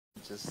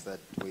Just that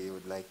we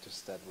would like to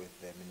start with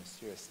the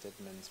ministerial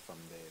statements from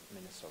the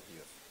Minister of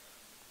Youth.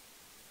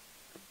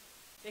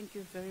 Thank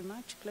you very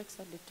much. Clerks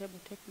at the table,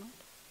 take note.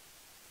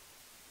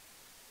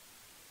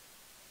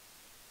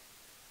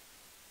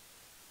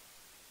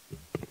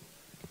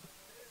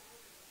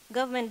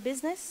 Government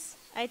business,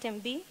 item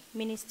B,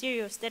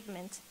 ministerial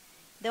statement.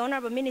 The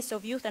Honorable Minister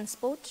of Youth and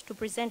Sport to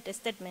present a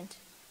statement.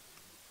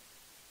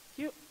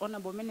 You,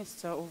 Honorable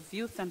Minister of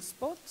Youth and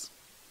Sport.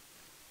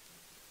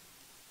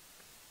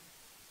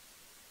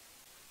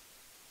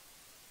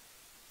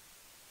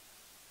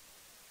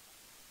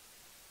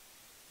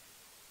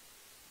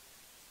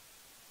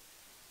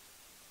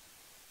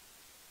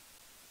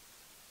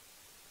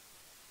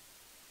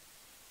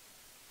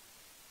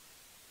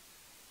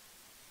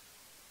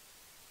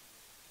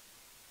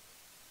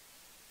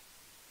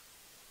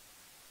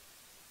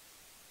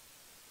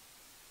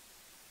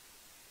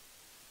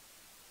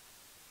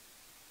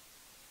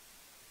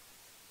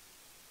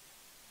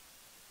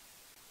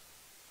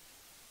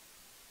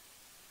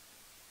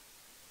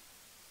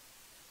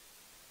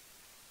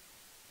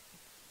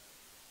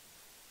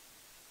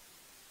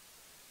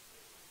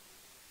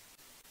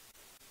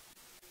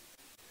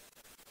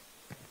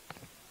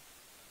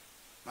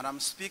 Madam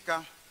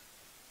Speaker,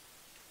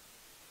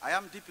 I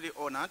am deeply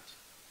honored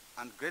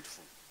and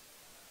grateful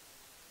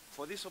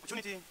for this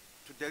opportunity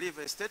to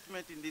deliver a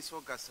statement in this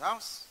August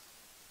House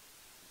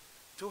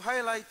to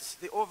highlight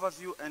the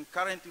overview and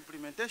current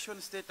implementation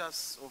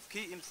status of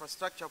key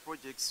infrastructure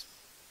projects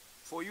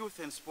for youth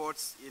and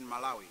sports in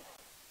Malawi.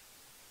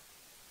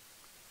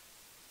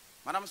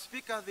 Madam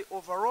Speaker, the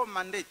overall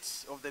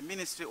mandate of the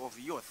Ministry of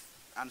Youth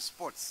and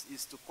Sports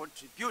is to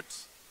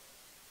contribute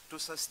to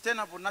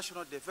sustainable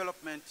national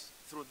development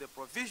through the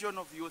provision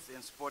of youth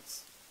and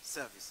sports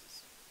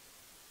services.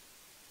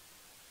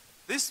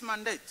 This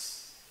mandate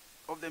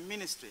of the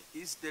ministry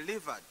is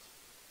delivered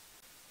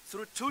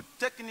through two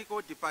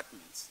technical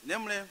departments,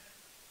 namely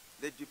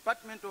the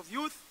Department of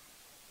Youth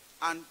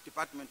and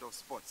Department of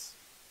Sports.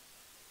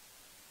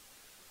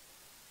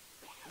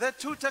 The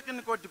two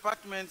technical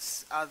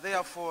departments are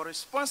therefore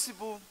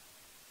responsible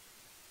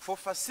for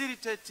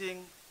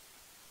facilitating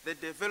the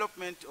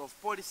development of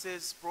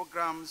policies,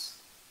 programs,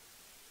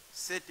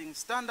 setting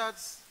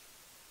standards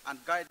and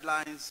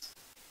guidelines,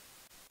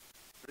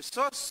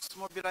 resource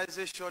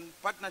mobilization,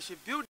 partnership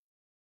building,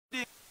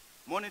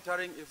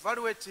 monitoring,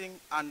 evaluating,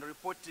 and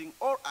reporting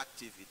all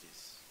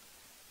activities.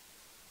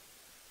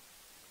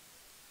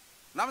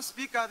 Madam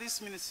Speaker,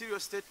 this ministerial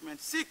statement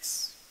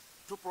seeks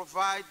to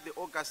provide the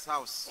August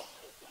House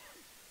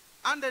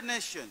and the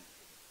nation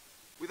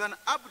with an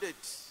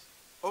update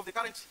of the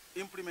current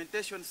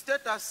implementation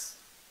status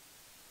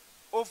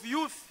of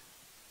youth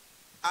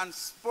and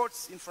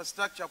sports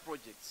infrastructure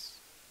projects,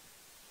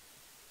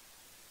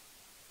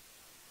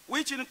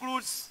 which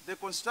includes the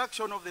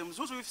construction of the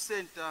Mzuzu Youth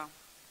Center,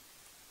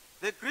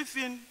 the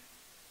Griffin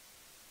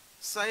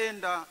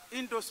Sayenda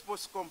Indoor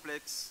Sports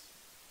Complex,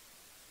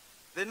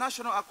 the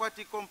National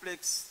Aquatic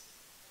Complex,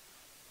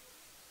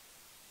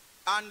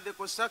 and the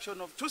construction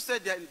of two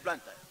stadia in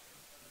Blantyre.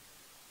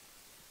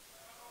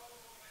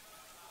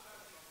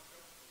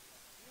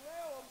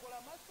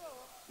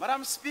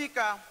 Madam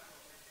Speaker,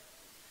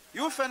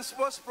 youth and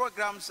sports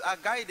programs are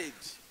guided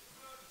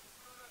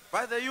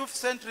by the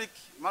youth-centric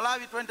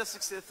Malawi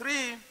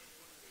 2063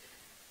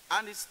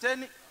 and its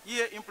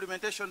 10-year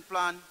implementation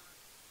plan,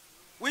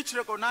 which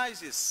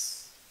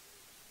recognizes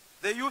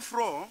the youth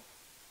role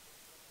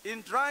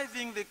in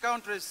driving the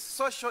country's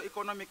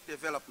socio-economic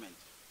development.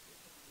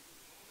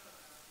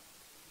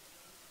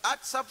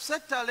 At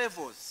subsector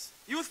levels,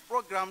 youth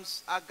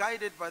programs are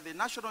guided by the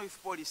National Youth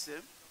Policy,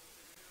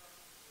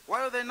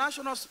 while the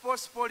National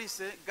Sports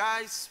Policy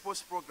guides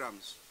sports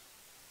programs.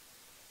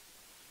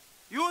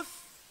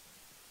 Youth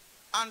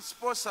and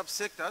sports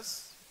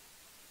subsectors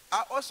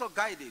are also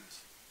guided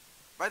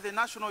by the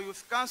National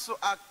Youth Council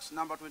Act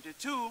No.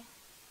 22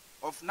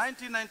 of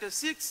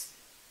 1996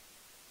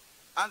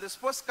 and the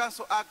Sports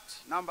Council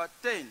Act No.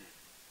 10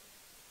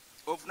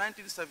 of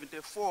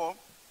 1974,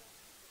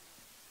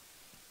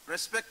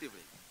 respectively.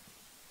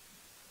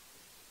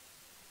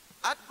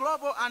 At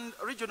global and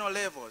regional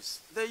levels,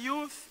 the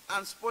youth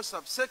and sports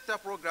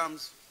subsector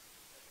programs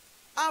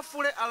are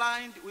fully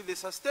aligned with the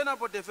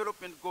Sustainable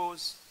Development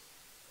Goals,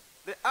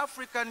 the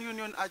African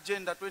Union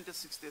Agenda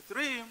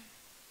 2063,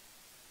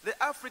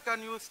 the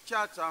African Youth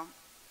Charter,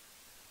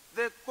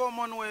 the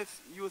Commonwealth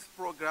Youth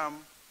Program,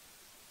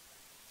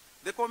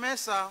 the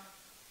COMESA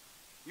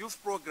Youth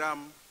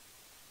Program,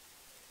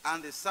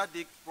 and the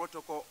SADC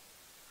Protocol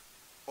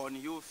on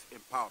Youth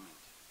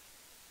Empowerment.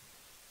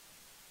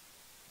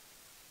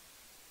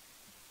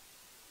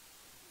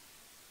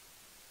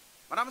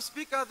 Madam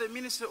Speaker, the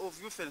Ministry of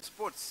Youth and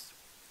Sports,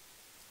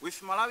 with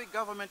Malawi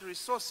government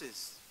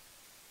resources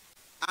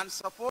and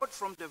support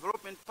from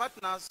development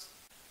partners,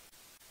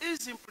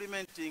 is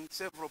implementing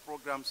several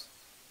programs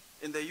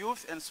in the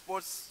youth and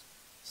sports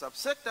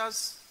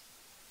subsectors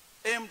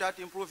aimed at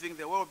improving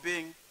the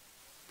well-being,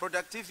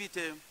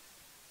 productivity,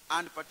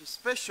 and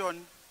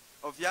participation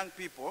of young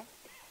people,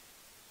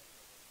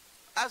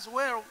 as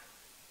well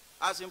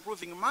as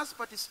improving mass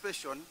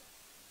participation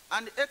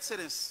and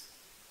excellence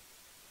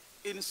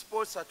in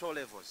sports at all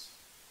levels.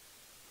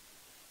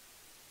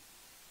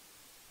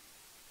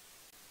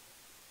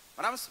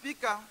 Madam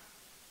Speaker,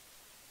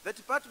 the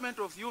Department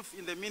of Youth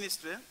in the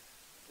Ministry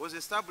was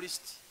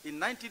established in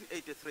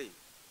 1983.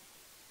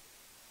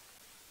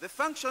 The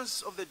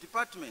functions of the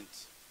department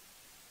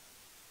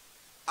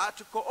are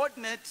to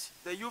coordinate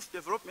the youth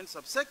development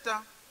subsector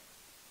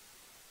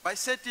by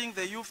setting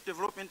the youth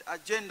development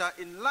agenda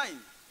in line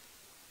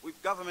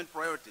with government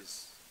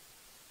priorities,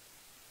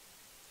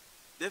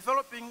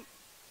 developing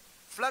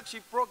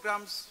flagship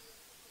programs,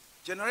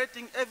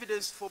 generating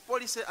evidence for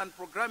policy and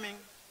programming,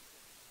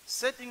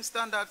 setting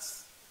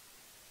standards,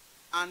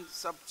 and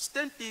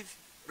substantive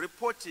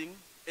reporting,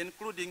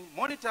 including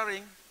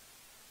monitoring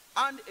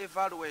and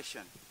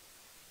evaluation.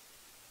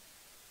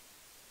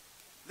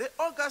 The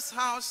August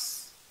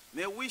House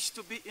may wish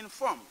to be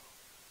informed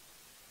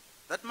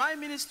that my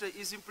ministry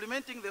is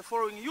implementing the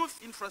following youth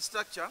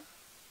infrastructure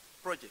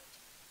project.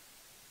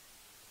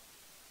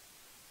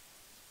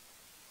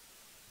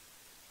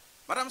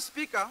 Madam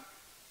Speaker,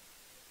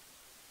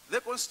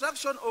 the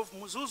construction of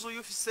Muzuzu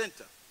Youth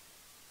Center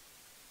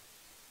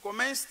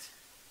commenced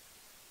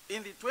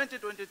in the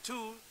 2022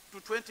 to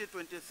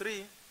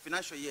 2023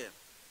 financial year.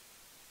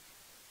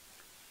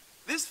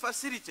 This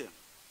facility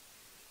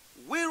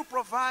will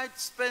provide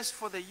space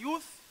for the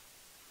youth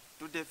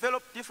to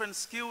develop different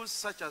skills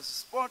such as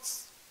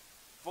sports,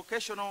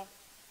 vocational,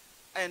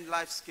 and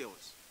life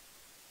skills.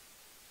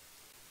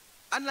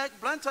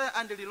 Unlike Blantyre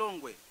and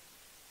Lilongwe,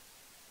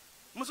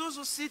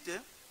 Muzuzu City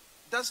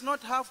does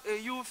not have a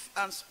youth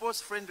and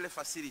sports-friendly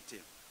facility.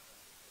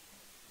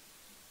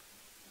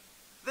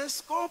 The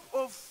scope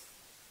of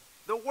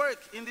the work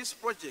in this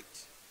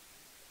project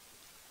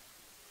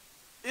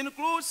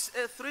includes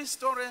a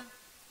 3-story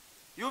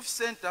youth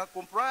center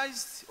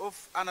comprised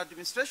of an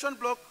administration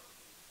block,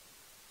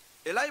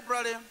 a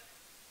library,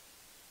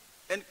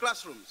 and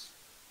classrooms,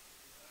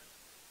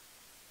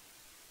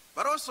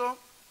 but also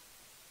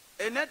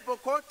a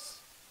netball court,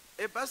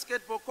 a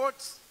basketball court,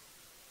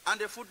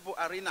 and a football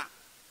arena.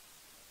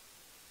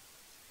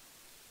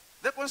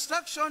 The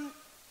construction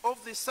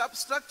of the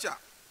substructure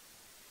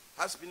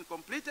has been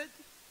completed,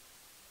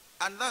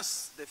 and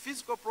thus the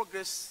physical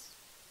progress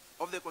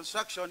of the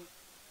construction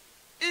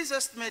is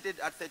estimated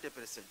at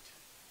 30%.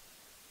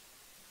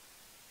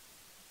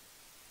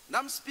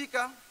 Madam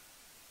Speaker,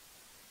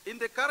 in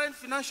the current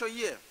financial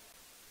year,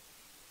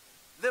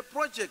 the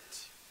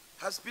project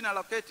has been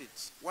allocated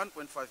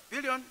 1.5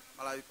 billion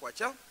Malawi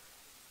kwacha,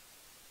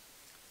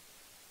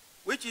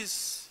 which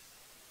is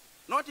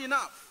not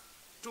enough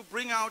to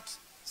bring out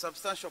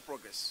substantial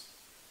progress.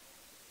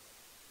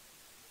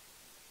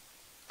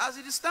 As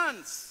it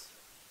stands,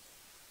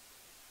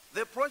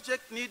 the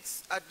project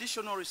needs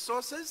additional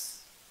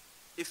resources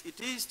if it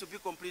is to be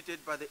completed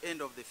by the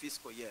end of the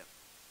fiscal year.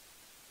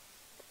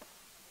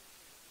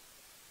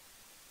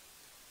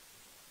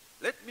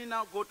 Let me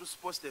now go to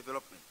sports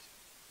development.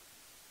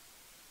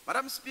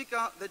 Madam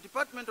Speaker, the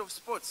Department of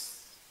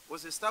Sports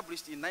was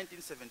established in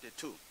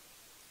 1972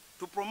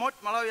 to promote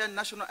Malawian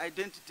national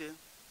identity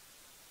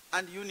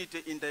and unity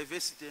in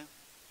diversity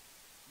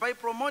by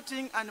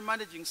promoting and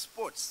managing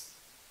sports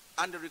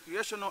and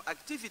recreational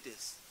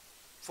activities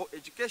for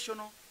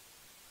educational,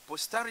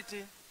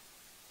 posterity,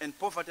 and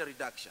poverty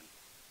reduction.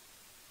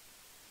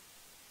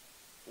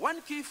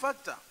 One key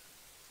factor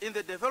in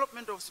the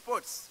development of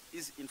sports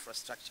is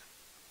infrastructure.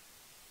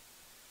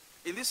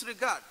 In this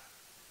regard,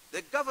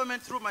 the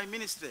government through my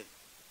ministry,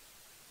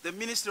 the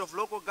Ministry of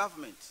Local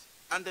Government,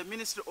 and the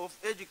Ministry of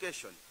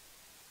Education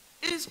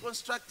is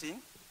constructing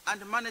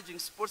and managing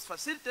sports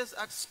facilities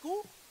at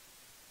school,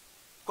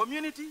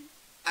 community,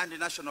 and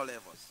national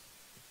levels.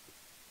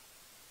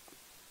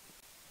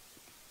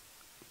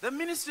 The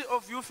Ministry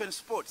of Youth and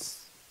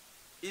Sports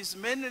is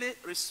mainly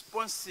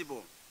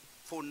responsible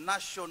for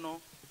national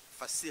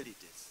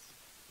facilities.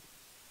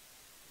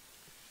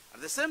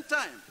 At the same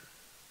time,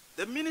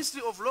 the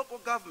Ministry of Local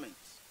Government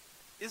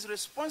is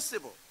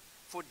responsible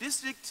for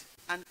district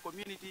and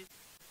community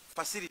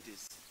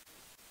facilities.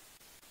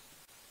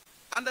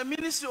 And the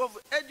Ministry of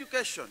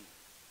Education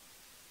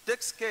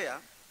takes care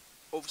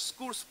of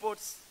school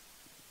sports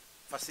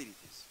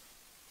facilities.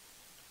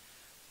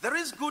 There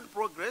is good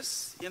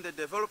progress in the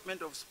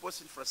development of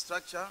sports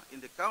infrastructure in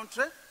the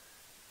country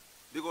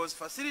because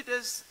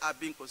facilities are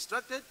being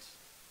constructed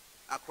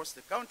across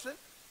the country.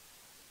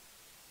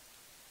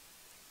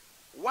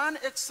 One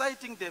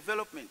exciting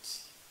development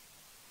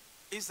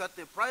is that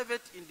the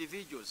private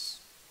individuals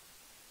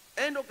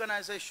and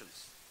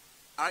organizations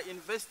are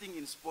investing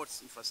in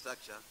sports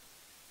infrastructure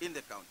in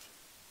the country.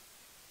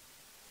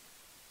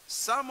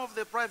 Some of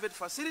the private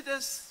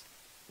facilities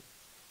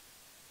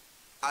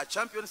are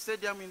Champion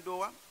Stadium in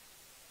Doha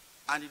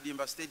and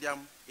Dimba Stadium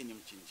in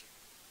Mchinji.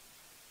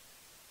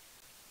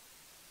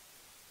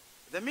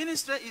 The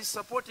ministry is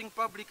supporting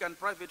public and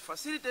private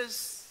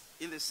facilities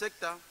in the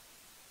sector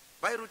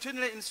by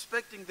routinely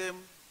inspecting them,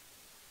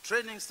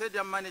 training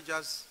stadium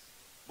managers,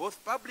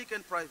 both public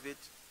and private,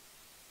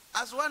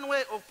 as one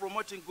way of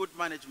promoting good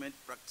management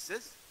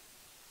practices,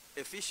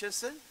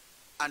 efficiency,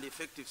 and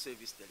effective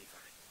service delivery.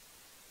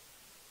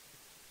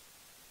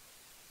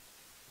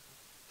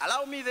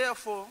 Allow me,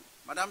 therefore,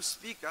 Madam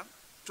Speaker,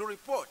 to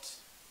report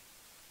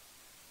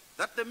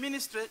that the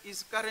Ministry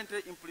is currently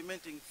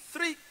implementing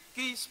 3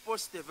 key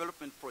sports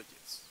development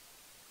projects: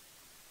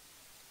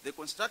 the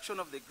construction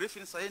of the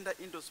Griffin Sayenda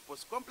Indoor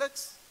Sports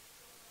Complex,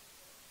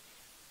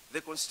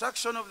 the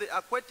construction of the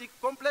aquatic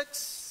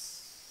complex,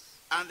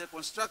 and the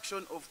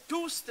construction of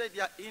 2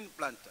 stadia in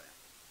Blantyre.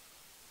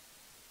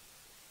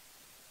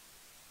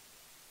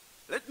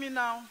 Let me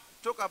now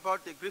talk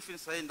about the Griffin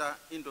Sayenda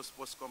Indoor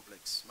Sports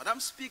Complex. Madam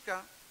Speaker,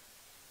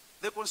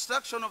 the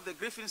construction of the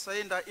Griffin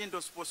Sayenda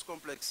Indoor Sports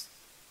Complex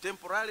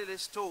temporarily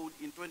stalled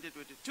in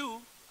 2022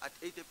 at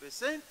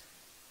 80%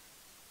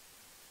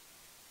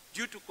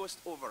 due to cost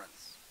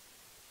overruns.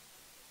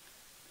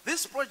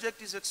 This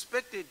project is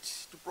expected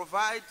to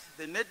provide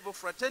the netball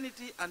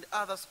fraternity and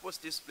other sports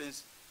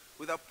disciplines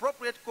with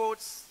appropriate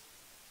courts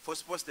for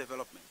sports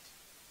development.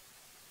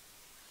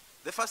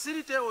 The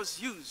facility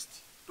was used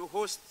to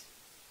host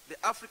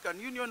the African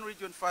Union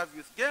Region 5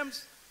 Youth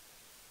Games,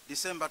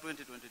 December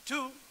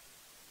 2022,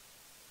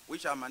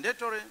 which are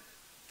mandatory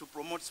to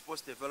promote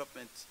sports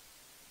development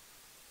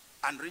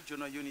and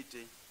regional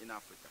unity in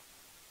Africa.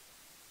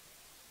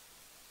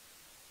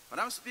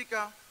 Madam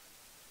Speaker,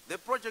 the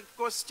project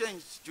cost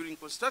changed during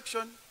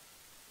construction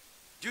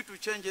due to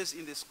changes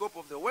in the scope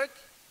of the work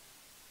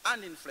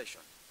and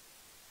inflation.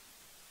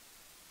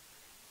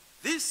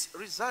 This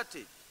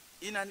resulted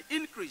in an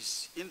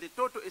increase in the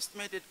total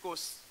estimated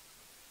cost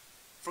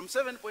from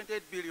 7.8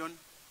 billion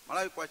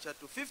Malawi Kwacha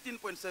to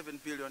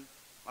 15.7 billion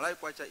Malawi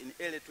Kwacha in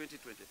early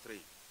 2023.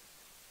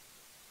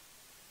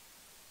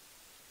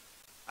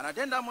 An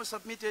addendum was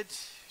submitted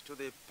to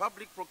the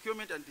Public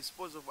Procurement and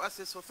Disposal of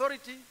Assets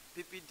Authority,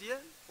 PPDA,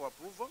 for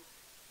approval.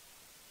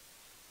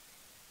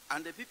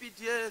 And the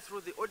PPDA,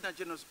 through the Auditor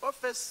General's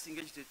Office,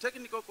 engaged a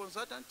technical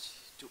consultant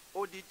to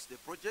audit the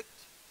project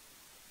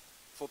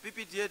for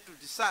PPDA to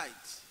decide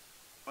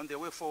on the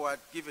way forward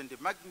given the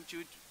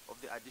magnitude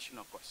of the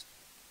additional cost.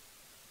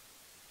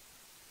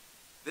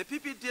 The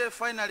PPDA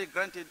finally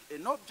granted a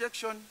no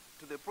objection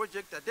to the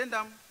project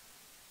addendum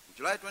in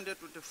July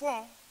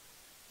 2024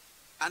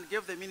 and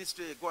gave the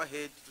Ministry a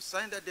go-ahead to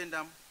sign the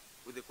addendum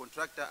with the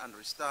contractor and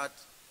restart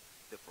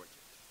the project.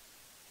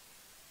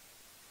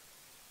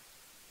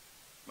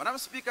 Madam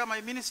Speaker,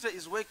 my Ministry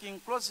is working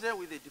closely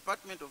with the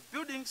Department of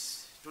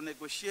Buildings to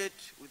negotiate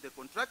with the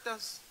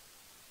contractors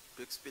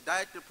to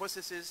expedite the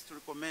processes to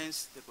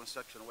recommence the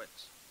construction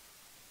works.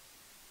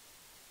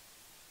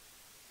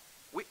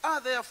 We are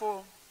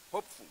therefore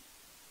hopeful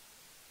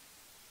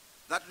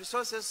that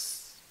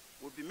resources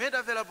will be made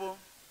available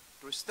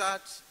to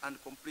start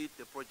and complete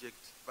the project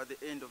by the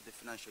end of the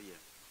financial year.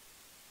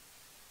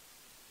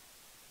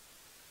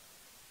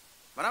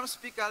 Madam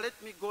Speaker,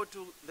 let me go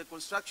to the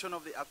construction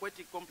of the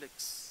aquatic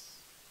complex.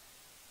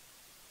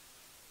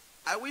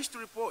 I wish to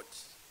report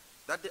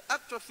that the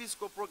actual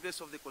physical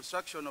progress of the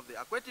construction of the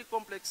aquatic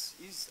complex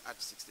is at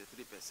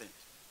 63%.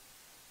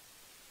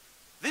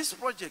 This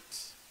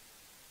project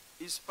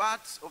is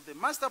part of the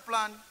master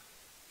plan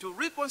to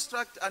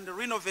reconstruct and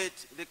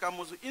renovate the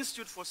Kamuzu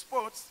Institute for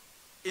Sports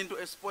into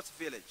a sports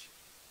village.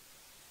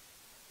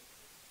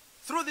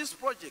 Through this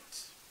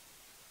project,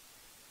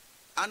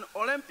 an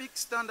Olympic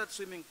standard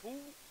swimming pool,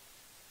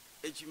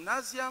 a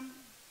gymnasium,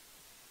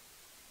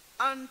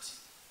 and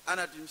an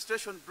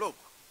administration block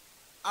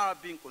are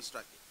being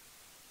constructed.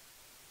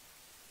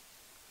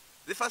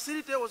 The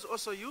facility was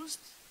also used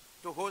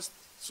to host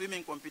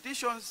swimming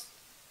competitions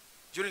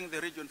during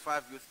the Region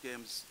 5 Youth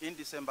Games in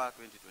December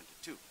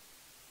 2022.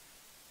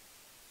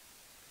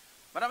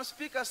 Madam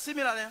Speaker,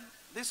 similarly,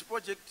 this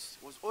project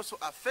was also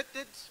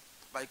affected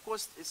by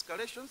cost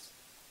escalations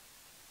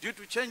due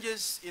to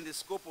changes in the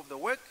scope of the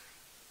work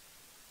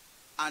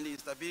and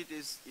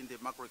instabilities in the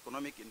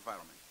macroeconomic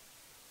environment.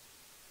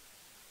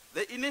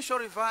 The initial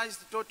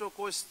revised total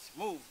cost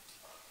moved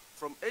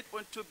from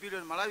 8.2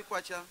 billion Malawi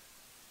Kwacha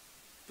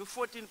to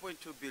 14.2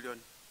 billion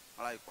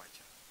Malawi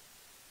Kwacha.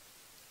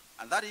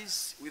 And that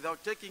is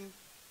without taking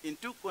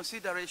into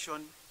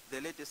consideration the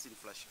latest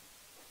inflation.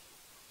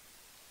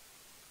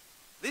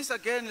 This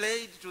again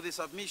led to the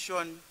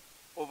submission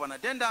of an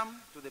addendum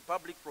to the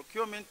Public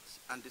Procurement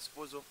and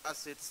Disposal of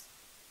Assets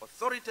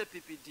Authority,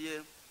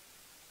 PPDA,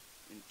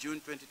 in June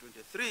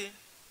 2023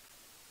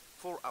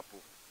 for approval.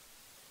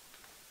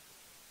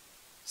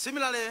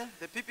 Similarly,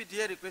 the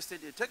PPDA requested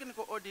a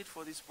technical audit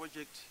for this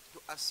project to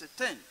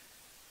ascertain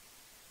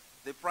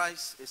the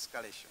price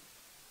escalation.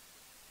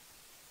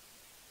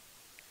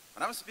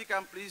 Madam Speaker,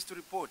 I'm pleased to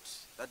report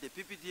that the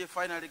PPDA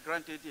finally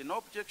granted an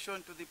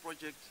objection to the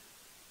project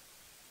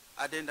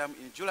addendum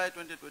in July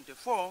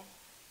 2024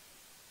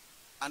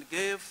 and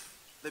gave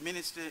the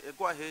Ministry a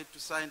go-ahead to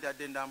sign the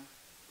addendum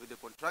with the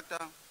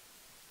contractor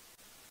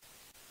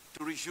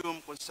to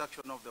resume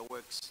construction of the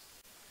works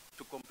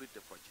to complete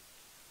the project.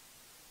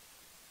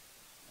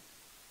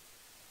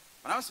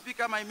 Madam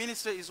Speaker, my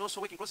Ministry is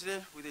also working closely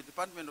with the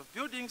Department of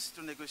Buildings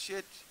to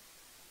negotiate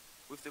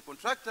with the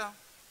contractor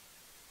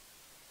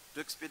to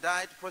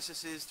expedite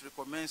processes to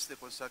recommence the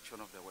construction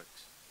of the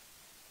works.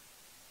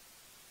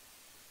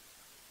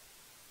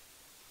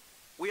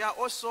 We are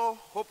also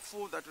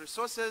hopeful that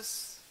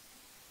resources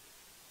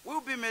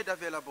will be made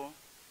available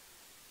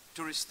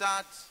to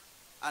restart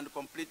and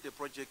complete the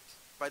project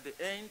by the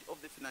end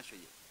of the financial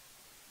year.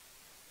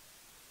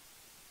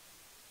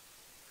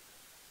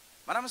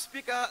 Madam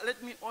Speaker,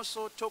 let me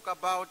also talk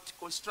about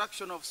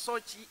construction of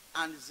Sochi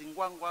and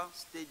Zingwangwa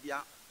Stadia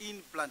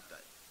in Blantyre.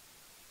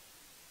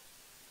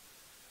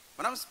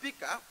 Madam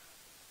Speaker,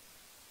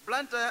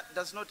 Blantyre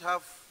does not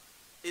have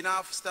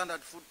enough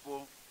standard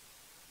football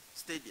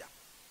stadia.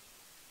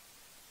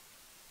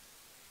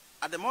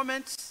 At the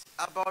moment,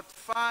 about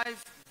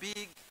 5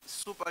 big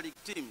Super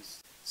League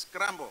teams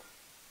scramble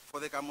for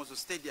the Kamuzu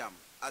Stadium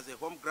as a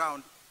home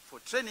ground for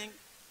training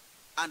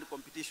and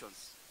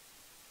competitions,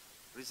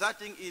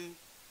 resulting in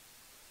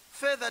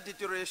further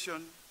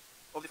deterioration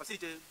of the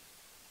facility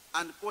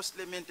and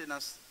costly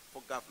maintenance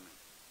for government.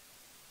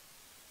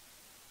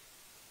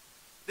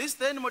 This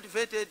then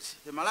motivated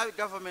the Malawi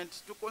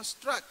government to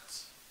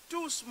construct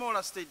 2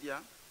 smaller stadia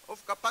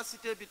of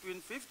capacity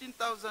between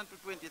 15,000 to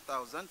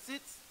 20,000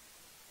 seats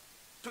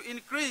to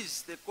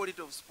increase the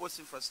quality of sports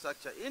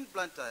infrastructure in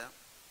Blantyre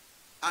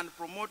and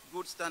promote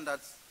good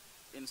standards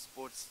in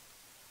sports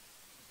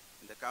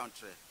in the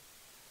country.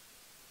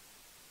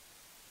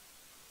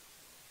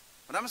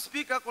 Madam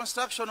Speaker,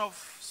 construction of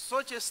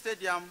Sochi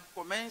Stadium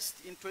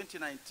commenced in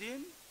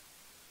 2019.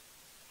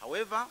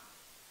 However,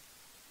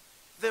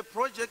 the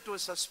project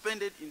was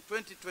suspended in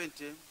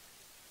 2020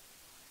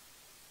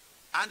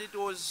 and it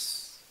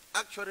was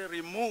actually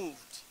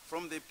removed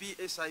from the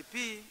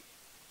PSIP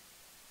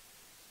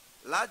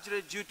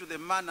largely due to the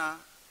manner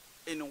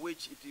in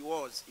which it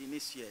was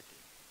initiated.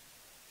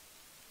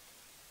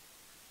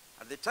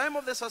 At the time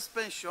of the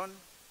suspension,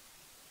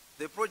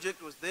 the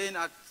project was then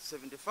at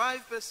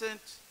 75%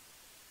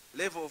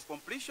 level of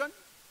completion.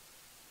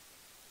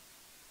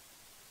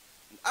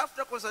 And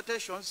after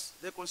consultations,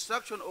 the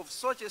construction of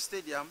Sochi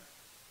Stadium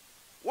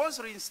was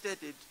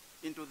reinstated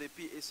into the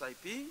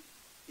PSIP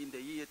in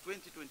the year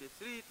 2023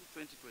 to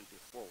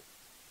 2024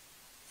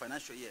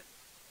 financial year,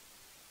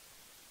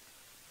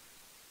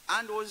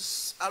 and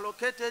was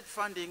allocated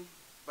funding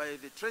by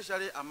the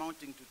Treasury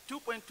amounting to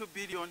 2.2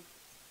 billion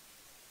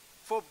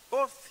for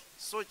both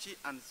Sochi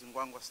and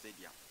Zingwangwa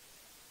Stadium.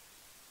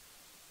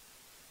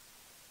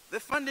 The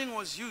funding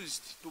was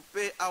used to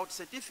pay out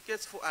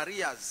certificates for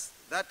arrears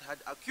that had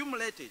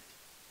accumulated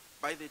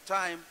by the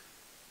time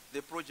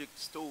the project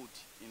stalled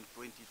in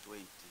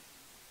 2020.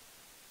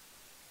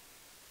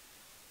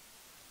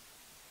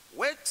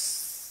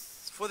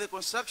 Works for the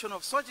construction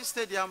of Sochi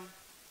Stadium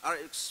are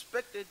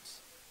expected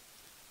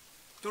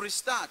to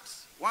restart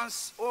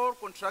once all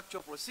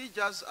contractual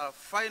procedures are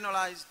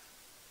finalized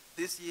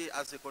this year,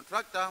 as the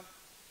contractor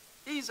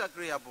is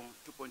agreeable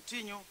to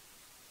continue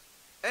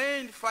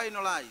and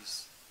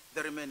finalize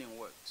the remaining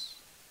works.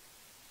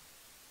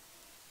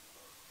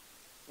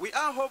 We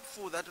are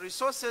hopeful that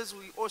resources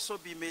will also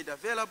be made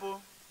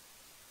available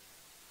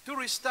to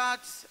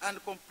restart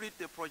and complete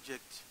the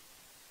project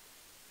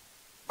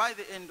by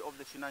the end of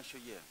the financial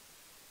year.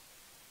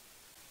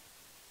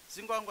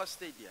 Zingwangwa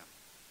Stadium.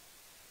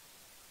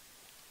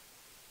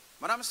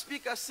 Madam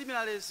Speaker,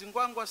 similarly,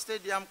 Zingwangwa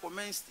Stadium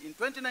commenced in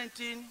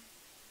 2019.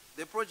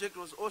 The project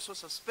was also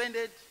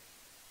suspended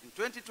in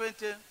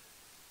 2020.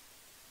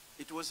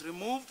 It was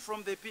removed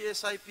from the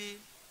PSIP.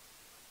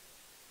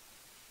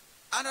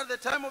 And at the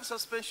time of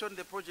suspension,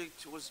 the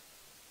project was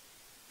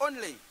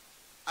only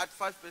at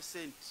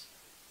 5%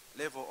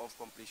 level of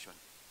completion.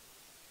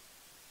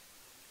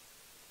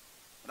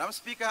 Madam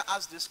Speaker,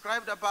 as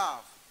described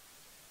above,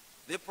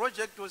 the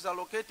project was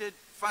allocated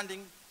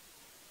funding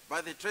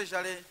by the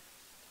Treasury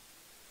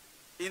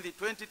in the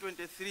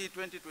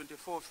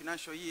 2023-2024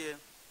 financial year,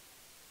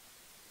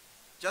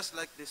 just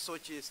like the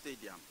Sochi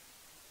Stadium.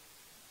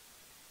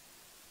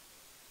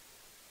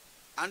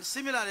 And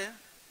similarly,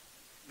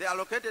 the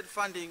allocated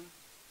funding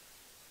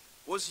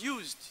was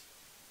used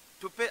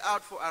to pay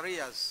out for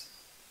arrears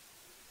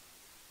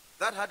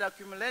that had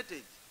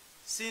accumulated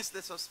since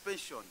the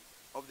suspension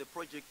of the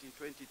project in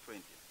 2020.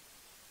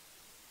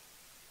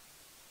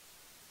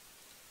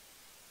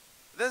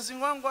 The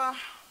Zingwangwa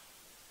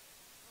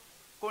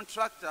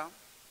contractor,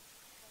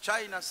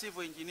 China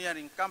Civil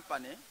Engineering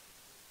Company,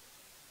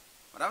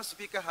 Madam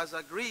Speaker, has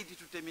agreed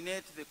to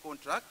terminate the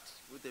contract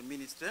with the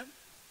minister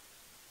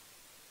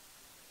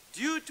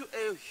due to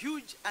a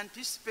huge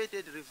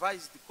anticipated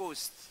revised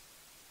cost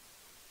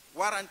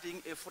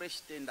warranting a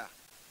fresh tender.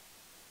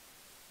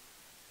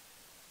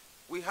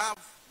 We have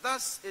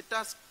thus a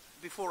task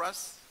before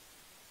us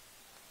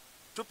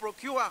to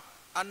procure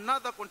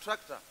another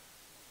contractor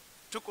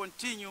to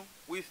continue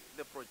with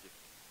the project.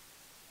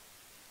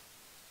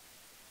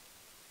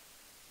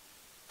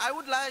 I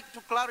would like to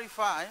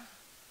clarify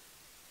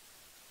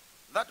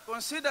that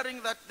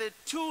considering that the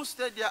 2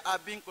 stadia are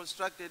being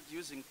constructed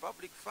using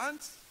public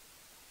funds,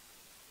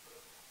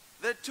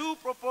 the 2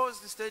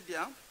 proposed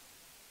stadia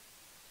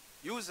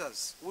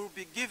users will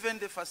be given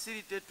the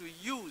facility to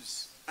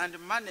use and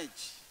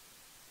manage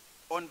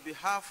on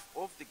behalf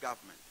of the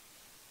government.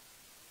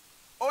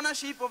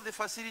 Ownership of the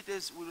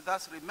facilities will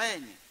thus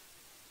remain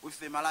with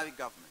the Malawi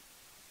government.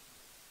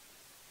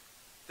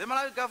 The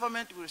Malawi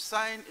government will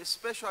sign a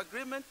special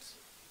agreement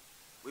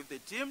with the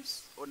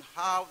teams on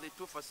how the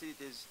two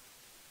facilities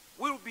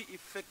will be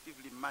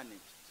effectively managed.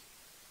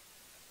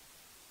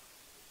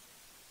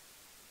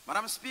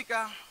 Madam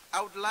Speaker,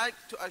 I would like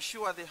to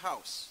assure the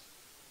House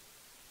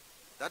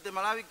that the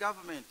Malawi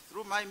government,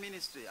 through my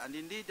ministry and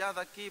indeed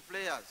other key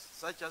players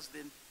such as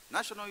the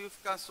National Youth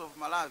Council of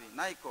Malawi,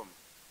 NICOM,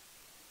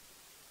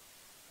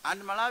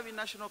 and Malawi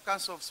National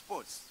Council of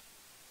Sports,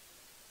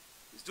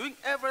 is doing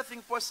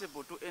everything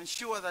possible to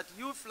ensure that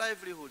youth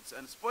livelihoods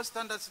and sports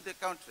standards in the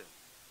country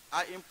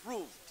are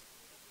improved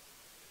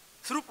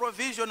through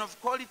provision of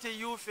quality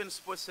youth and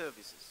sports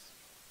services.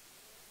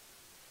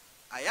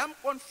 I am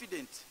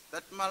confident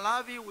that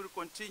Malawi will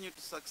continue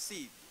to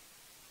succeed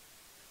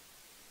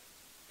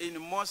in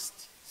most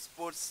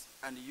sports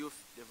and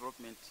youth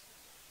development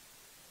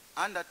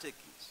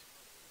undertakings.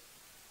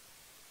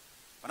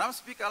 Madam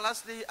Speaker,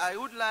 lastly, I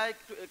would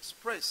like to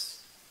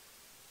express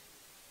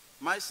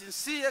my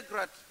sincere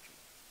gratitude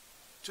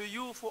to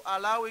you for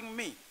allowing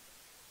me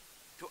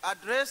to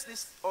address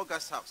this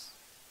august House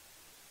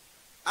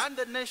and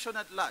the nation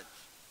at large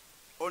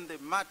on the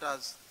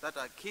matters that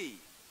are key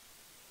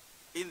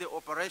in the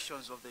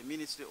operations of the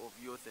Ministry of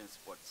Youth and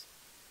Sports.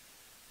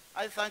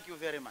 I thank you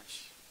very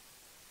much.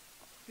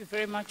 Thank you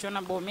very much,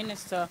 Honorable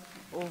Minister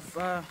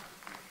of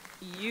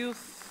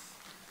Youth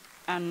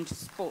and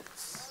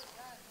Sports.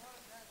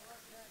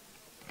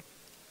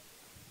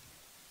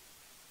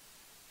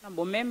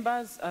 Honorable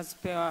members, as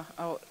per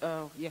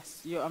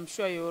yes, I'm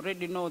sure you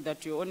already know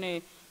that you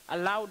only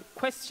allowed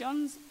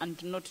questions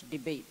and not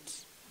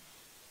debate.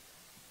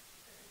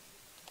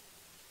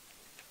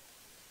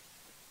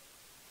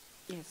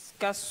 Yes,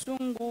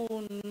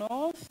 Kasungu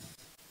North,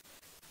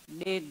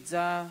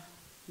 Dedza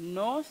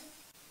North,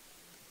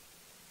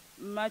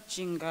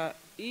 Machinga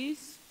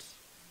East,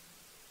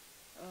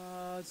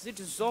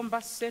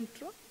 Zomba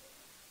Central,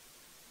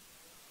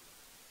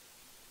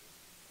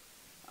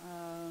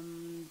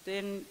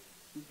 then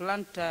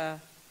Blantyre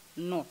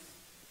North.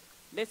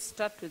 Let's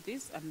start with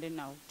this and then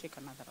I'll take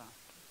another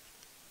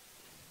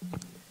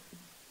round.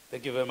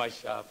 Thank you very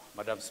much,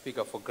 Madam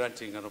Speaker, for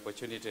granting an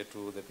opportunity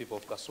to the people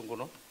of Kasungu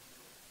North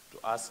to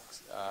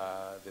ask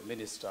the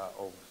Minister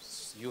of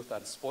Youth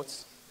and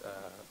Sports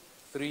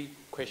 3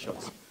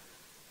 questions.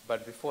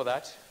 But before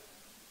that,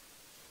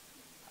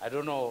 I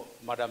don't know,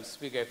 Madam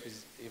Speaker,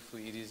 if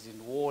it is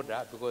in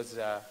order, because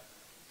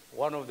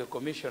one of the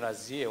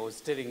commissioners here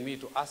was telling me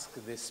to ask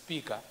the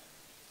Speaker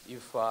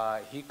if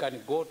he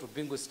can go to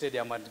Bingu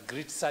Stadium and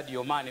greet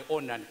Sadio Mane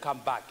on and come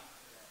back.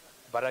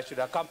 But I should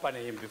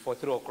accompany him before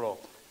 3 o'clock.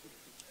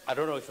 I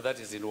don't know if that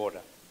is in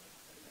order.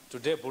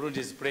 Today, Burundi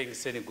is playing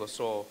Senegal,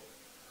 so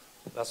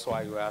that's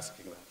why we're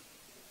asking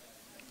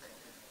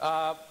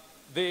that.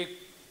 The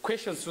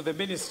questions to the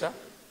Minister,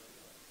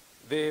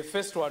 the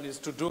first one is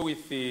to do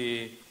with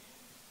the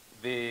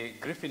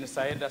Griffin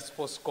Sayenda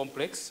Sports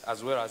Complex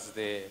as well as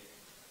the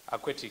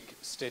aquatic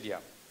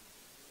stadium.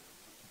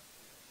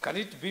 Can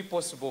it be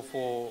possible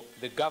for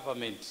the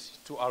government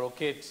to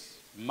allocate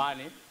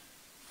money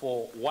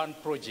for one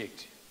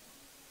project?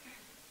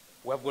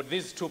 We have got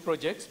these 2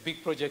 projects,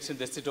 big projects in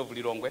the state of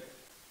Lilongwe,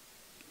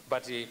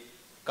 but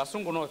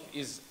Kasungu North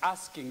is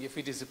asking if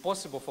it is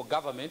possible for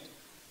government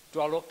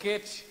to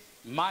allocate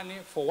money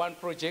for one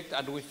project,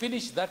 and we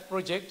finish that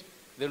project,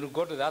 then we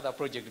go to the other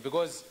project,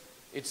 because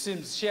it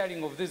seems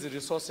sharing of these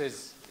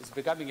resources is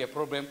becoming a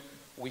problem.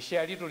 We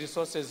share little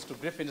resources to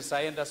Griffin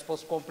Sayenda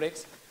Sports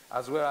Complex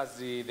as well as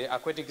the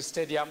aquatic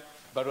stadium,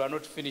 but we are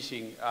not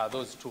finishing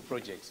those 2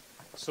 projects.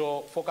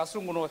 So for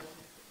Kasungu North,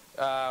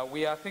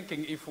 we are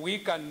thinking if we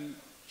can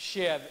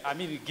share,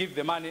 give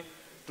the money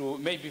to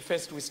maybe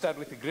first we start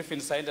with the Griffin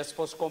Sayenda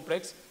Sports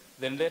Complex,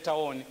 then later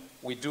on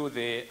we do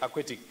the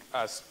aquatic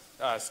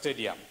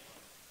stadium.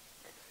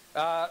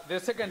 The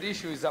second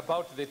issue is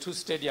about the 2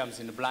 stadiums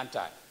in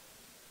Blantyre.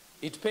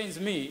 It pains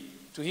me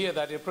to hear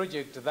that a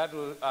project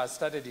that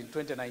started in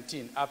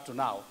 2019 up to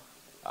now,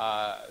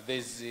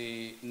 there's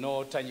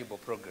no tangible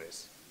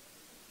progress.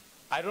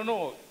 I don't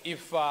know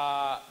if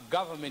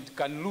government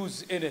can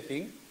lose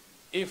anything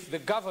if the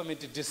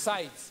government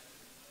decides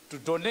to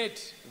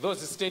donate those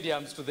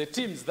stadiums to the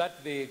teams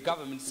that the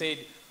government said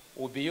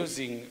will be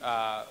using,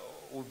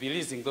 will be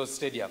leasing those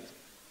stadiums.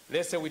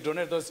 Let's say we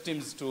donate those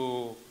teams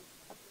to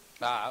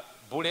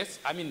Bulles,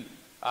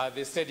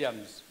 the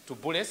stadiums to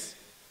Bulles.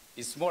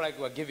 It's more like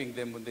we're giving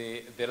them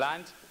the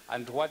land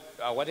and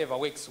whatever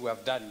works we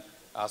have done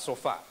so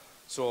far.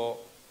 So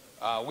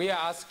we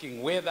are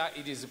asking whether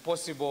it is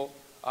possible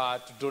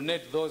to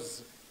donate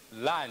those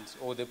land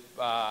or the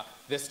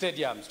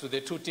stadiums to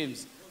the 2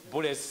 teams,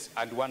 Bulles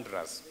and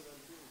Wanderers.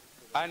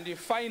 And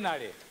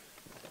finally,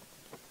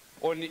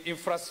 on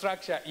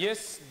infrastructure,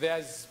 yes,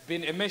 there's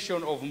been a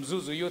mention of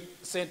Mzuzu Youth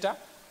Center.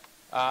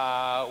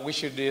 We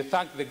should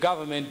thank the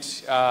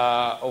government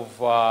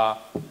of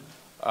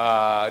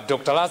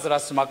Dr.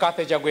 Lazarus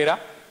Makathe Jagwera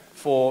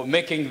for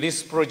making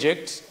this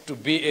project to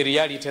be a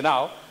reality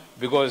now,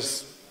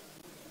 because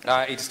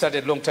it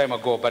started a long time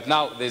ago, but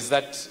now there's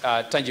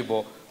that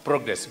tangible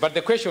progress. But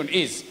the question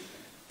is,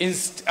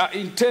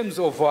 in terms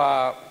of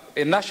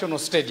a national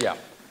stadium,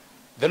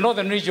 the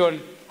northern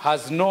region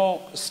has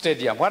no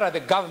stadium. What are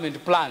the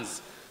government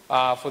plans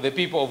for the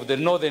people of the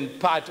northern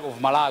part of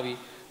Malawi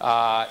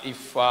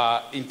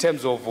in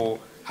terms of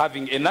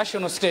having a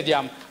national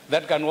stadium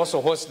that can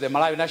also host the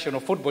Malawi national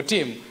football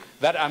team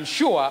that I'm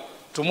sure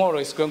tomorrow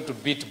is going to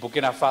beat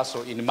Burkina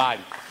Faso in Mali?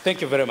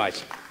 Thank you very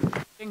much.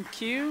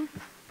 Thank you.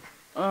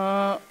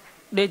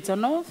 Data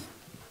North.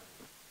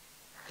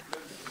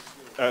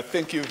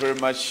 Thank you very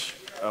much,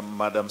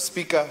 Madam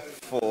Speaker,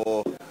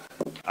 for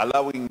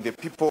allowing the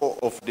people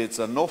of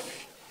Data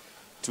North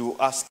to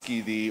ask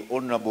the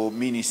Honorable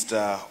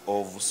Minister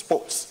of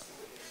Sports.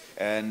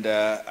 And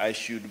I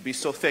should be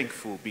so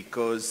thankful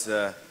because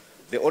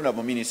the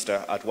Honorable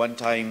Minister at one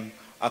time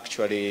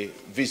actually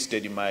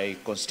visited my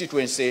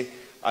constituency,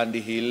 and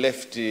he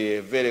left a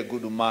very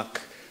good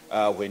mark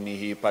when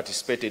he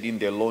participated in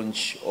the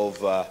launch of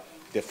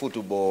the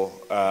football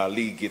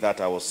league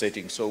that I was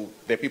setting. So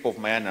the people of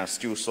Mayana are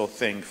still so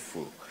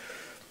thankful.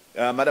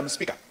 Madam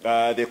Speaker,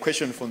 the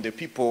question from the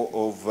people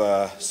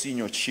of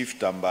Senior Chief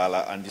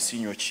Tambala and the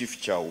Senior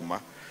Chief Chauma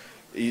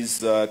is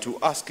to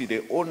ask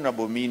the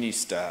Honorable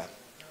Minister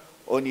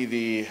on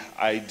the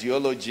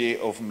ideology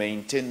of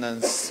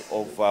maintenance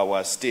of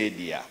our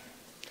stadia.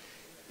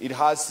 It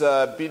has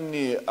been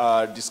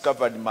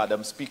discovered,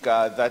 Madam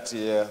Speaker, that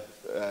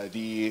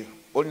the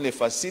only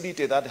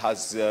facility that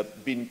has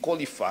been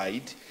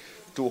qualified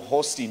to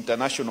host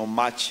international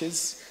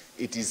matches,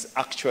 it is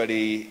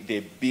actually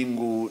the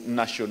Bingu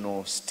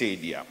National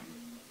Stadium.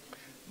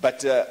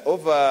 But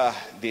over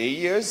the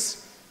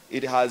years,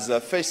 it has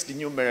faced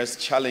numerous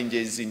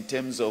challenges in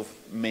terms of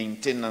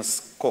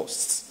maintenance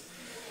costs.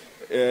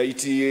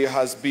 It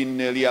has been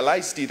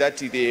realized that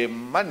the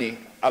money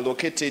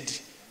allocated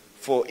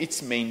for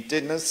its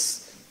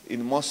maintenance,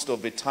 in most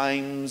of the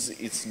times,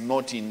 it's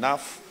not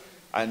enough,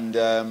 and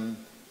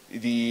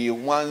the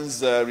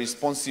ones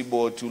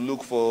responsible to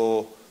look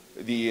for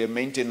the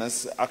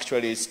maintenance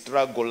actually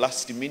struggle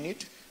last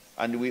minute,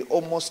 and we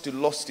almost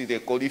lost the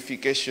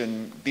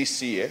qualification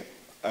this year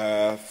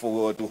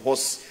to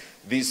host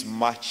these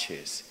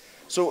matches.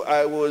 So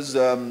I was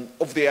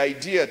of the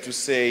idea to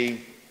say,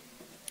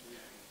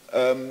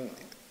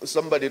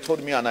 somebody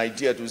told me an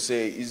idea to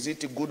say, is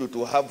it good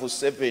to have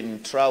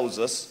 7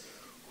 trousers,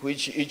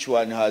 which each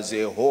one has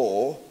a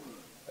hole,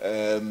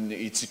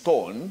 it's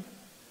torn,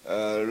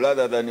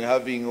 rather than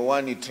having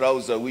one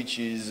trouser which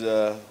is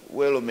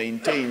well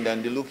maintained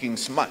and looking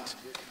smart?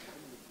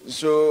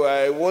 So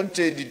I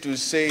wanted to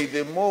say,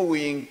 the more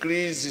we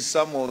increase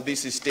some of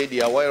these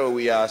stadia, while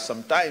we are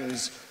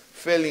sometimes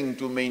failing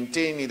to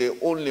maintain the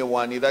only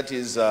one that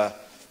is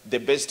the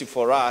best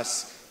for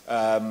us,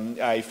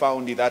 I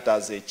found that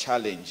as a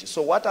challenge.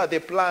 So what are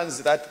the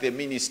plans that the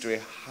ministry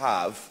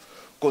have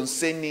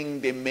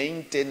concerning the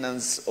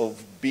maintenance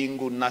of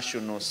Bingu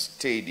National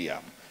Stadium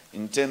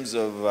in terms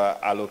of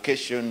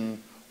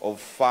allocation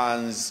of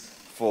funds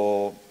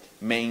for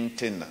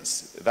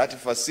maintenance? That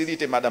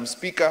facility, Madam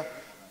Speaker,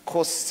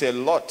 costs a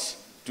lot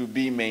to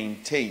be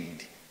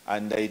maintained,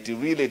 and it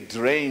really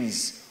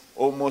drains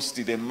almost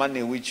the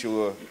money which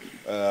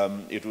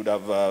it would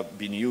have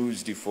been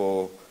used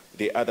for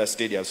the other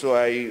stadiums. So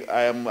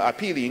I am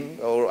appealing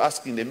or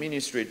asking the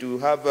ministry to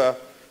have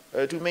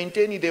to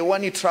maintain the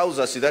one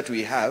trousers that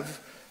we have,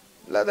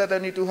 rather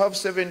than to have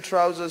 7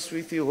 trousers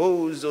with the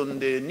holes on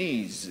the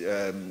knees.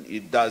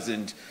 It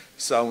doesn't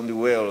sound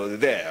well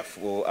there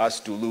for us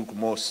to look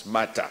more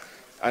smarter.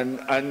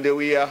 And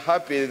we are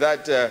happy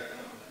that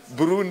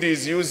Burundi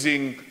is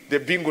using the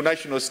Bingu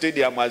National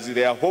Stadium as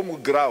their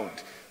home ground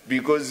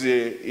because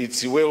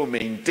it's well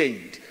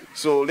maintained.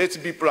 So let's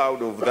be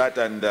proud of that,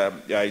 and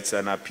it's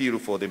an appeal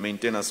for the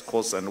maintenance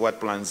costs and what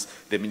plans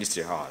the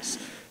ministry has.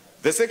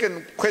 The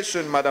second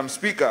question, Madam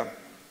Speaker,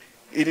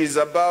 it is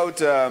about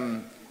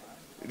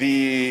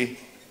the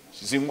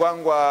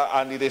Zingwangwa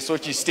and the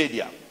Sochi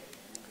Stadium.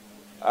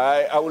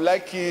 I would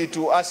like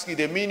to ask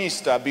the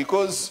minister,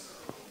 because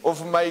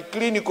of my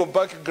clinical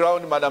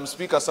background, Madam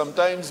Speaker,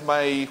 sometimes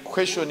my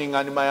questioning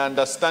and my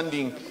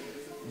understanding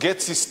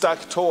gets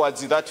stuck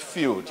towards that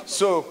field.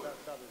 So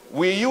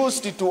we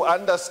used to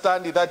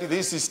understand that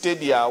these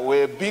stadia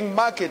were being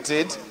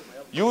marketed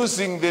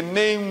using the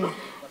name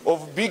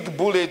of Big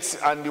Bullets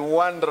and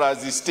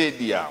Wanderers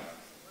Stadium.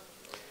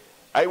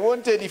 I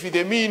wanted if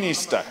the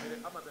minister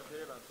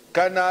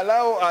can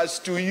allow us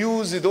to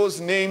use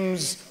those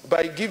names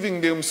by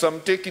giving them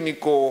some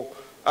technical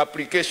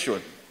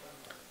application.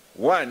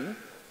 One,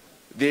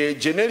 the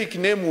generic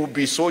name will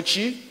be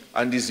Sochi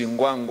and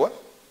Zingwangwa.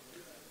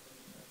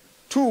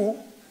 2,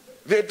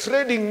 the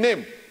trading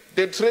name,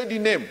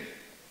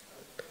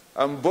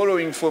 I'm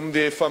borrowing from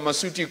the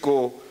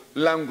pharmaceutical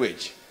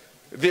language.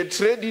 The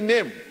trading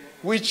name,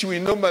 which we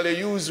normally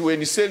use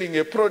when selling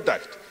a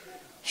product,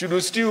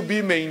 should still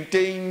be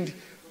maintained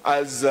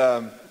as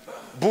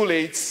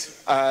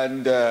Bullets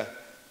and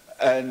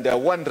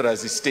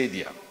Wanderers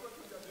Stadium.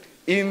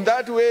 In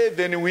that way,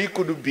 then we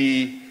could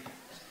be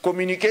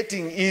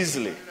communicating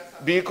easily,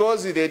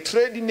 because the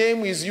trade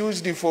name is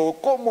used for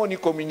common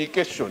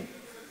communication,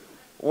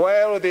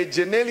 while the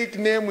generic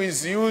name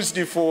is used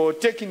for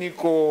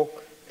technical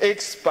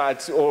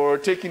experts or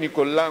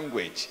technical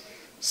language.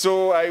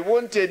 So I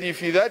wanted,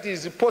 if that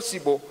is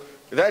possible,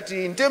 that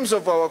in terms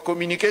of our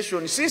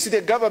communication, since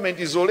the government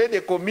is already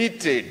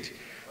committed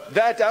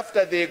that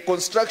after the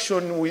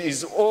construction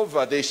is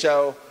over, they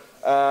shall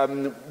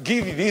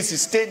give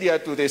this stadium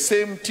to the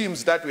same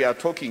teams that we are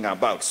talking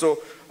about. So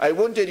I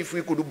wondered if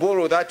we could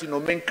borrow that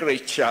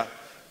nomenclature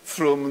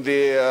from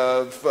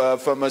the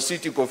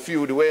pharmaceutical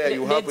field, where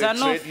you have a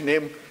trade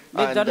name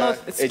and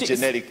a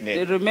generic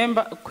name.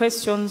 Remember,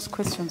 questions,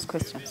 please.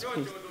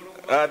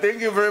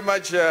 Thank you very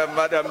much,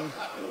 Madam.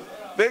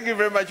 Thank you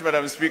very much,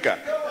 Madam Speaker.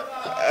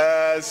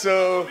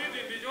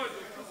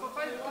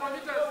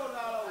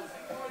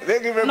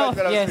 Thank you very much,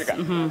 Madam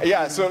Speaker.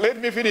 Yeah, so let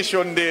me finish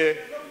on the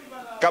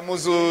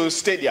Kamuzu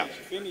Stadium.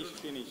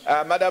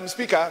 Madam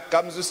Speaker,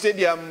 Kamuzu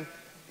Stadium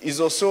is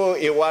also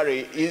a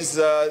worry. Is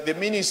the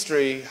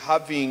ministry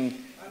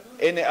having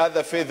any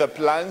other further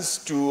plans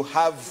to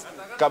have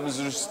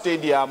Kamuzu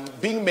Stadium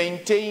being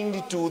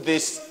maintained to the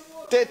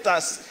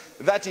status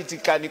that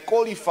it can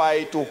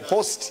qualify to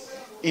host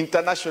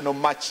international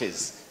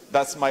matches?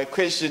 That's my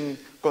question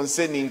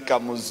concerning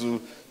Kamuzu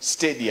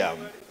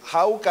Stadium.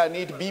 How can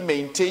it be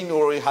maintained,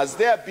 or has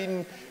there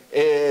been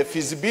a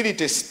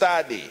feasibility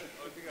study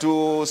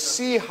to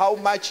see how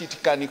much it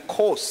can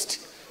cost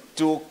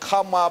to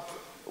come up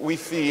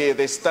with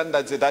the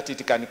standards that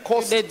it can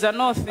cost? It's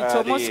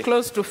almost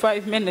close to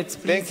 5 minutes,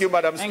 please. Thank you,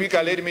 Madam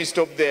Speaker. Let me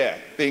stop there.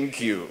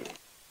 Thank you.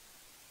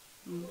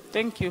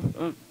 Thank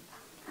you.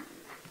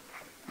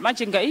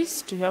 Machinga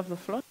East, you have the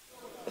floor.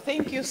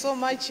 Thank you so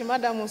much,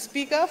 Madam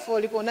Speaker, for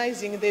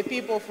recognizing the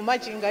people of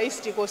Machinga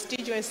East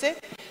constituency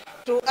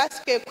to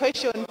ask a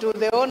question to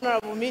the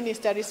Honorable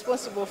Minister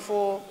responsible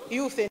for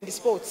youth and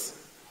sports.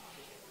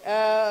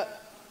 I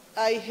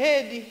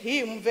heard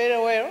him very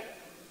well,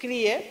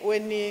 clear,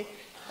 when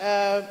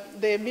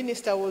the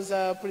Minister was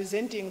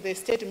presenting the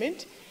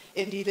statement,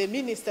 and the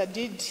Minister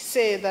did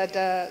say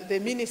that the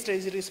Minister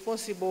is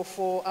responsible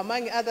for,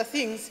 among other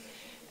things,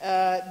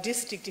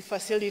 district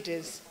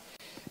facilities.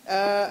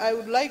 I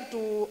would like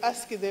to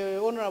ask the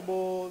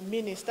Honorable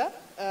Minister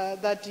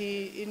that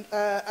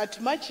at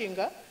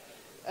Machinga,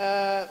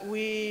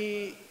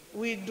 we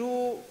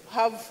do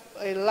have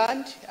a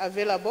land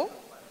available,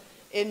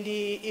 and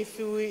if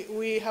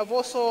we have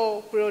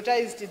also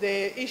prioritized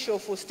the issue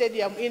of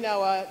stadium in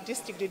our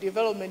district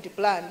development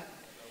plan.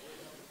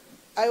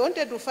 I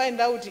wanted to find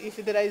out if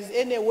there is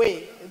any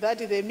way that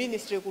the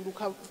ministry could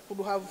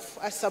have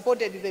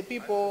supported the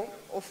people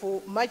of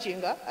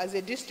Machinga as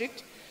a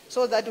district,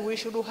 so that we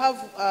should have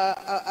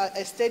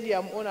a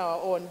stadium on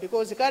our own,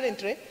 because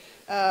currently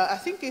I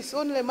think it's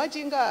only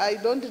Machinga. I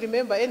don't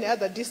remember any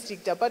other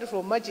district apart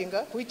from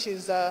Machinga which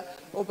is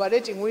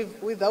operating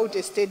without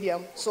a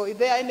stadium. So is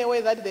there any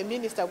way that the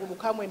minister would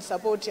come and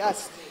support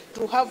us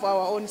to have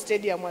our own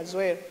stadium as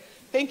well?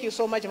 Thank you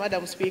so much,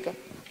 Madam Speaker.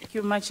 Thank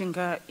you,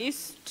 Machinga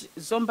East.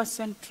 Zomba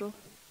Central.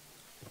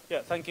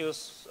 Yeah, thank you,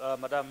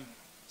 Madam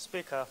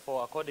Speaker,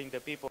 for according the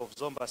people of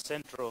Zomba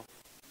Central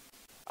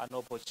an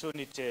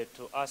opportunity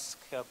to ask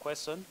a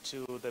question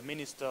to the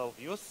Minister of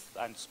Youth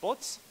and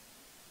Sports.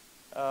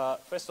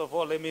 First of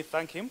all, let me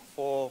thank him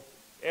for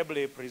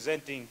ably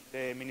presenting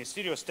the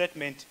ministerial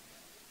statement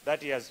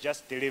that he has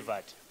just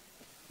delivered.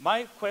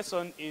 My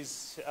question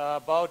is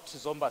about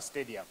Zomba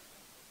Stadium.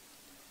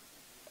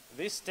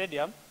 This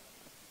stadium,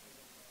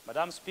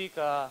 Madam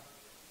Speaker,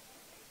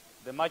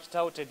 the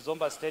much-touted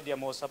Zomba Stadium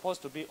was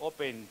supposed to be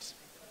opened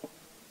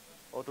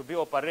or to be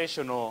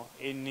operational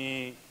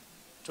in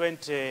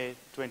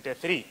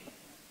 2023,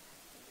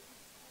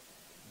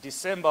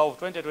 December of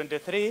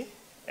 2023,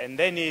 and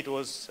then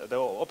the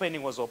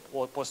opening was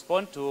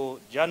postponed to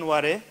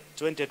January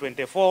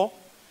 2024,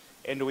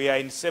 and we are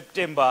in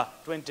September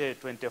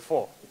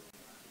 2024.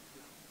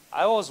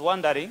 I was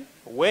wondering,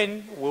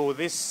 when will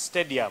this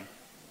stadium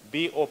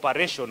be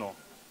operational?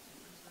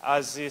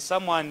 As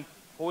someone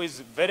who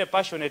is very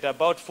passionate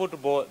about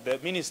football, the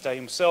minister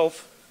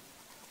himself,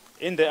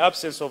 in the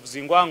absence of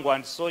Zingwangu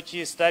and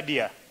Sochi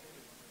Stadia,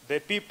 the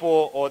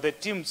people or the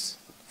teams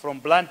from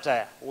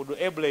Blantyre would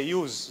ably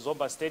use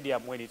Zomba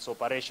Stadium when it's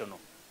operational.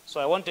 So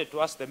I wanted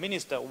to ask the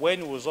minister,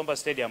 when will Zomba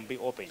Stadium be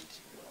opened?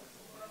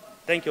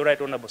 Thank you, Right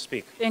Honourable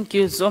Speaker. Thank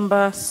you,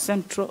 Zomba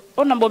Central.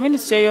 Honourable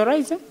Minister, you're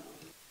rising?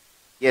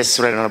 Yes,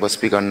 Right Honourable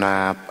Speaker, on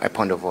a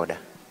point of order.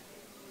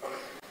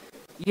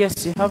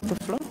 Yes, you have the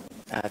floor.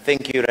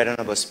 Thank you, Right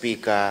Honourable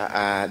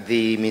Speaker.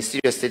 The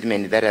ministerial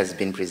statement that has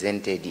been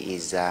presented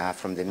is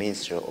from the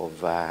Ministry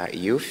of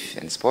Youth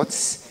and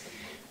Sports.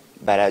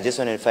 But I just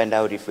want to find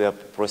out if we are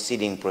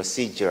proceeding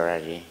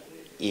procedurally,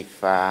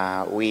 if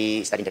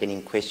we start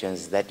entertaining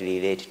questions that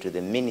relate to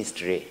the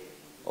Ministry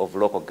of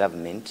Local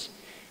Government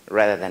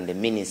rather than the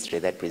ministry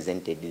that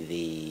presented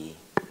the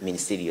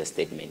ministerial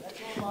statement,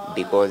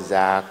 because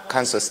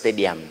council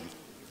stadium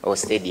or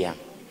stadium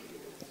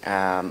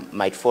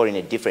might fall in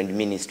a different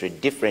ministry,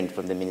 different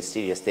from the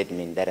ministerial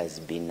statement that has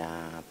been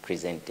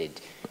presented.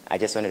 I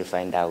just wanted to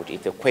find out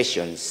if the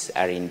questions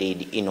are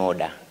indeed in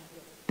order.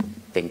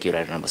 Thank you,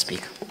 Right Honourable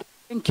Speaker.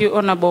 Thank you,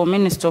 Honourable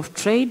Minister of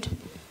Trade.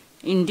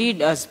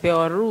 Indeed, as per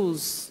our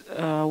rules,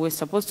 we're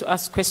supposed to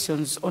ask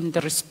questions on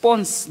the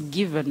response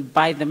given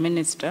by the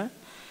Minister.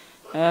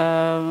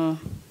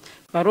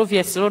 But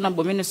obviously,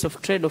 Honourable Minister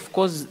of Trade, of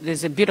course,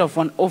 there's a bit of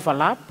an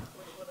overlap.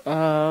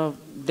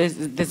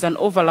 There's an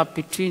overlap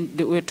between,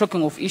 we're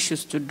talking of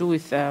issues to do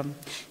with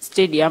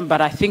stadium,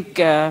 but I think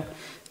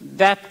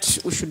that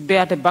we should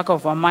bear at the back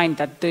of our mind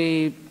that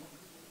the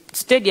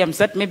stadiums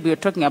that maybe we're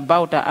talking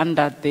about are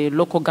under the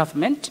local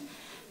government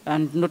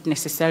and not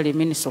necessarily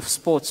Minister of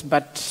Sports,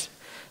 but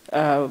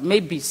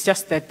maybe it's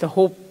just that the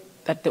hope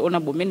that the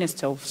Honourable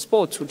Minister of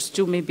Sports would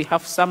still maybe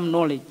have some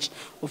knowledge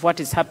of what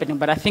is happening,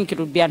 but I think it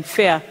would be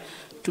unfair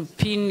to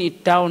pin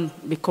it down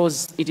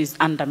because it is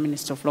under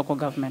Minister of Local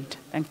Government.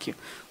 Thank you.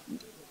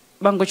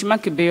 Bango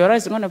Chimankibe, you're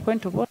raising on a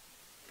point of order.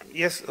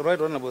 Yes, Right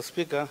Honourable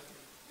Speaker.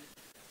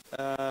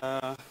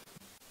 I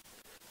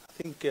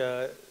think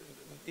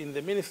in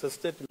the Minister's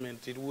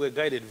statement, we were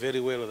guided very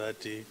well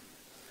that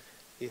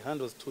he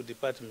handles two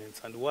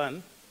departments, and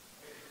one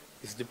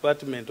is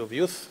Department of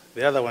Youth,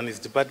 the other one is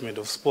Department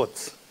of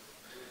Sports.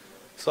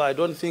 So I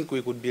don't think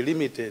we could be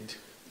limited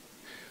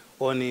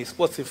on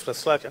sports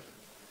infrastructure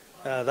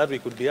that we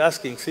could be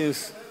asking,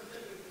 since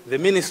the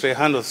ministry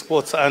handles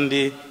sports and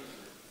the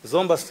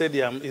Zomba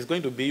Stadium is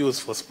going to be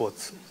used for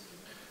sports.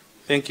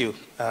 Thank you,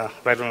 Right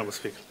Honourable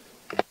Speaker.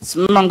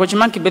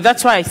 But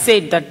that's why I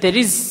said that there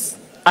is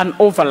an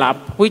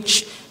overlap,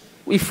 which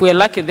if we're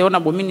lucky, the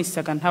Honourable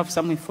Minister can have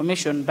some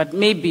information, but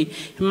maybe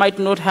he might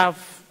not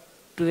have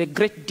to the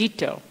great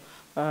detail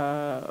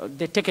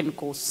the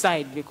technical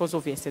side, because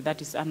obviously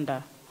that is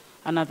under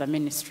another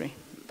ministry.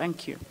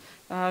 Thank you.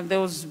 There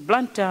was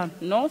Blantyre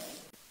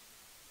North.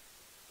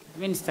 The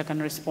Minister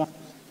can respond.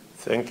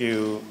 Thank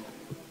you,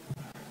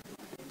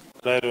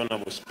 Right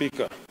Honourable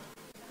Speaker.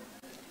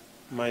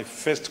 My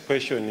first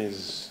question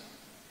is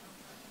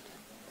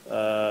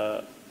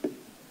about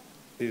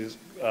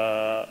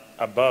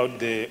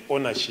the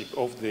ownership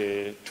of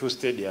the two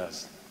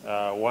stadiums,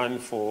 one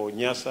for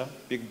Nyasa,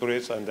 Big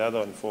Brace, and the other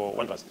one for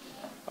Wanderers.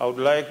 I would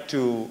like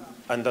to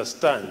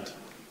understand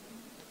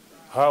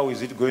how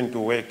is it going to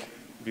work,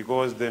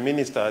 because the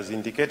Minister has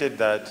indicated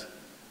that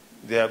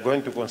they are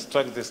going to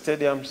construct the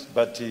stadiums,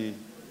 but the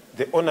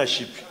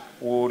ownership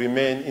will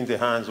remain in the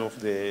hands of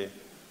the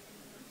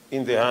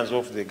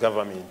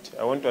government.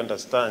 I want to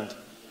understand,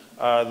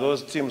 are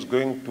those teams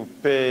going to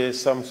pay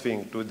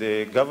something to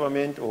the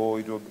government, or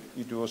it will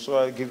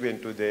also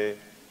given to the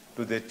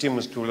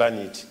teams to run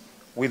it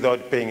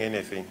without paying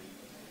anything?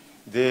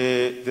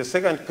 The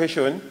second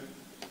question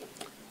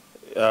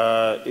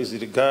is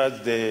regards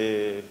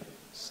the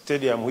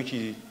stadium which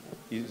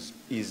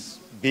is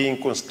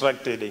being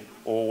constructed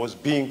or was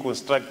being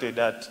constructed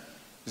at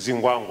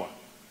Zingwangwa.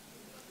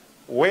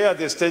 Where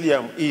the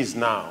stadium is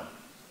now,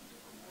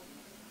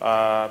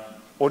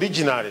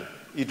 originally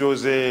it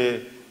was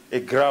a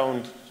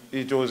ground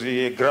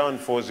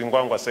for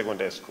Zingwangwa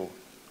Secondary School,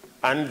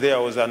 and there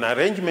was an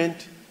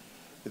arrangement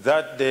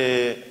that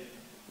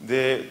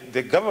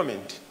the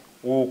government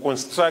will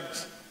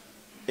construct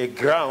a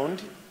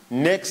ground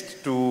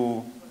next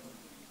to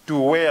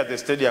where the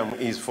stadium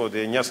is for the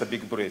Nyasa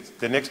Big Brace,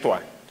 the next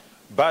one.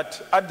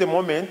 But at the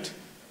moment,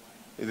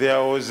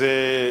 there was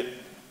a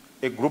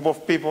group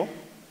of people,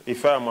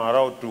 if I'm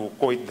allowed to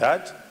call it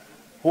that,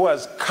 who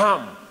has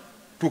come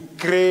to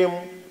claim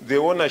the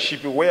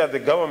ownership where the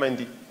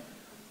government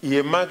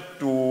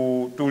earmarked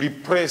to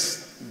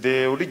replace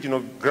the original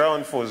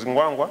ground for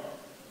Zingwangwa,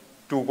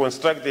 to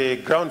construct the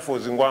ground for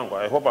Zingwangwa.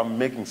 I hope I'm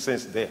making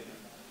sense there.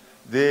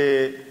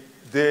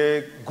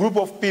 The group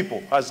of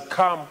people has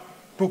come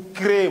to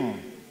claim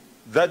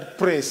that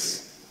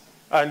place,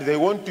 and they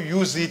want to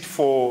use it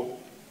for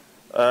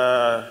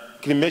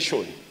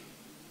cremation.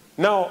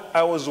 Now,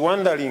 I was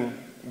wondering,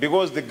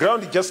 because the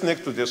ground is just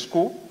next to the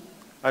school,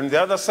 and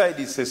the other side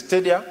is a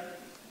stadium.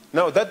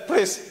 Now, that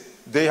place,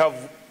 they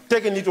have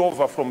taken it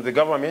over from the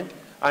government,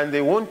 and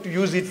they want to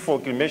use it for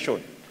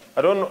cremation.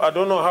 I don't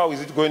know how is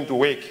it going to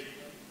work.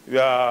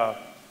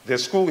 The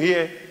school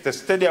here, the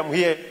stadium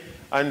here,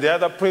 and the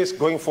other place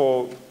going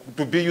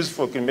to be used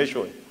for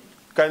cremation.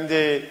 Can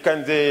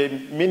the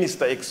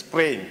minister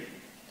explain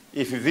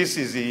if this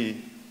is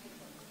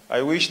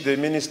I wish the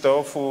Minister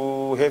of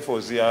Health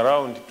was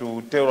around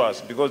to tell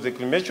us, because the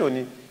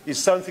cremation is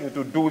something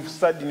to do with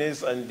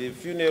sadness and the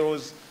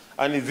funerals,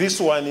 and this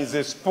one is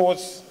a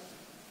sports.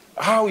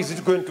 How is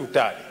it going to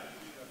tie?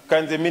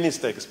 Can the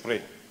minister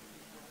explain?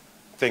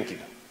 Thank you.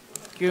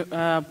 Thank you.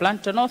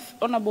 Blantyre North,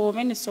 Honourable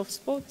Minister of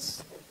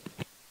Sports.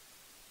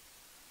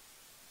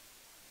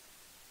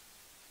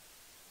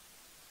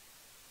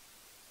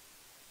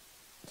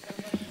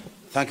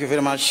 Thank you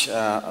very much,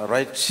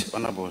 Right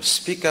Honourable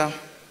Speaker.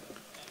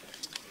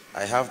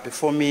 I have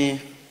before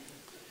me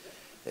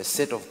a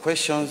set of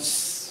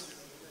questions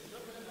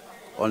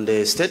on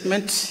the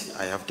statement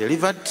I have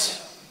delivered.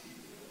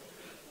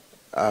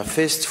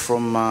 First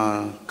from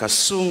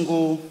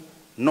Kasungu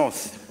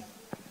North.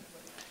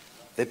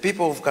 The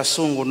people of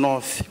Kasungu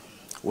North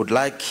would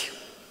like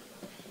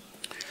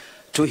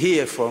to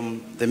hear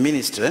from the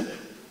minister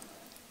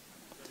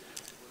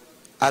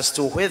as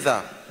to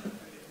whether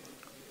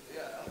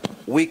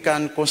we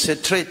can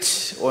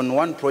concentrate on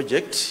one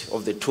project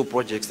of the two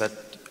projects that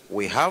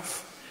we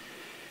have,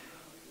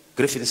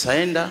 Griffin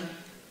Saenda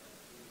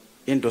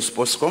Indoor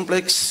Sports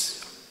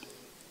Complex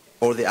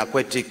or the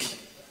Aquatic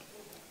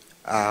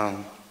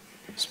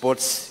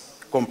Sports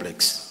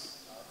Complex.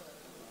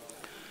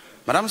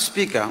 Madam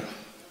Speaker,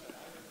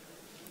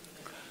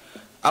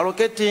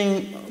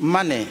 allocating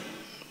money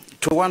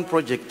to one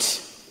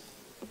project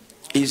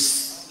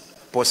is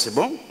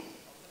possible,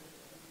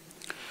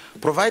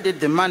 provided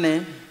the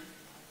money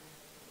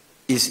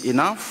is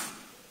enough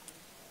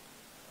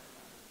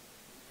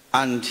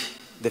and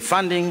the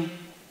funding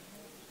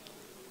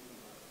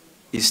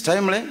is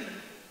timely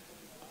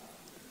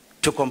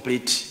to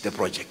complete the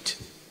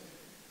project.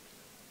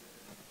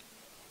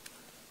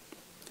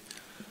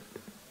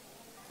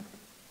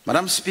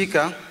 Madam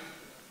Speaker,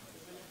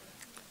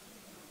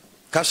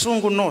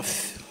 Kasungu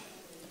North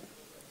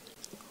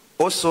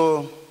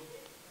also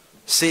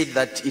said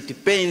that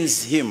it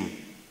pains him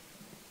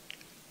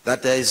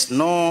that there is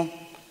no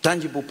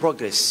tangible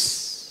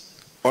progress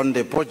on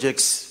the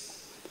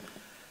projects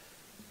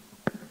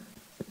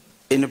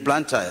in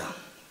Blantyre,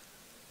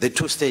 the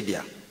two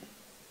stadia.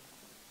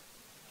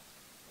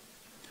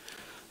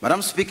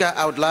 Madam Speaker,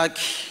 I would like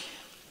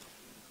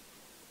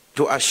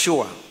to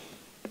assure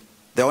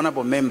the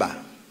honorable member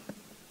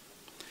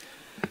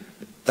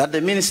that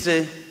the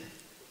ministry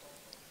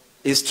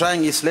is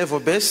trying its level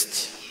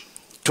best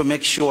to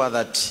make sure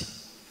that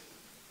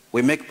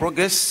we make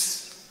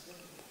progress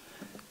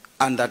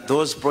and that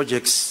those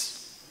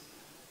projects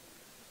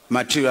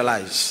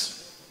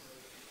materialize.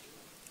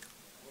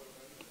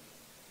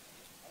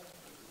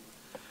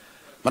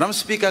 Madam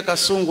Speaker,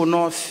 Kasungu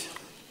North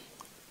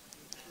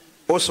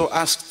also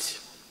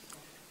asked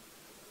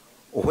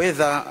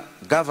whether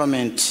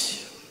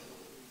government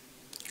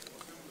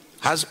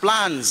has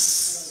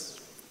plans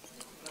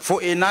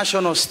for a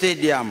national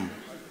stadium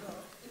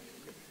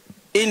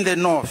in the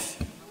north,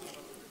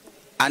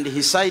 and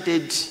he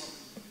cited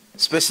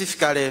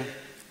specifically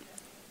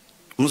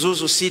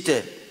Mzuzu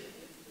City.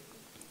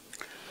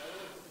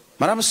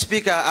 Madam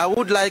Speaker, I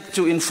would like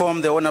to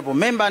inform the honorable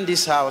member in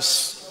this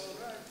house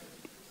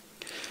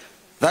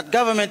that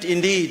government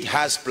indeed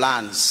has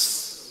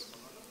plans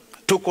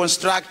to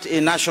construct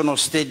a national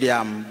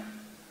stadium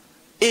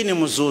in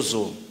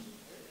Mzuzu.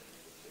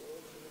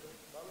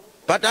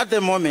 But at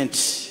the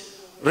moment,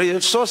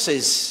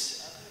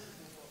 resources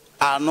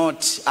are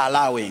not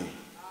allowing.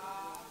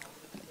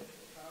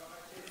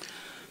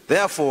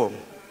 Therefore,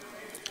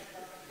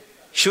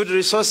 should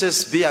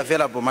resources be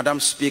available, Madam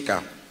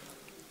Speaker,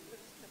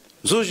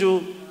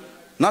 Mzuzu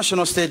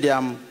National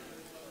Stadium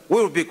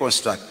will be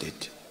constructed.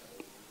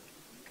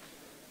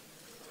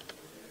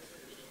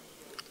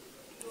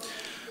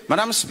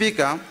 Madam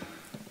Speaker,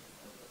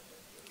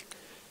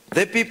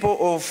 the people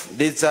of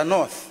the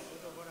North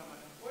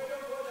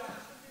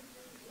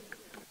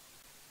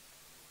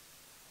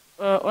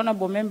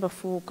Honorable Member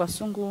for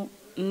Kasungu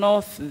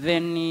North,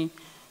 then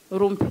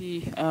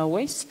Rumpi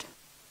West.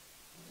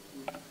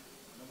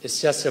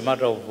 It's just a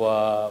matter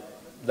of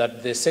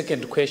that the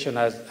second question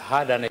has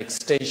had an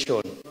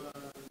extension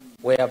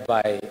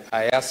whereby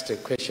I asked a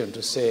question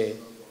to say,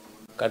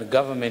 can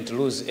government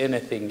lose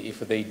anything if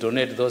they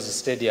donate those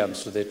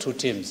stadiums to the two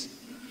teams,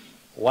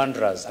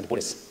 Wanderers and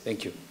Police?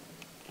 Thank you.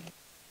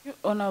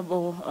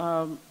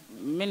 Honorable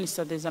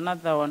Minister, there's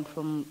another one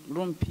from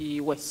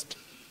Rumpi West.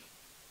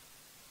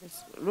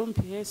 Yes,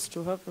 Rumpi West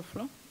to have the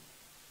floor.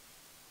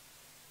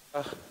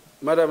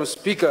 Madam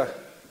Speaker,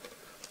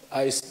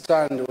 I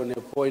stand on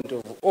a point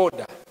of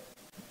order.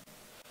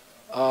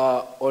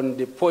 On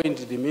the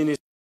point the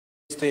Minister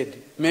said,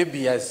 maybe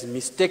he has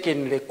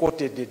mistakenly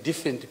quoted a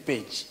different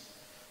page.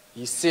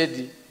 He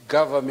said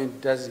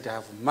government doesn't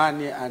have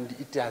money and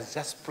it has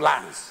just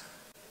plans.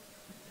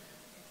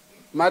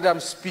 Madam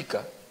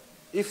Speaker,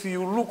 if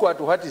you look at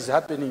what is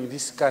happening in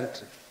this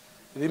country,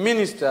 the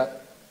Minister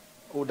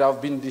would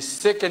have been the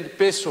second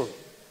person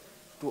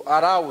to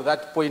allow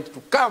that point to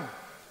come,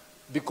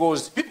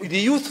 because the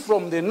youth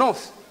from the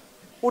north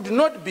would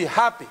not be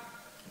happy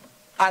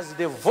as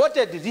they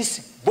voted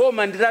this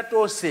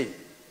Bomandirato say,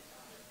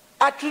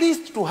 at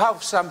least to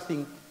have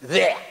something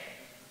there.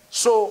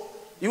 So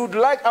I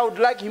would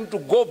like him to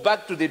go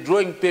back to the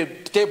drawing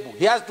table.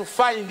 He has to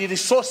find the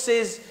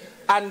resources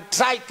and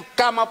try to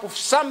come up with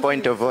something.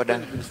 Point of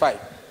order.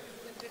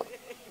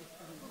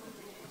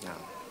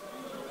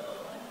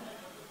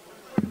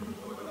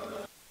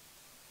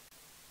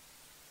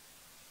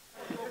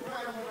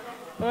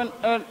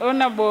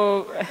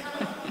 Honorable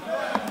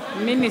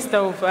Minister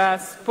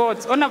of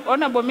Sports,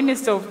 Honorable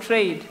Minister of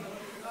Trade,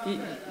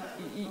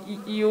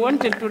 you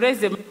wanted to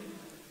raise a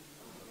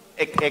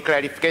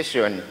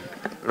clarification.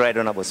 Right,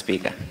 Honorable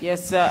Speaker.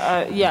 Yes,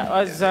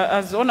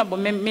 as honorable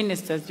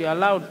ministers, you're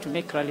allowed to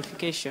make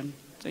clarification.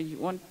 So you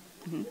want,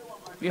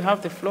 you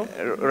have the floor.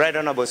 Right,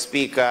 Honorable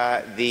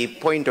Speaker, the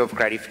point of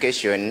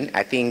clarification,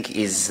 I think,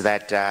 is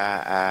that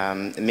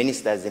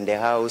ministers in the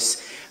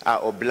House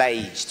are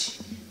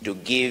obliged to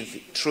give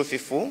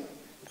truthful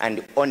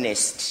and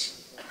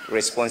honest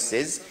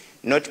responses,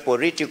 not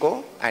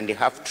political and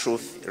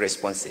half-truth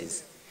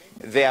responses.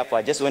 Therefore,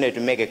 I just wanted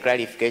to make a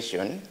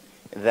clarification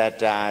that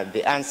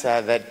the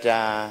answer that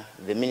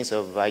the Minister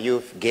of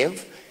Youth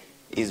gave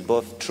is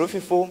both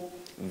truthful,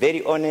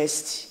 very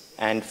honest,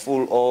 and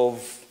full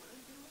of,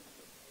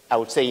 I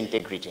would say,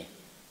 integrity.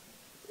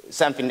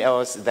 Something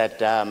else that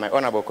my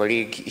honorable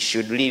colleague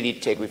should really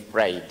take with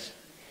pride,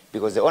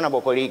 because the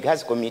honorable colleague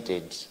has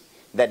committed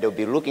that they'll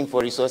be looking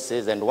for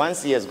resources, and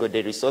once he has got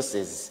the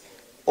resources,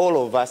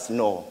 all of us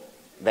know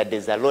that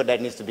there's a lot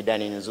that needs to be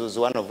done in Mzuzu,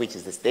 one of which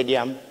is the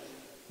stadium,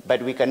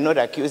 but we cannot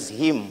accuse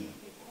him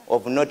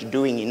of not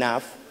doing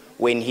enough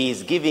when he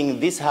is giving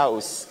this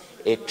House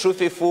a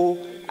truthful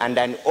and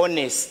an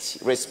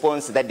honest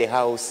response that the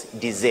House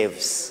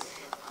deserves.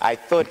 I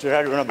thought,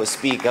 Right Honorable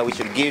Speaker, we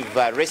should give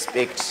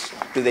respect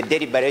to the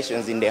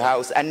deliberations in the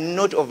House and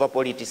not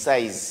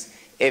over-politicize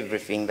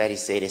everything that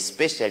is said,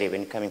 especially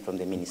when coming from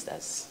the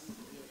ministers.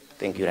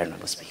 Thank you, Right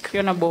Honorable Speaker.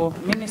 Honorable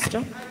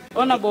Minister.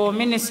 Honorable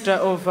Minister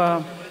of...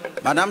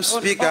 Madam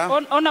Speaker.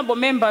 Honorable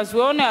members,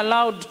 we're only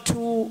allowed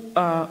 2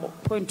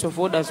 points of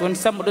orders when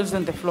somebody is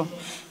on the floor.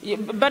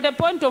 But a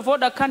point of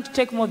order can't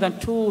take more than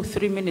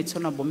 2-3 minutes,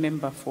 Honorable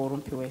Member for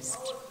Rumpi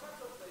West.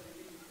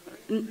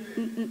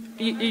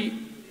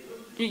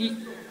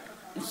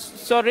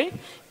 Sorry,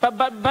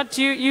 but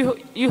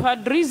you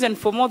had reason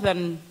for more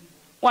than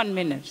 1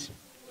 minute.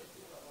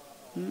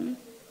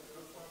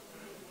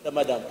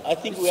 Madam, I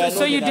think we are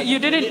so you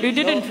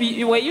didn't,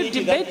 were you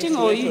debating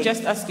or were you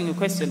just asking a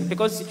question?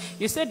 Because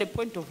you said a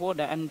point of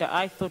order and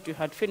I thought you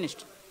had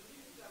finished.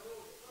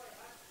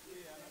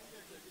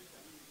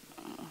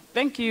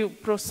 Thank you.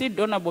 Proceed,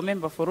 Honorable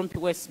Member for Rumpi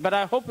West. But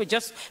I hope it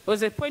just,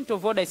 because a point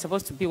of order is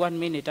supposed to be 1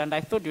 minute and I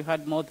thought you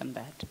had more than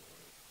that.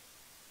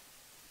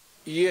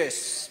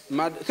 Yes.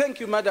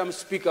 Thank you, Madam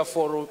Speaker,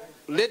 for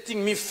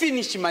letting me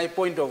finish my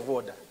point of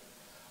order.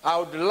 I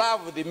would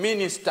love the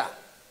Minister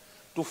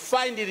to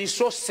find the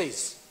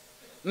resources,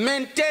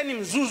 maintain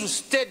Mzuzu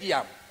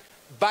Stadium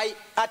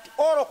at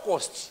all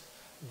costs,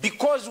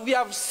 because we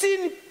have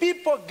seen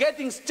people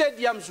getting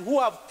stadiums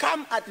who have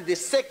come at the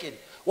second,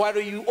 while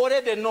you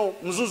already know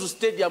Mzuzu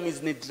Stadium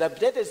is in a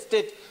dilapidated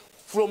state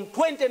from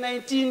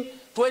 2019,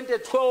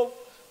 2012,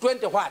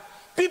 20 what.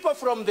 People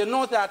from the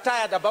north are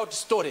tired about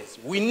stories.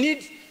 We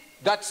need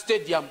that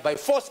stadium by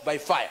force, by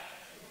fire.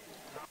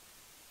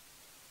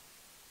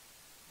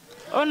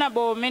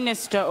 Honorable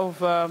Minister of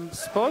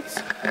Sports.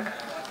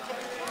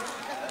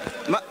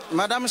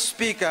 Madam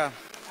Speaker,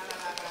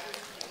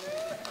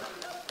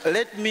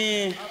 let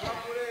me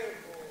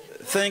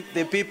thank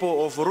the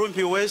people of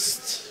Rumpi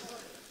West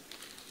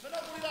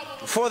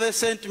for the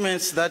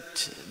sentiments that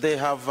they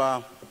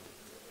have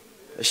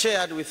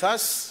shared with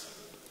us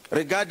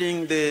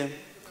regarding the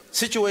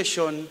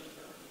situation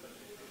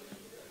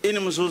in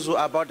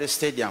Mzuzu about the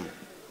stadium.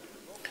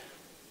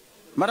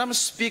 Madam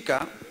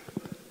Speaker,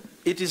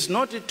 it is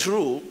not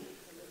true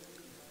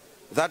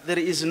that there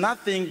is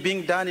nothing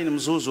being done in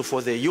Mzuzu for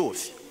the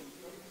youth,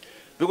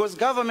 because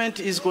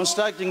government is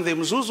constructing the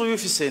Mzuzu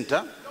Youth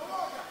Center,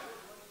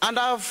 and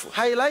I've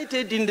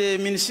highlighted in the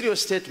ministerial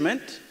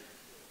statement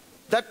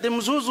that the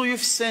Mzuzu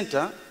Youth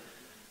Center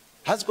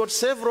has got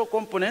several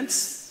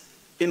components,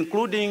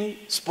 including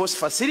sports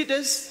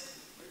facilities,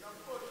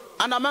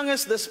 and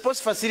amongst the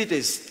sports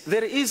facilities,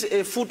 there is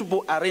a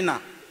football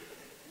arena.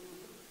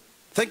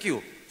 Thank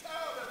you.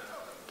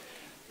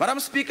 Madam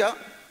Speaker,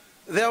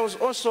 there was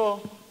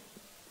also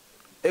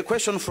a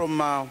question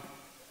from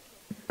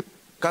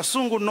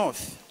Kasungu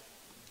North,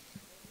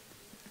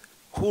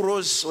 who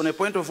rose on a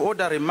point of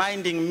order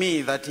reminding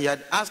me that he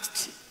had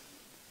asked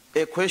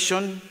a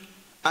question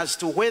as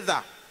to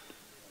whether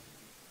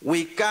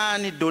we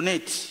can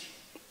donate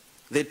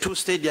the 2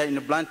 stadia in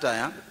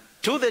Blantyre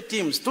to the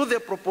teams, to the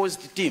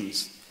proposed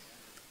teams,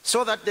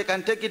 so that they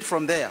can take it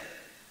from there.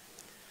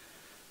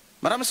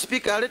 Madam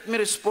Speaker, let me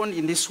respond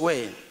in this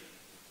way.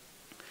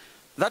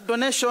 That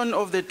donation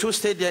of the 2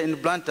 stadia in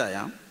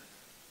Blantyre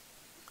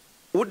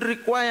would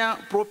require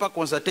proper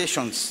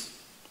consultations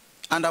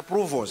and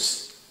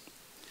approvals,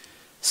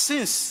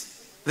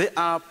 since they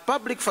are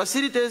public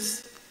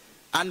facilities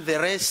and the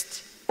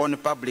rest on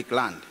public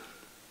land.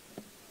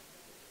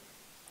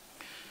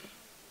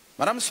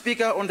 Madam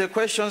Speaker, on the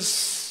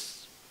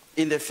questions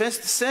in the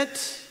first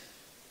set,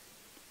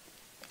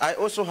 I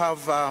also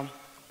have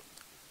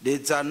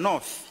the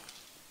North.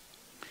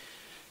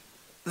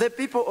 The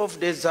people of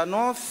the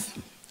North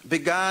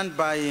began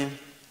by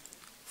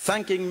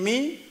thanking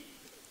me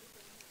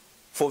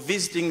for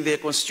visiting their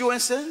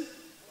constituency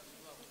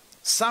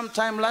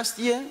sometime last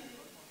year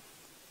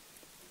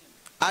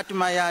at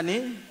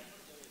Mayani,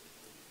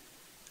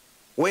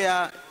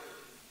 where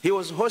he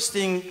was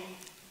hosting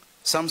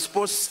some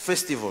sports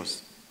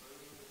festivals.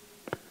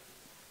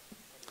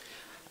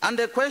 And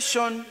the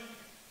question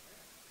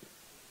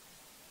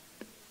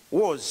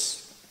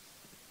was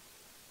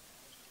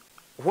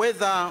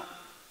whether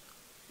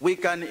we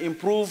can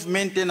improve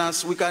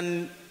maintenance, we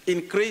can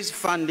increase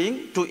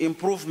funding to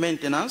improve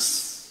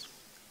maintenance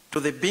to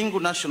the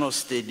Bingu National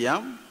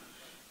Stadium,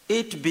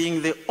 it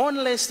being the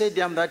only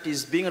stadium that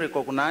is being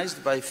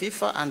recognized by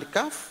FIFA and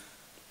CAF.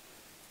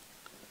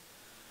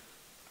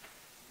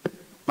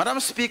 Madam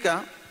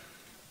Speaker,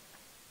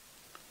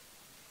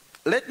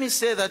 let me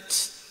say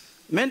that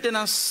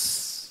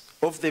maintenance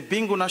of the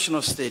Bingu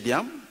National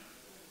Stadium,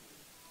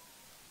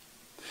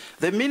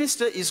 the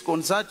Minister is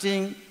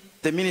consulting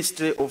the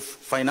Ministry of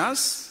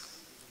Finance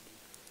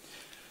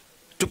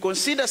to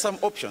consider some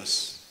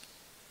options.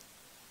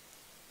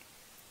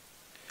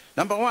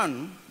 Number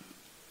one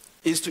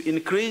is to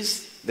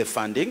increase the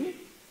funding.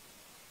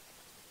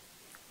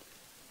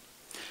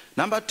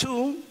 Number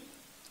two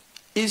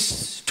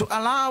is to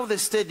allow the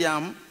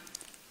stadium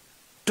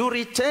to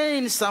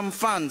retain some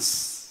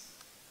funds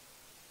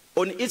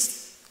on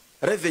its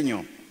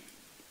revenue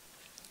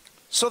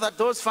so that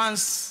those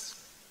funds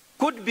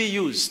could be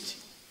used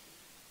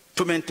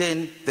to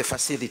maintain the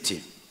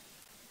facility.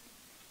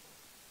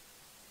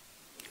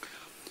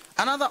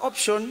 Another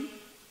option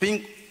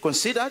being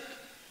considered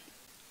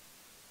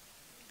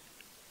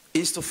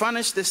is to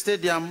furnish the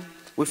stadium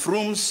with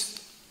rooms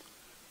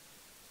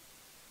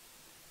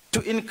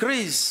to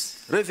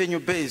increase revenue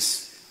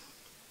base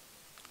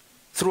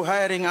through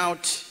hiring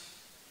out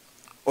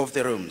of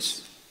the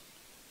rooms.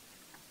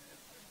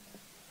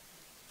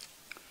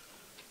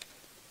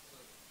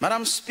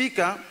 Madam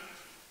Speaker,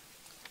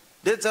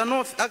 the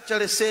Zanoth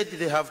actually said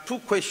they have 2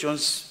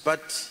 questions,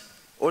 but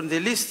on the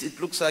list it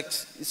looks like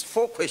it's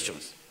 4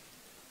 questions.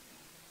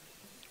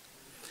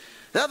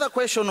 The other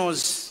question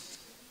was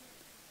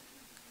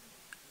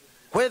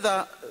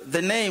whether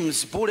the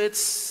names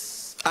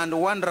Bullets and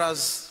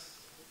Wanderers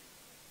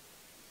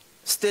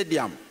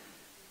Stadium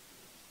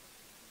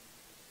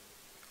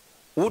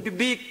would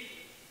be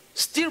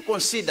still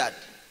considered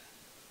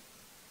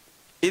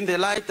in the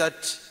light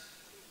that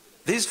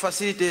these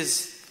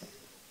facilities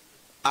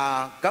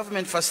are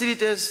government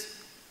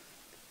facilities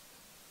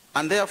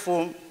and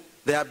therefore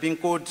they are being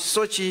called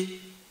Sochi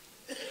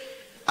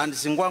and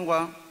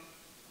Zingwangwa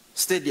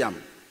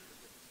Stadium.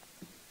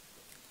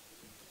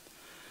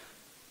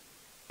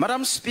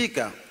 Madam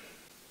Speaker,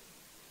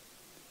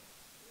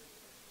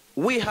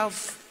 we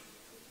have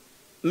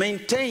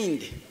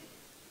maintained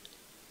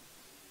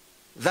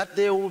that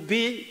there will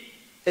be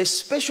a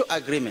special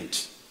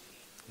agreement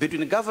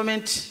between the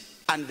government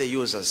and the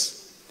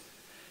users.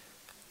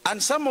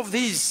 And some of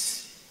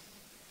these,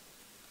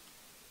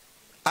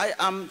 I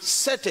am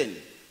certain,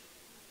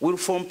 will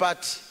form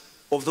part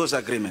of those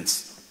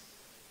agreements.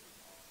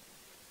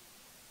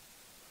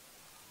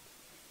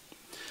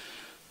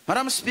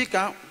 Madam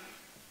Speaker,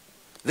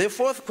 the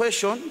 4th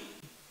question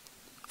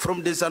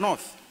from the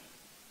Zanoth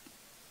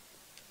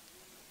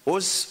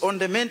was on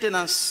the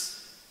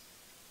maintenance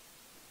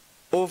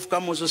of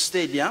Kamuzu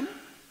Stadium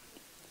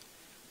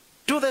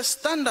to the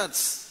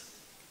standards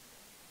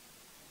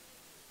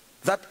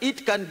that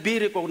it can be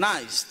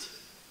recognized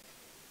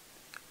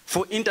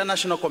for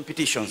international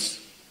competitions.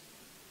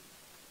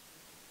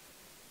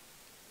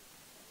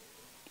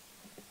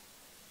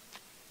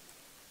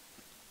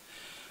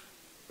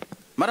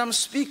 Madam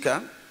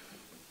Speaker,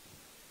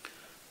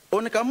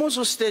 on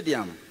Kamuzu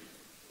Stadium,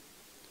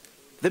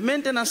 the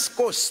maintenance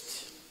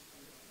cost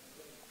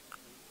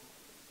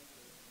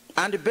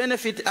and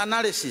benefit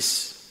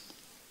analysis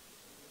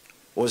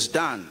was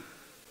done.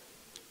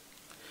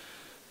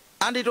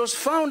 And it was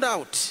found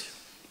out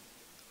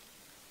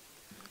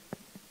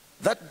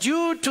that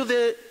due to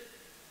the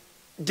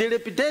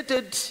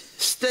dilapidated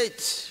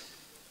state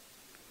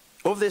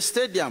of the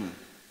stadium,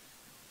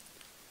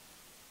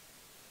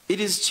 it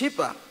is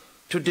cheaper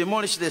to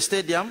demolish the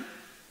stadium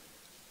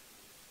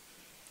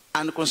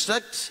and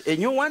construct a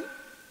new one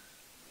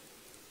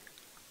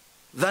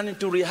than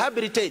to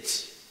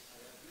rehabilitate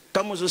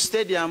Kamuzu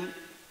Stadium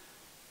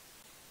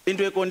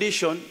into a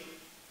condition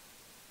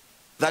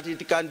that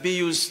it can be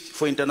used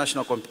for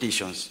international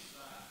competitions.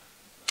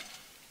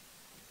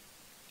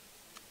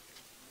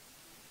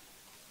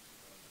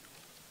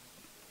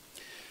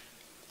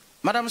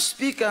 Madam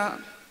Speaker,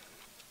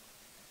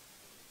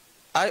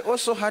 I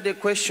also had a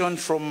question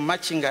from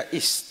Machinga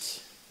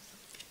East.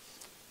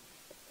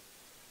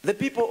 The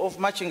people of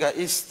Machinga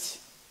East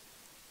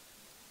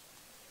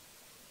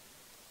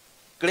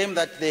claim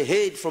that they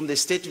heard from the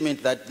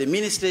statement that the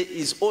ministry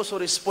is also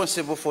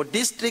responsible for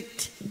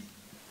district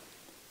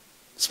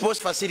sports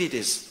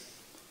facilities.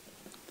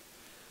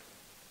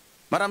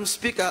 Madam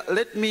Speaker,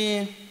 let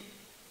me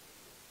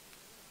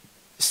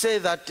say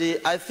that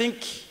I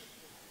think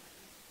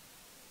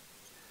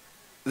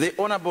the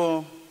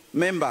honorable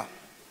member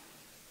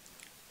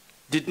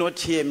did not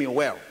hear me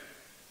well.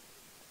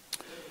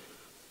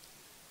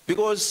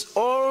 Because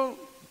all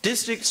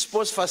district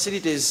sports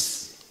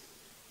facilities,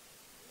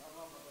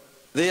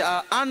 they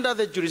are under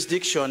the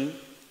jurisdiction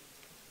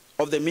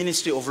of the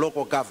Ministry of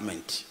Local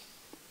Government.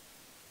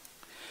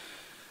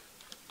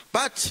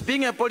 But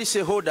being a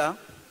policyholder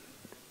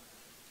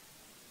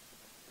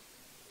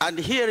and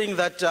hearing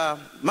that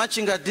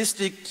Machinga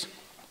district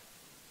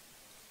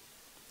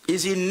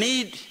is in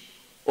need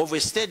of a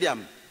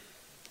stadium,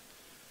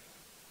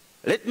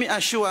 let me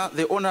assure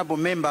the honorable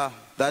member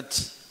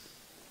that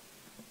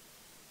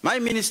my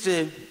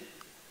ministry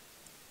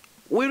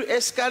will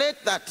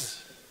escalate that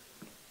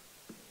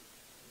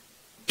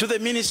to the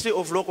Ministry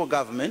of Local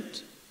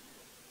Government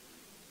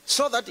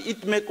so that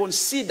it may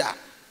consider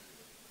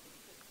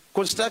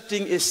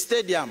constructing a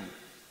stadium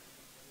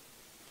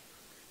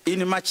in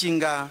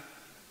Machinga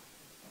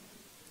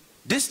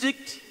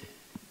district,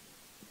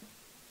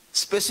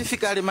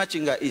 specifically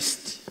Machinga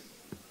East.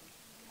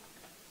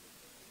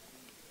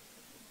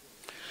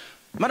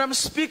 Madam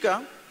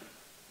Speaker,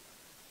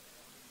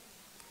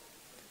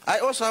 I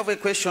also have a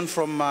question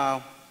from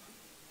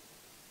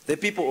the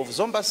people of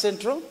Zomba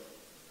Central,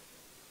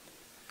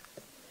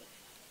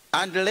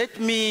 and let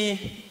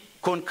me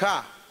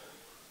concur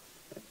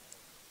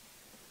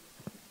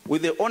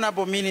with the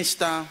Honorable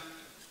Minister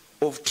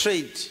of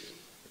Trade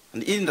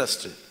and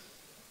Industry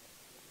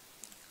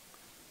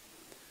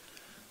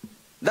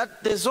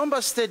that the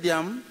Zomba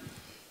Stadium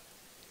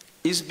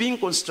is being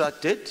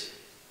constructed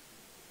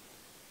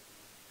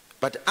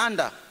but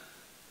under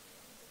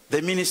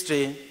the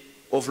Ministry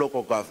of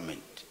Local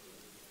Government.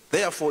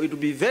 Therefore, it will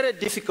be very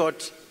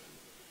difficult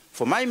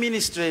for my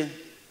ministry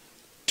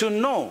to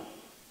know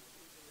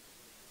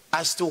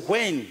as to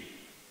when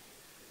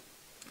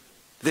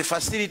the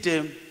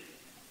facility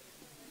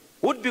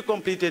would be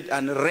completed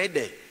and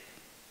ready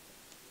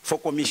for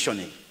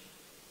commissioning.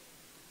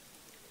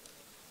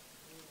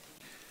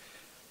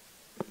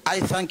 I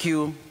thank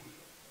you,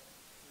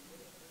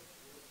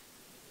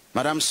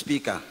 Madam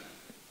Speaker.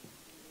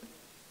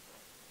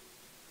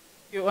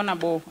 You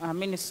Honourable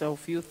Minister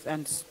of Youth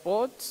and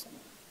Sports.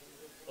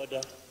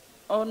 Order.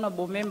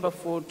 Honourable Member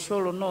for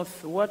Cholo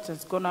North, what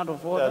has gone out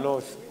of order?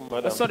 North,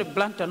 Madam. Sorry,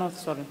 Blantyre North,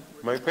 sorry.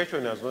 My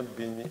question has not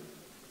been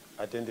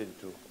attended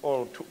to,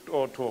 all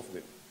two of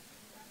them.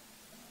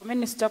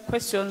 Minister,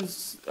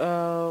 questions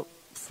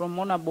from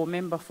Honourable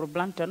Member for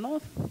Blantyre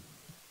North.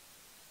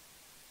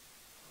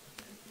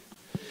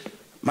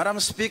 Madam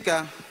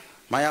Speaker,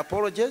 my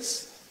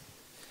apologies.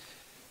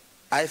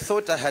 I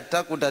thought I had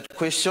tackled that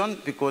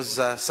question because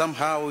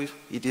somehow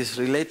it is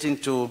relating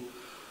to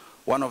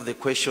one of the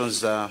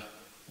questions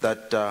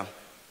that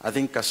I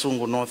think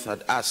Kasungu North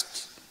had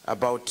asked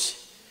about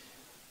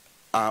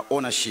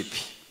ownership.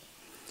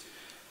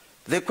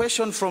 The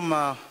question from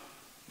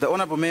the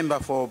Honourable Member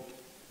for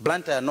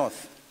Blantyre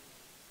North,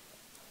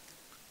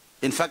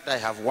 in fact I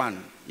have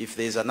one. If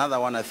there is another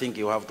one, I think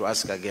you have to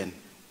ask again.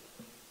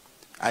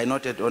 I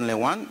noted only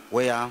one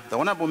where the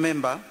Honourable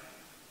Member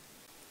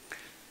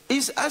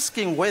is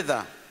asking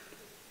whether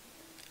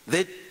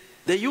the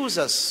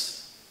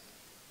users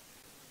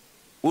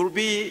will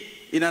be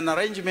in an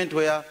arrangement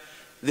where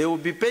they will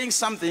be paying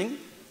something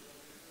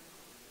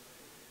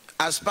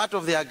as part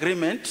of the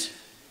agreement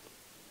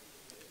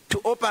to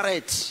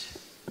operate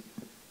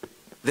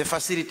the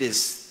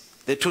facilities,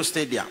 the two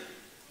stadia.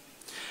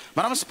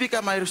 Madam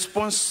Speaker,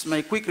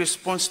 my quick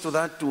response to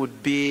that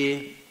would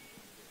be,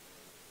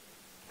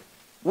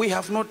 we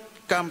have not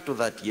come to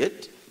that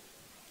yet.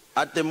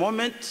 At the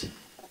moment,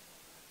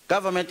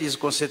 government is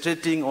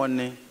concentrating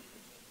on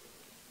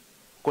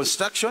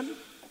construction.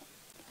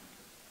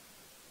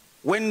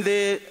 When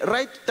the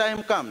right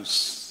time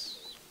comes,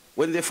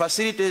 when the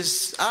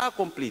facilities are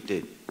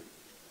completed,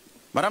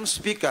 Madam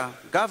Speaker,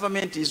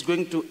 government is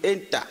going to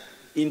enter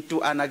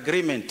into an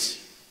agreement,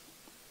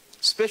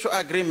 special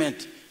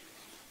agreement,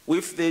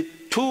 with the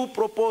two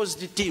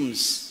proposed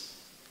teams,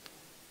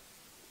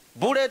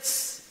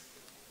 Bullets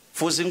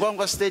for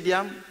Zingwangwa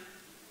Stadium,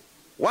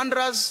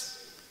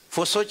 Wanderers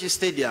for Sochi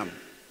Stadium,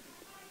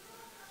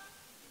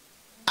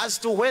 as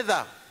to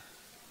whether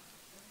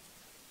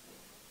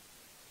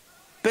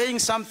paying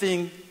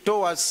something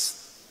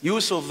towards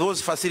use of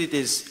those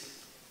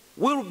facilities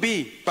will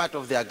be part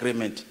of the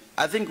agreement.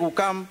 I think we'll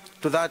come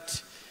to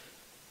that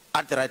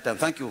at the right time.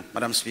 Thank you,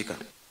 Madam Speaker.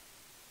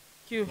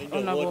 Thank you,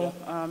 Honourable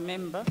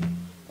Member.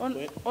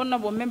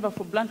 Honourable Member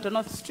for Blantyre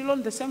North, still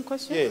on the same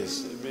question?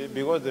 Yes,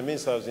 because the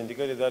Minister has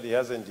indicated that he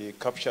hasn't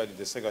captured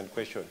the second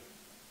question.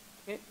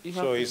 Okay,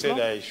 so he said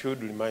I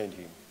should remind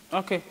him.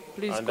 Okay,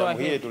 please and go I'm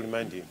ahead. here to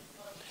remind him.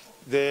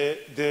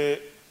 The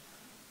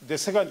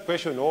second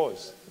question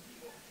was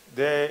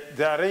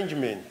the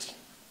arrangement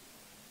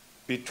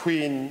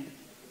between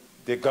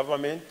the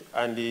government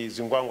and the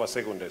Zingwangwa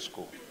Secondary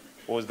School.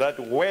 Was that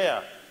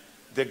where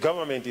the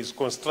government is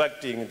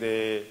constructing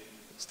the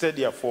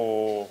stadium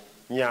for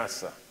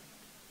Nyasa,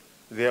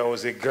 there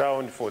was a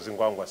ground for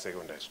Zingwangwa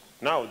Secondary School.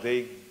 Now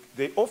they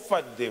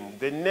offered them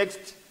the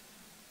next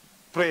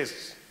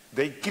place.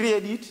 They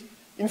cleared it.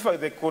 In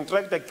fact, the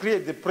contractor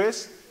cleared the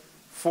place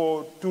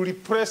to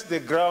replace the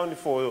ground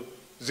for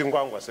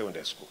Zingwangwa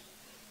Secondary School.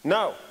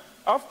 Now,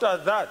 after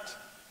that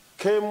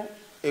came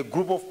a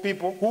group of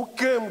people who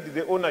claimed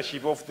the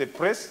ownership of the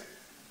press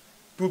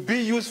to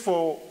be used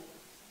for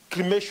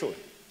cremation.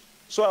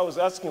 So I was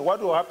asking what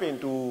will happen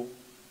to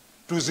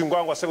to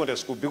Zingwangwa Secondary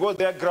School because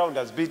their ground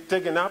has been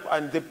taken up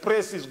and the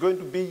place is going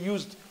to be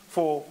used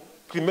for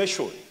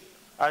cremation.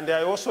 And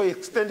I also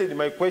extended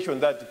my question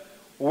that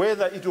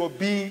whether it will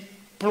be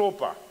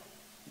proper.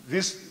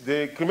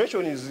 The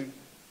cremation is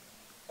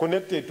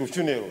connected to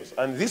funerals,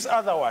 and this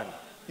other one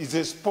is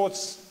a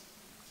sports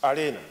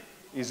arena.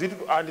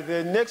 And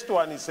the next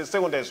one is a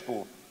secondary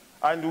school.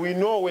 And we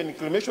know when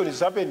cremation is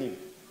happening,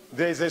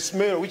 there is a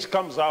smell which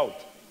comes out.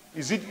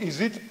 Is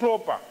it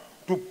proper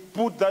to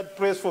put that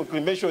place for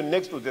cremation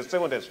next to the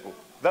secondary school?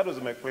 That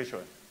was my question.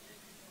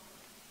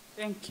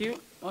 Thank you.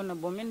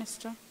 Honorable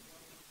Minister.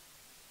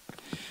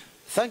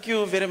 Thank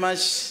you very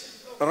much,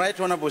 Right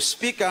Honorable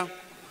Speaker.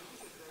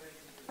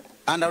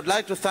 And I would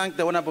like to thank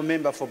the Honorable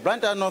Member for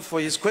Blantyre North for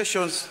his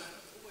questions.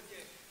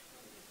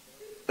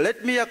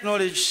 Let me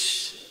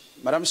acknowledge,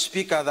 Madam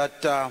Speaker,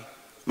 that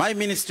my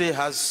ministry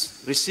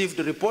has received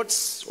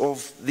reports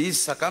of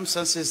these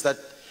circumstances that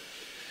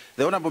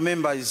the Honorable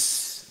Member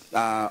is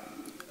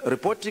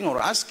reporting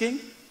or asking,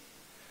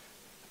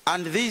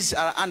 and these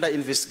are under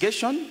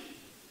investigation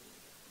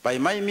by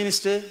my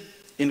ministry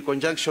in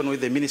conjunction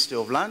with the Ministry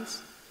of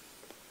Lands.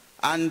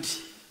 And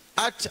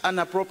at an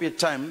appropriate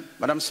time,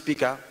 Madam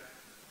Speaker,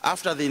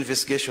 after the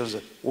investigations,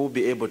 we'll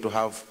be able to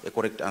have a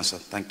correct answer.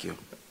 Thank you.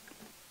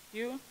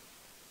 You.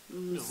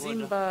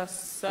 Zimba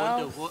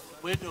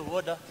South. Point of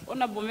order.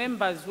 Honorable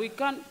members, we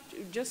can't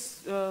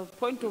just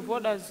point of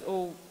orders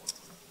or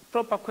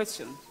proper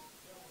questions.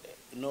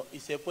 No,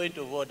 it's a point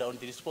of order on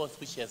the response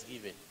which she has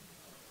given.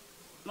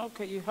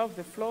 Okay, you have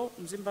the floor,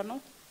 Mzimba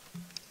North.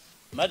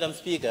 Madam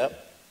Speaker,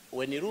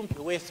 when Irumpi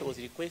West was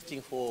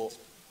requesting for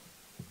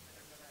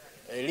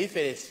a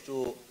reference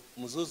to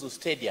Mzuzu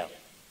Stadium,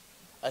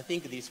 I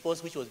think the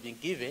response which was being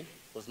given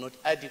was not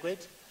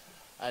adequate.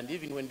 And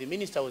even when the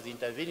minister was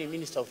intervening,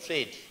 Minister of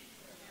Trade,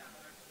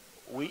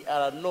 we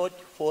are not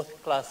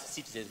fourth-class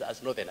citizens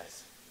as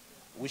Northerners.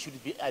 We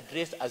should be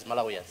addressed as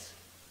Malawians.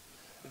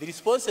 The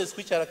responses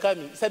which are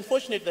coming, it's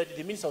unfortunate that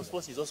the Minister of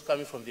Sports is also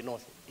coming from the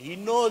North. He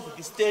knows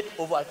the state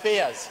of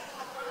affairs.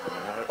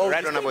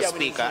 Right, Honorable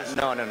Speaker.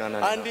 No.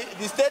 And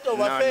the state of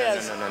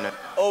affairs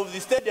of the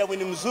stadium in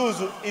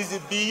Mzuzu is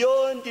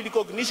beyond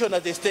recognition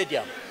as a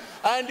stadium.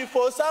 And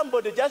for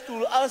somebody just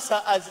to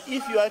answer as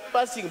if you are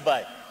passing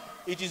by,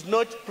 it is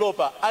not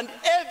proper. And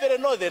every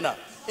Northerner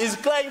is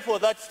crying for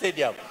that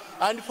stadium.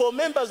 And for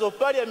members of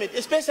parliament,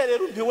 especially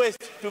Ruby West,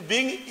 to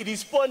being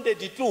responded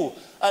to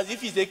as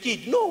if he's a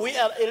kid. No, we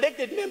are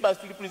elected members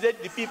to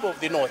represent the people of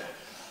the North.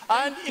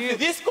 And if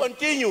this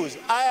continues,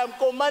 I am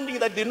commanding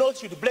that the North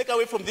should break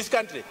away from this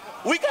country.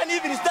 We can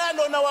even stand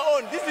on our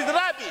own. This is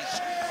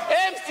rubbish.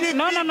 MCP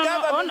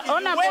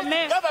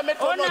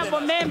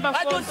Honorable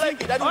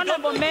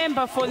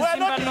member for we are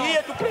not Zimba North.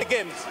 here to play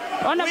games.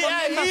 We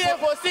are here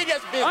for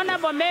serious business.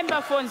 Honorable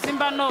member for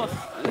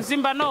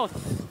Zimba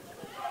North.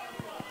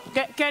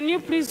 Can you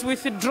please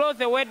withdraw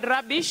the word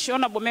rubbish?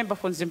 Honorable member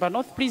for Zimba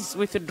North, please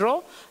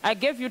withdraw. I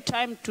gave you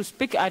time to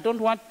speak. I don't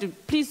want to.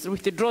 Please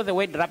withdraw the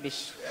word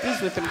rubbish.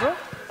 Please withdraw.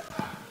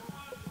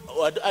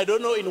 I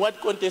don't know in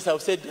what context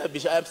I've said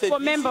rubbish. I have said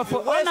honorable member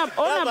for Zimba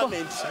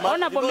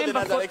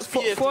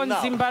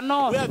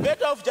North. We are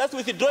better off just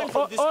withdrawing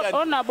from this country.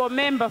 Honorable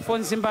member for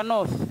Zimba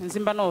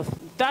North.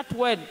 That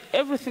word,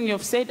 everything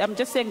you've said, I'm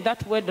just saying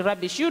that word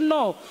rubbish. You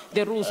know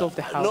the rules of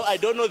the House. No, I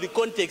don't know the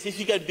context. If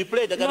you can be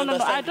played, I can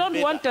understand. I don't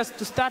want us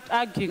to start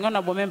arguing,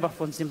 honorable member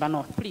for Zimba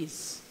North.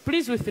 Please.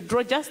 Please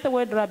withdraw just the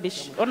word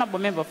rubbish. Honorable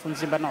member for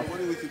Zimba North.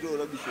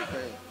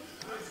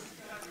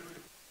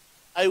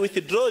 I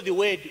withdraw the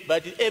word,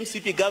 but the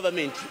MCP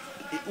government...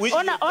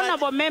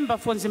 Honorable member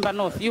for Zimba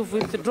North, you've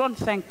withdrawn.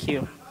 Thank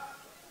you.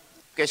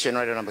 Question,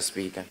 Right Honorable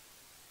Speaker.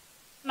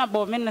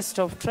 Honorable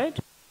Minister of Trade.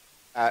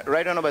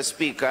 Right Honorable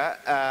Speaker,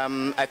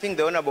 I think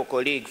the Honorable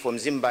colleague from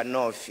Zimba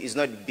North is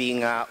not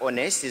being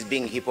honest, he's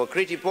being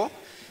hypocritical,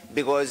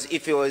 because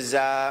if he was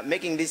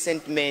making these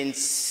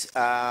sentiments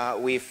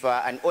with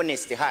an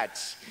honest heart,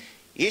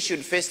 he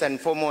should first and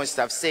foremost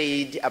have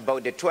said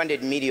about the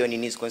 200 million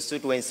in his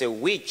constituency,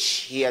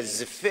 which he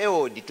has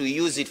failed to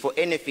use it for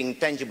anything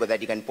tangible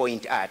that he can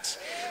point at.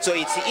 So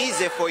it's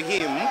easy for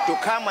him to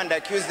come and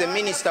accuse the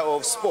Minister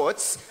of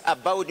Sports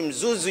about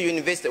Mzuzu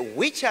University,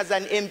 which has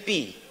an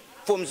MP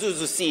from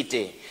Mzuzu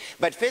City.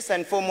 But first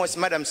and foremost,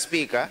 Madam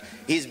Speaker,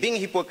 he's being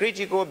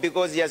hypocritical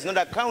because he has not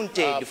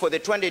accounted for the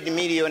 200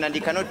 million and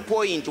he cannot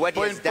point what he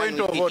has done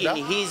with it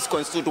in his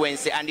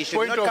constituency, and he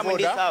should not come in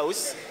this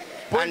House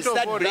and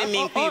start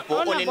blaming people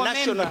on a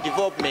national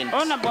development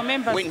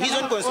when his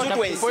own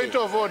constituency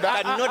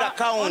cannot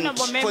account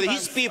for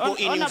his people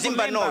in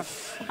Zimba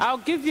North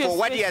for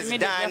what he has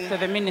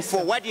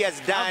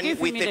done,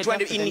 with the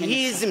 20 in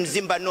his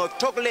Zimba North.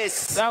 Talk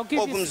less of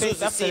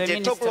Mzuzu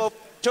City,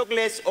 talk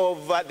less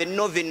of the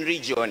northern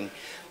region.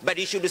 But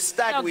he should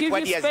start with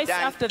what he has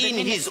done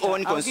in his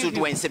own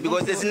constituency,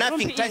 because there's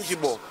nothing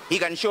tangible he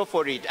can show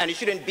for it, and he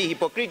shouldn't be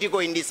hypocritical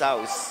in this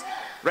House.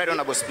 Right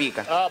Honorable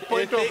Speaker.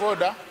 Point of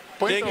order.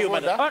 Point of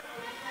order.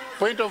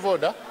 Point of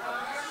order.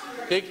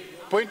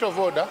 Point of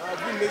order.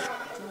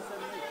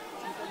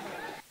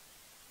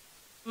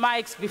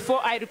 mics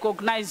before I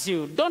recognize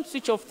you. Don't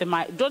switch off the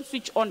mic. Don't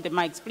switch on the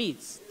mics,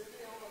 please.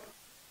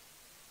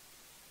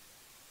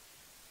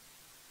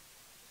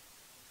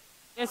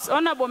 Yes,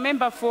 honorable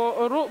member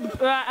for,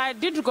 I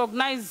did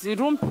recognize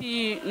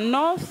Rumpi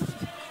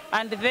North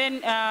and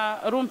then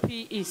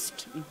Rumpi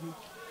East.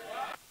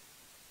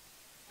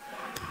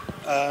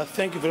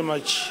 Thank you very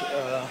much,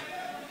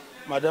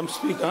 Madam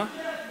Speaker,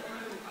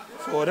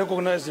 for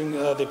recognizing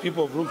the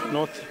people of Rumpi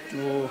North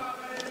to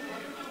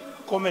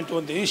comment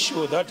on the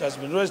issue that has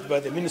been raised by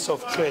the Minister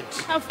of Trade.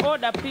 Have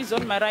order, please,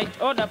 on my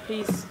right. Order,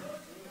 please.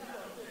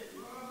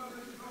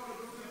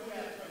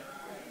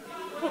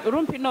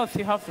 Rumpi North,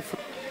 you have the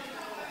floor.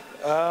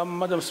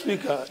 Madam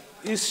Speaker,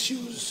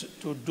 issues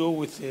to do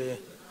with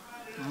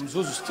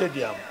Mzuzu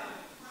Stadium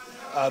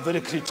are very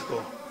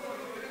critical.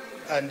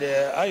 And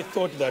I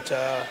thought that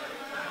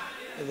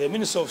the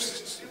Minister of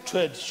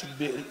Trade should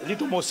be a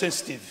little more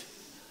sensitive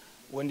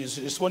when he's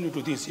responding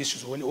to these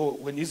issues,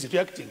 when he's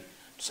reacting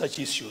to such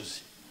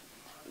issues.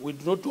 We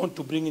do not want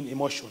to bring in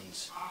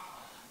emotions.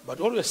 But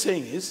all we're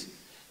saying is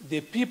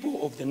the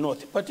people of the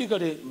North,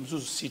 particularly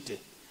Mzuzu City,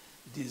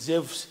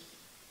 deserves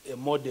a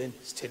modern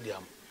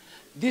stadium.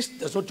 This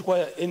does not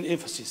require any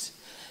emphasis.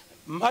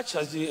 Much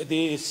as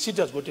the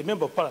city has got a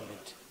member of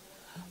parliament,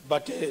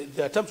 but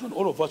there are times when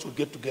all of us will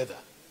get together,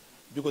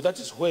 because that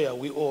is where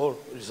we all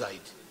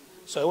reside.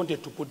 So I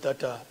wanted to put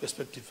that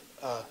perspective,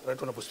 Right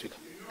Honourable Speaker.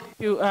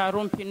 You,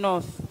 Rumpi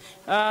North.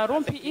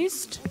 Rumpi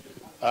East?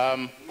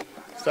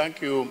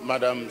 Thank you,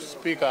 Madam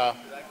Speaker,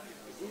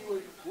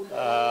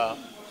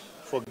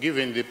 for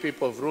giving the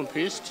people of Rumpi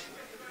East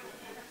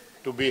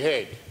to be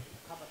heard.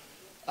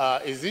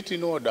 Is it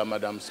in order,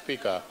 Madam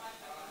Speaker,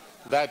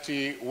 that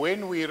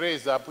when we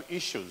raise up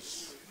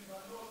issues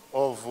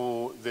of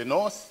the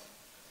North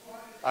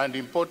and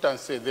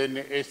importance, then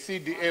a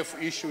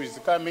CDF issue is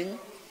coming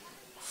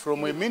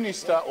from a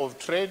Minister of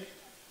Trade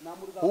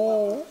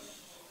who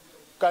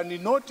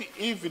cannot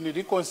even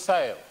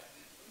reconcile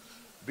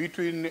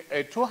between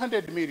a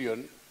 200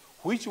 million,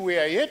 which we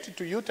are yet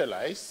to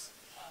utilize,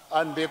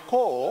 and the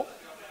call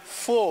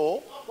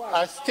for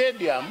a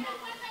stadium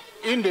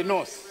in the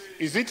North?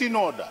 Is it in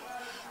order?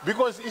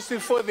 Because it's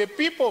for the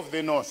people of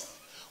the North.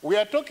 We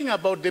are talking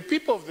about the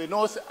people of the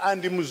North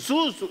and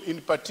Mzuzu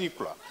in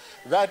particular,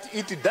 that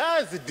it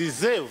does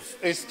deserve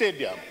a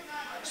stadium.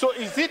 So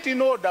is it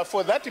in order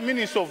for that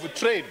Minister of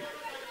Trade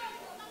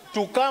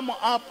to come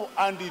up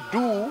and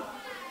do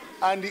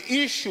and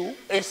issue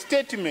a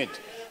statement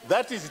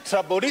that is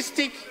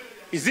tribalistic?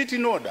 Is it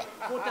in order?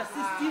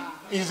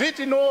 Is it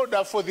in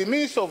order for the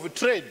Minister of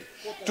Trade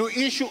to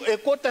issue a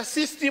quota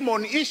system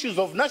on issues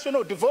of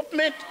national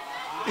development?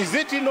 Is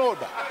it in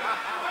order?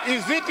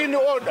 Is it in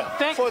order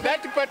for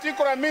that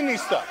particular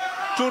minister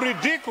to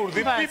ridicule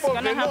the people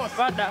of the North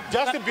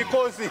just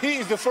because he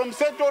is from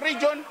Central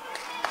Region?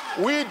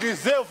 We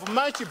deserve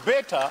much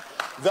better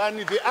than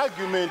the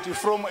argument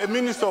from a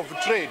Minister of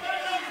Trade.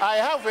 I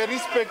have a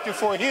respect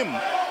for him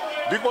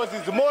because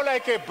he's more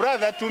like a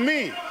brother to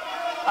me.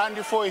 And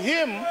for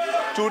him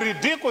to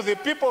ridicule the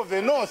people of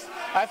the North,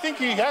 I think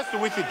he has to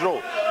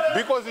withdraw.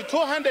 Because the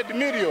 200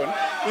 million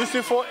is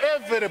for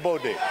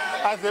everybody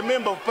as a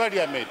member of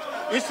parliament.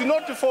 It's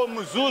not for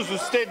Mzuzu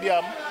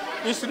Stadium.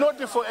 It's not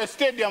for a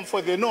stadium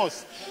for the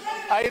North.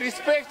 I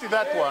respect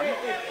that one.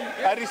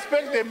 I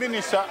respect the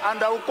minister,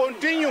 and I will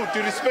continue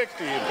to respect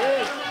him.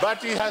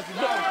 But he has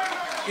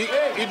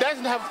he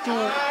doesn't have to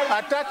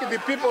attack the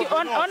people of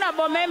the North.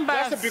 Honourable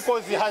members. Just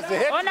because he has a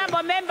hate.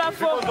 Honourable member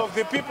for because of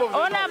the people of the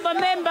Honourable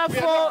member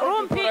for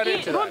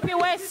Rumpi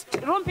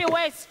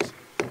West.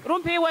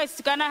 Rumpi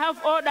West, can I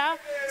have order?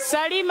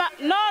 Salima,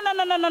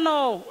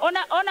 no.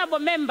 Honourable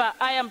member,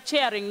 I am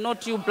chairing,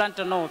 not you,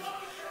 Blantyre North.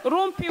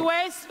 Rumpi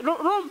West,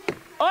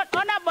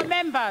 honourable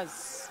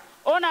members,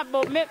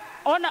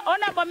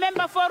 honourable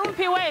member for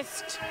Rumpi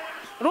West.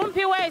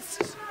 Rumpi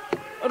West.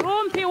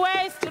 Rumpi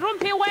West,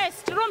 Rumpi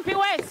West, Rumpi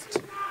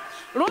West,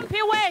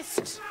 Rumpi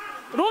West,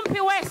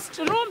 Rumpi West,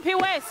 Rumpi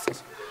West,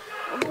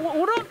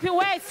 Rumpi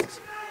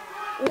West,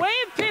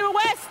 Rumpi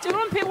West,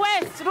 Rumpi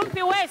West,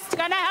 Rumpi West.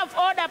 Can I have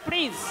order,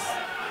 please?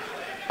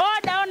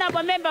 Order,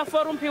 honourable member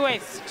for Rumpi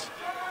West.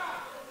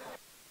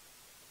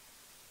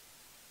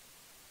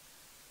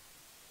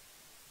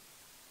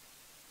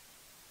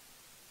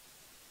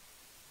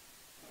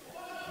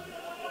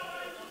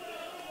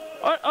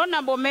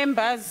 Honourable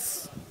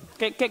members,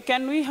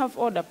 can we have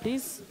order,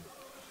 please?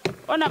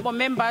 Honourable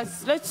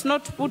members, let's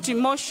not put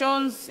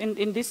emotions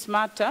in this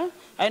matter.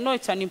 I know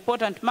it's an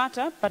important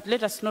matter, but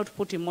let us not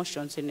put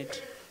emotions in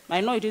it. I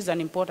know it is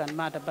an important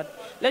matter,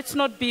 but let's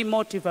not be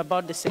emotive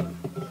about the same.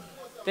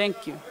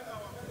 Thank you.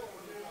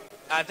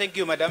 Thank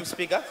you, Madam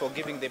Speaker, for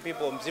giving the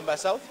people of Mzimba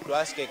South to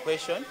ask a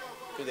question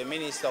to the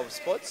Minister of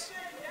Sports.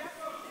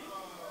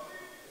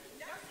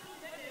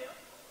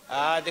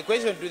 The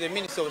question to the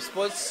Minister of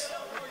Sports.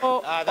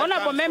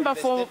 Honourable member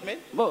for,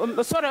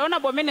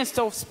 Honourable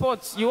Minister of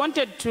Sports, you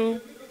wanted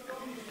to,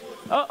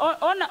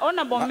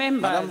 Honourable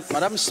members.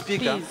 Madam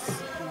Speaker,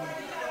 please.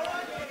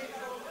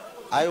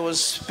 I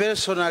was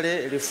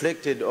personally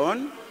reflected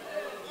on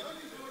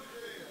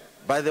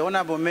by the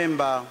honorable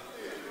member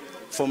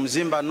from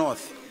Zimba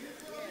North,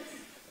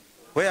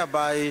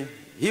 whereby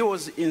he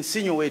was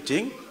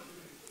insinuating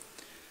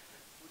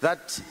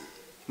that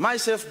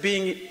myself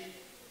being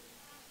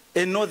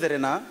a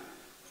northerner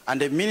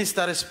and a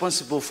minister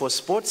responsible for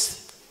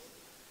sports,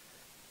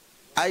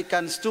 I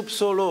can stoop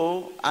so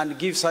low and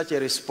give such a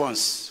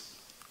response.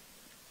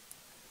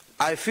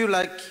 I feel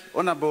like,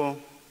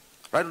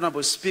 Right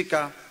Honorable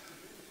Speaker,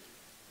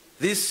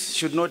 this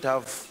should not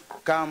have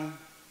come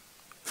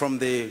from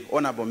the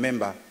honorable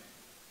member,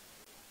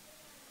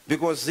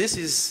 because this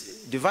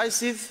is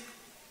divisive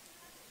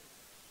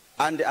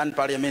and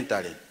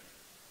unparliamentary.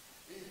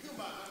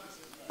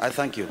 I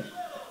thank you. Thank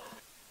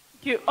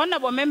you.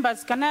 Honorable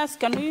members, can I ask,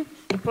 can we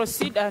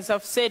proceed? As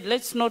I've said,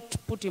 let's not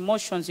put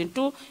emotions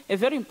into a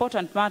very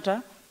important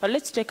matter, but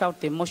let's take out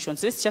the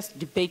emotions. Let's just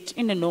debate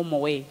in a normal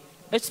way.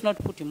 Let's not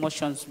put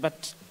emotions,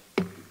 but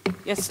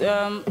yes,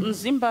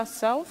 Mzimba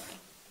South.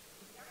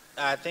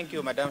 Thank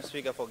you, Madam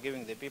Speaker, for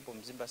giving the people of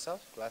Mzimba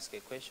South to ask a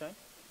question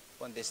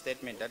on the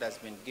statement that has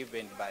been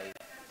given by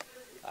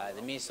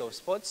the Minister of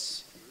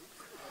Sports.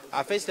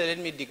 First, let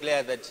me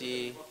declare that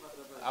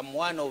I'm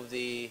one of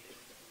the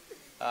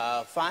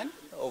fan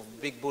of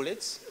Big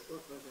Bullets,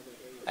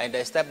 and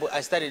I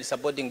started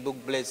supporting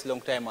Big Bullets a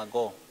long time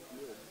ago,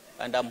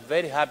 and I'm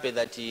very happy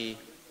that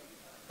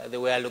they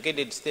were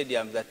allocated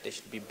stadiums that they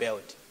should be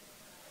built.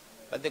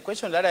 But the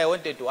question that I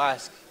wanted to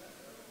ask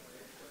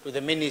to the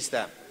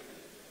Minister,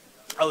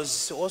 I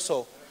was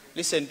also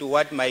listening to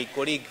what my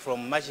colleague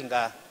from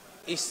Machinga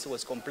East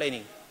was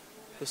complaining,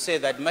 to say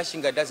that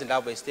Machinga doesn't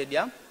have a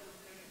stadium,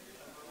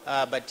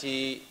 but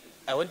I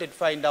wanted to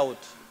find out,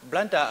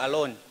 Blantyre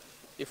alone,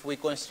 if we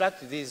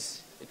construct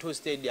these two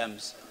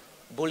stadiums,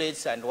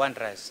 Bullets and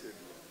Wanderers,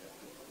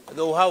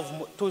 they'll have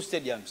two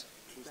stadiums.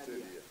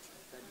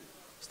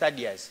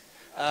 Stadia.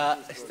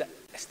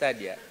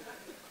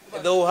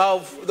 They'll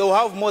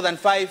have more than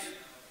 5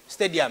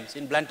 stadiums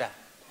in Blantyre.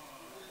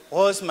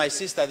 Whilst my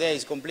sister there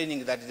is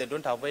complaining that they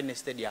don't have any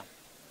stadium.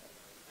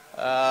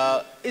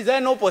 Is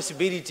there no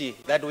possibility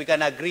that we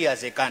can agree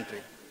as a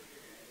country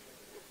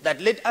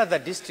that let other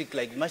districts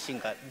like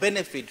Machinga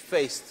benefit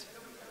first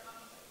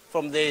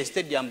from the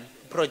stadium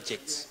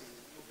projects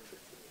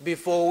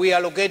before we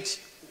allocate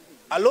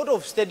a lot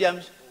of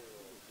stadiums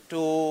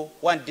to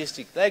one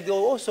district? Like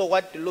also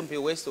what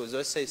Lumpi West was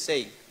also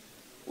saying.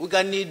 We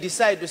can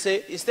decide to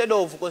say, instead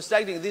of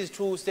constructing these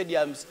 2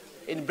 stadiums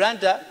in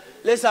Blantyre,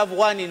 let's have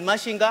one in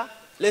Machinga,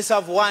 let's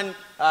have one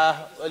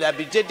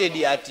habitated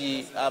at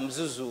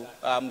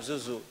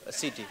Mzuzu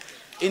City.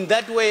 In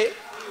that way,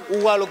 we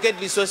will allocate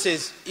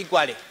resources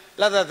equally,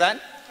 rather than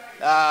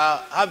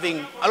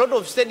having a lot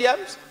of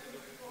stadiums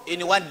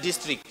in one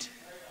district.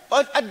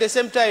 But at the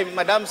same time,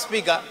 Madam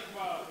Speaker,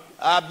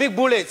 Big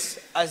Bullets,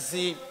 as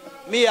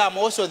me, I'm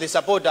also the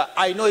supporter.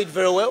 I know it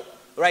very well.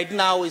 Right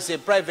now, it's a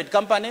private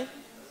company.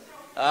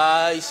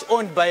 It's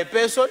owned by a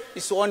person.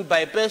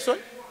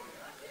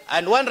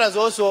 And Wanderers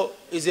also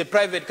is a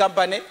private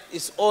company.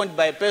 It's owned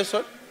by a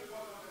person.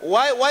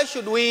 Why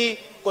should we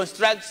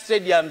construct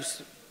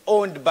stadiums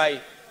owned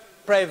by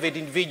private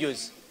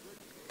individuals,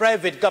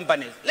 private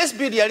companies? Let's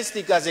be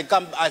realistic as a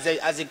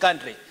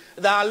country.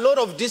 There are a lot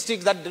of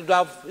districts that don't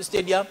have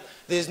stadium.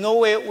 There's no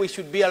way we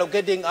should be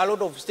allocating a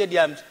lot of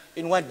stadiums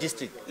in one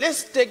district.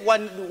 Let's take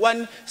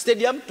one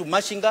stadium to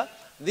Machinga.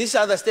 This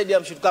other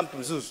stadium should come to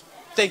Mzuzu.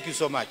 Thank you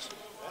so much.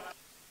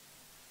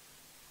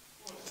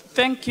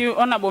 Thank you,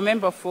 Honorable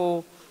Member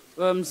for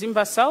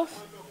Zimba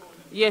South.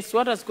 Yes,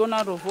 what has gone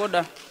out of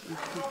order?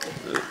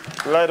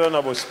 Right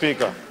Honorable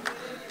Speaker,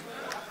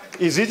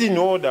 is it in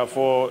order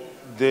for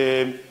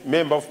the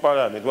Member of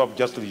Parliament who have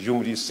just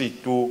resumed his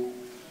seat to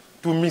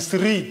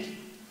misread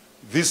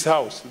this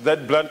House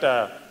that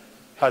Blantyre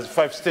has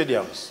 5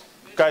 stadiums?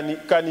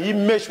 Can he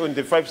mention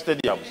the 5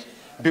 stadiums?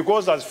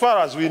 Because as far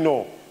as we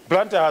know,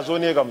 Blantyre has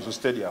only Gamzu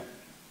Stadium.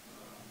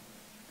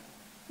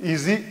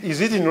 Is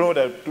it in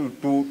order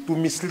to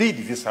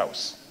mislead this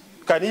House?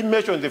 Can he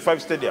mention the 5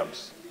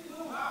 stadiums?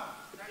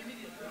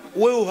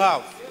 We will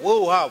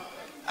have.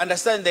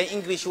 Understand the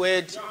English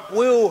word,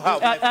 we will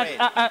have, my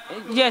friend.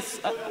 Yes.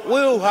 We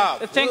will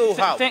have.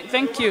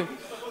 Thank you.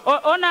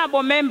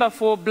 Honorable Member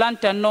for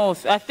Blantyre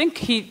North, I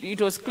think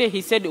it was clear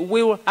he said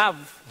we will have.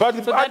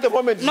 But so at the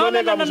moment, it's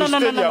only Gamzu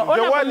Stadium.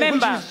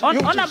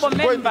 Honorable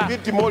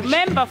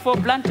Member for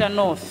Blantyre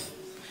North,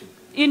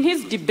 in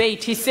his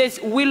debate, he says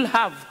we'll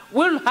have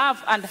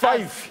and 5.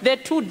 Have. They're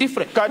 2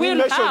 different. Can you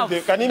mention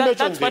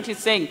That's what he's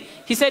saying.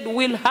 He said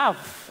we'll have.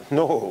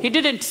 No. He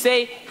didn't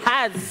say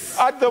has.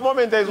 At the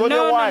moment, there's only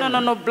one.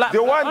 No.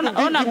 The one to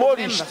be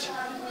demolished.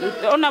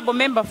 Honorable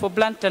Member for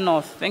Blantyre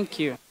North, thank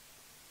you.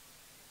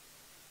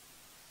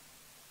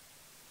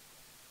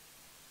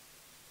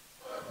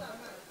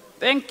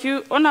 Thank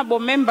you, Honorable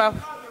Member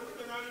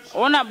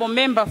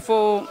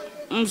for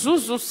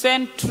Mzuzu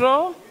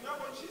Central.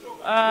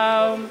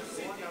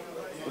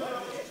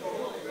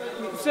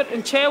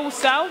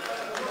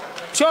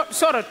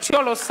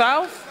 Chelo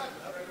South,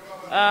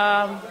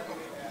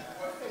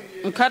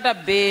 Nkada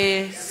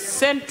Bay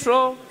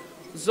Central,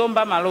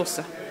 Zomba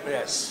Malosa.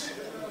 Yes.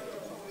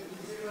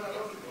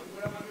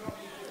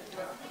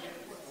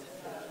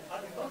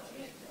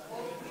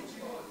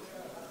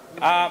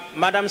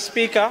 Madam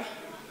Speaker,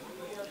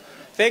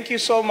 thank you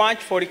so much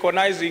for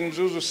recognizing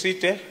Mzuzu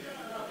City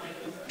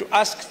to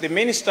ask the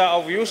Minister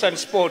of Youth and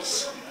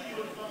Sports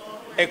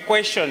a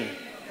question.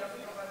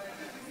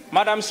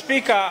 Madam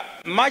Speaker,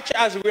 much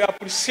as we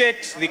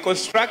appreciate the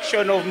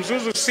construction of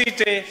Mzuzu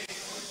City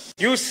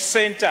Youth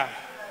Center,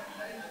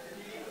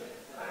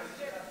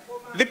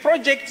 the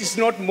project is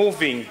not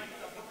moving.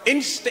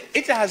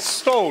 It has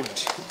stalled.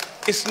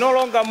 It's no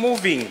longer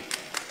moving.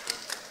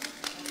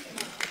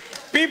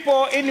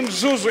 People in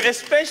Mzuzu,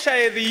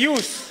 especially the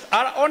youth,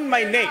 are on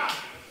my neck.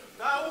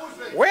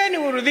 When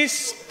will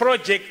this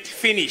project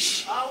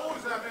finish?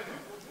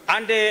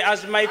 And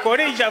as my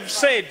colleagues have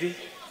said,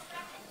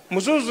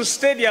 Mzuzu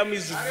Stadium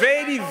is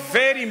very,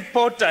 very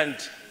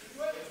important.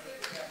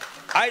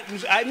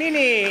 I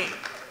mean,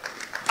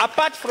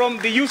 apart from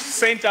the youth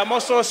center, I'm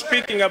also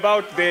speaking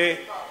about the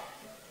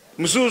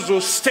Mzuzu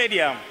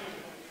Stadium.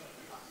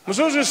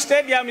 Mzuzu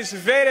Stadium is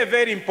very,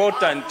 very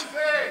important.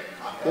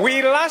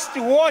 We last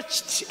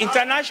watched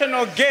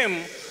international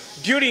game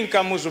during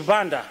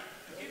Kamuzubanda.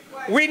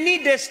 We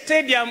need a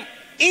stadium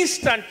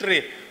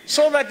instantly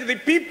so that the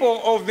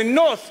people of the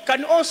north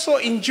can also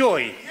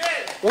enjoy.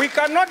 We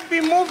cannot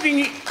be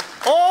moving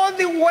all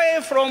the way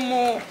from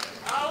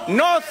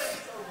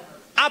north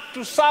up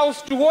to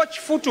south to watch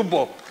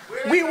football.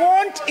 We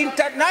want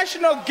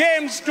international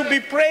games to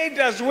be played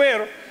as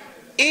well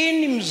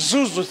in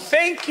Mzuzu.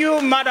 Thank you,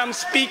 Madam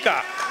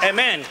Speaker.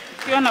 Amen.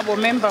 The Honourable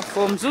Member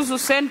for Mzuzu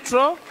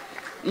Central,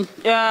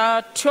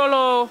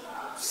 Cholo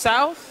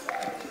South.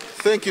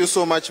 Thank you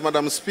so much,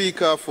 Madam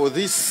Speaker, for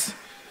this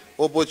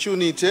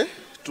opportunity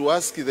to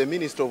ask the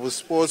Minister of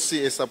Sports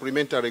a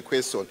supplementary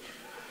question.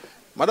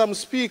 Madam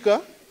Speaker,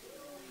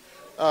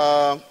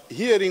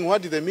 hearing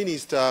what the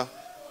Minister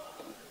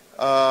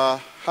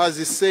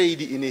has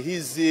said in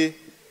his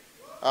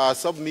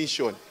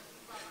submission,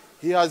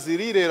 he has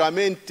really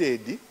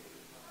lamented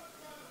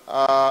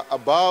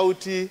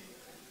about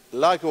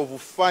lack of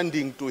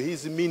funding to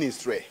his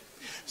ministry.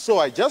 So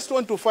I just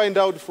want to find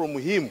out from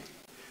him,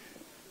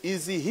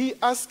 is he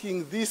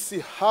asking this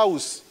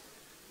House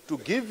to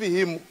give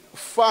him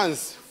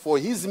funds for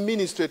his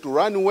ministry to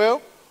run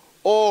well,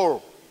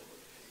 or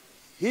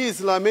he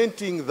is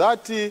lamenting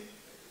that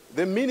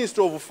the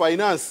Minister of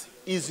Finance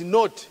is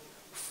not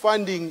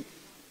funding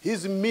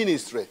his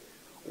ministry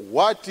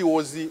what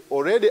was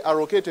already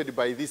allocated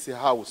by this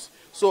House?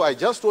 So I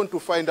just want to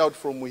find out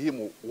from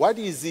him, what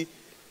is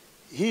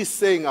he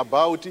saying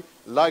about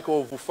lack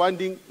of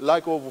funding,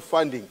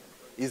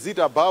 Is it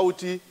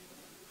about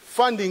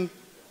funding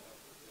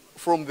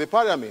from the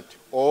Parliament,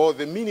 or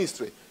the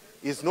ministry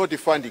is not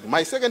funding?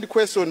 My second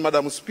question,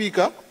 Madam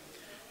Speaker,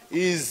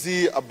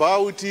 is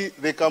about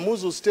the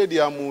Kamuzu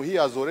Stadium. He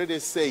has already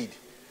said,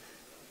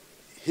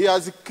 he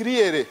has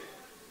clearly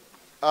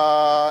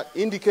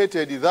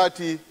indicated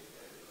that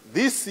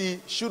this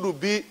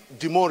should be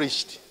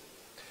demolished.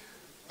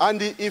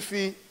 And if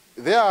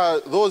there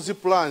are those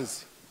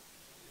plans,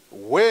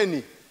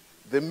 when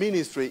the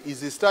ministry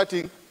is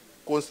starting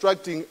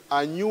constructing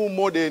a new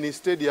modern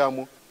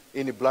stadium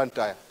in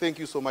Blantyre. Thank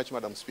you so much,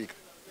 Madam Speaker.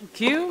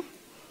 Thank you.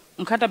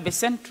 Nkatabe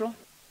Central.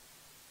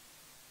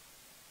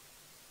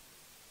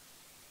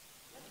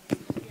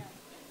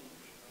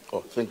 Oh,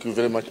 thank you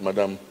very much,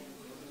 Madam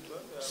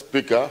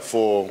Speaker,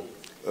 for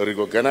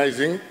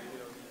recognizing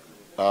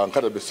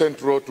Nkatabe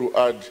Central to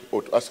add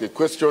or to ask a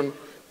question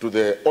to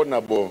the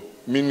Honourable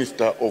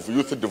Minister of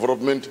Youth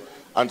Development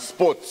and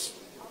Sports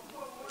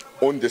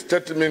on the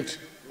statement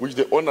which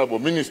the Honourable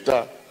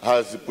Minister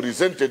has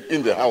presented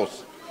in the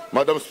House.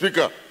 Madam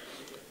Speaker,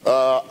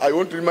 I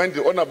want to remind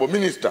the Honourable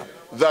Minister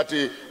that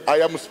I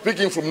am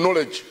speaking from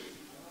knowledge.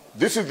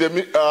 This is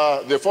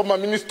the former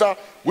minister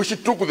which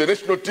took the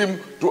national team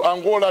to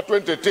Angola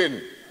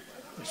 2010.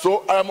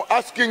 So I am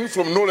asking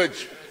from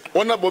knowledge,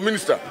 Honourable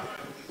Minister,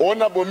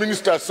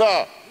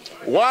 sir,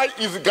 why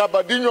is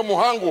Gabadinho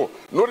Muhango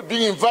not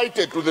being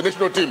invited to the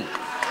national team?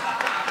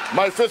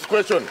 My first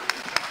question.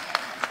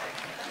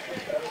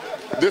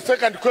 The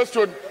second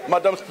question,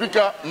 Madam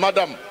Speaker,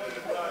 Madam.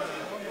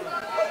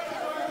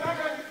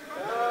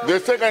 The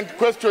second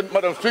question,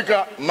 Madam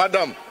Speaker,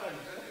 Madam.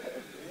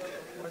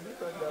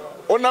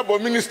 Honourable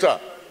Minister,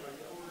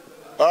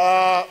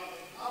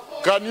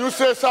 can you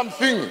say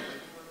something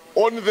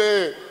on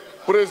the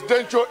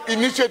presidential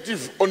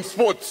initiative on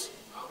sports?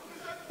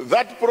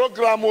 That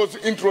program was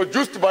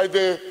introduced by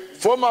the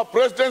former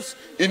presidents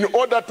in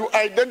order to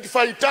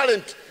identify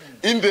talent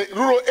in the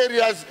rural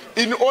areas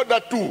in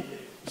order to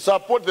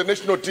support the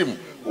national team.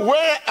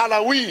 Where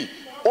are we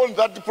on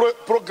that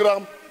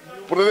program,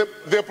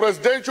 the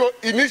presidential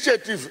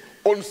initiative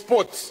on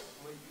sports?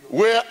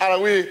 Where are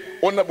we,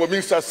 Honourable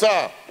Minister,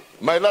 sir?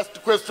 My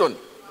last question,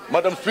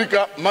 Madam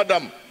Speaker,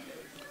 Madam.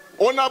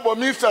 Honourable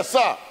Minister,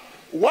 sir,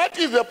 what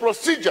is the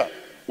procedure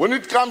when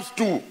it comes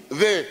to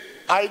the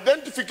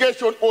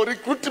identification or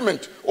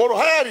recruitment or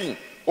hiring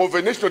of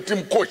a national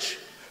team coach?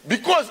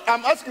 Because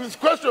I'm asking this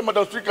question,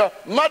 Madam Speaker,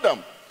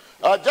 Madam,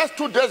 just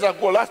 2 days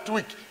ago, last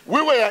week,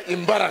 we were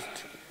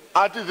embarrassed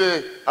at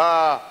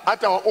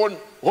our own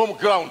home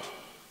ground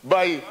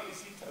by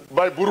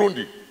by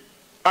Burundi,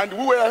 and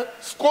we were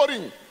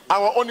scoring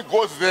our own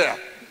goals there.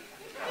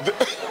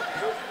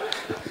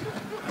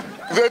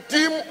 The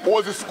team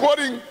was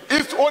scoring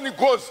its own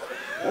goals.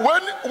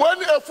 When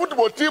a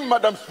football team,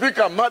 Madam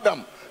Speaker,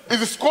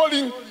 is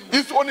scoring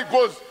its own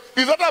goals,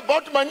 is that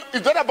about money?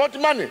 Is that about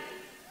money?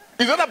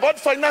 Is that about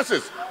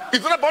finances?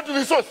 Is that about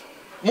resource?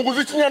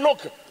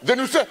 Then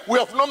you say, we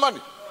have no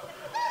money.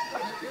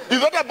 Is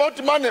that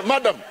about money,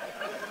 madam?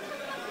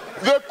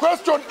 The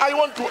question I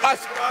want to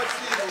ask.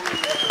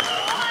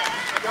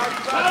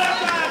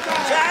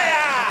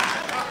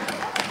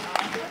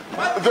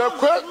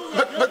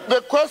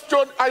 The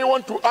question I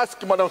want to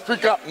ask, Madam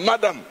Speaker,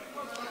 madam,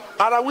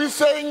 are we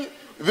saying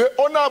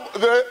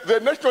the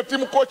national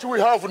team coach we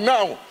have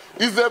now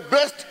is the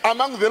best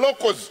among the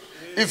locals?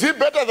 Is he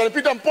better than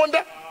Peter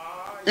Mponda?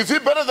 Is he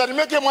better than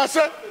Meke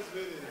Mwase?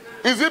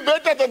 Is he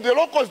better than the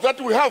locals that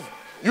we have?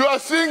 You are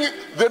seeing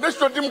the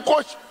national team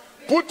coach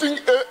putting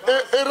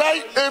a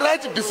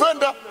right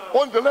defender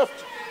on the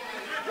left,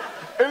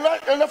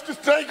 a left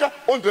striker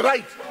on the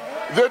right.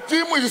 The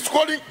team is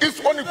scoring its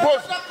own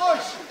goals.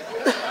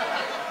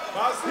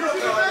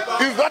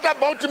 Is that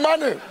about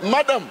money,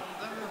 madam?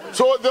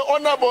 So the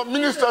Honourable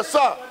Minister,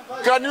 sir,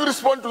 can you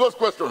respond to those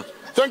questions?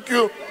 Thank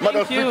you,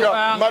 Madam Speaker.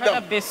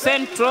 Madam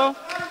Central.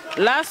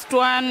 Last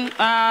one,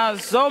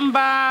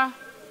 Zomba.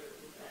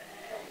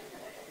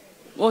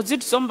 Was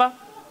it Zomba?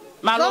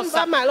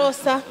 Malosa. Zomba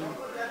Malosa.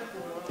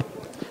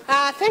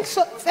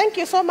 Thank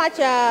you so much,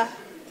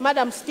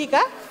 Madam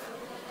Speaker,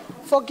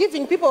 for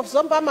giving people of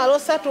Zomba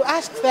Malosa to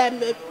ask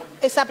them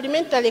a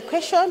supplementary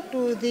question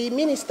to the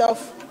Minister of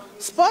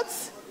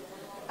Sports.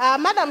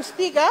 Madam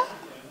Speaker,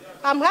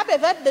 I'm happy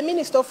that the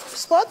Minister of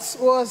Sports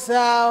was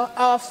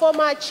our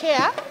former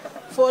chair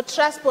for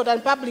Transport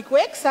and Public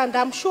Works, and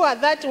I'm sure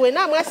that when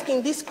I'm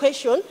asking this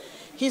question,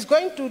 he's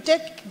going to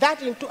take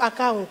that into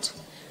account.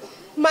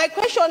 My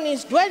question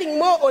is dwelling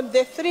more on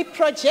the three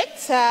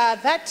projects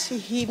that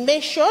he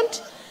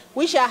mentioned,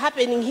 which are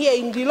happening here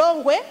in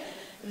Lilongwe,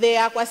 the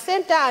Aqua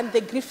Center and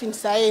the Griffin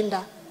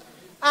Saenda.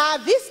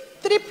 These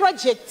three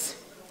projects,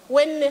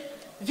 when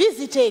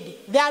visited,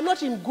 they are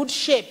not in good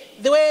shape.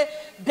 They were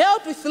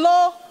built with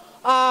low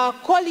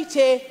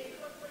quality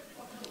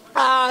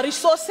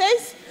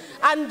resources,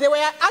 and they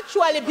were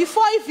actually,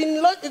 before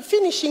even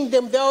finishing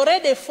them, they were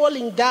already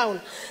falling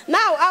down.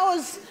 Now, I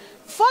was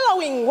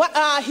following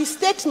his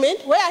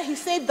statement where he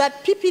said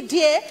that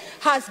PPDA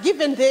has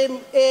given them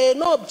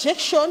no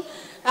objection,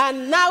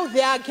 and now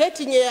they are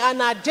getting an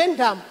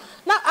addendum.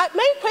 Now,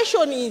 my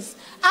question is,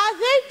 are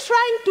they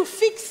trying to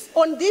fix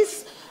on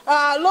these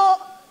low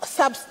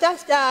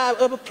substance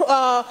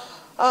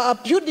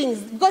buildings?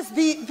 Because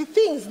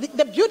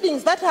the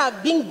buildings that are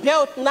being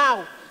built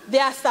now, they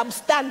are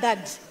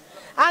substandard.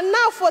 And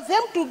now for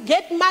them to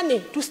get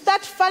money to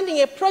start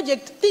funding a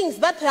project, things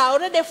that are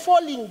already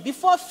falling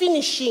before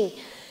finishing,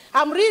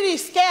 I'm really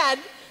scared,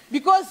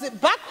 because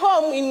back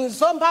home in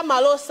Zomba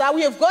Malosa,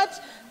 we have got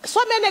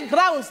so many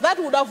grounds that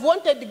would have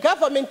wanted the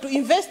government to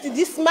invest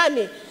this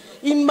money.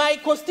 In my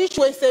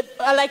constituency,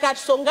 like at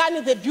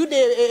Songani, they built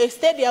a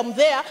stadium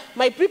there.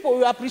 My people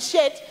will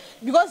appreciate,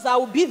 because I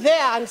will be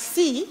there and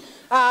see,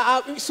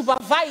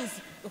 supervise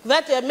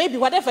that maybe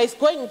whatever is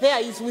going there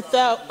is with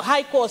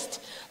high cost.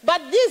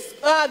 But these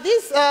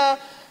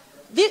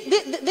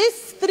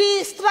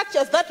three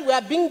structures that we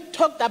are being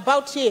talked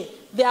about here,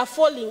 they are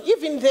falling.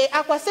 Even the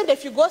Aqua Center,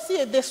 if you go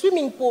see the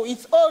swimming pool,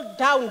 it's all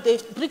down.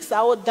 The bricks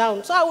are all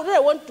down. So I would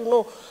really want to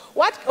know,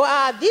 what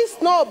this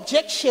no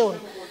objection?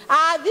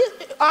 Are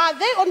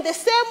they on the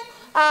same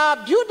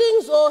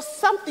buildings or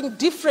something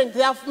different?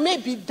 They have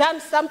maybe done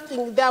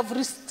something. They have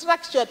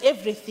restructured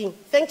everything.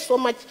 Thanks so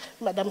much,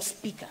 Madam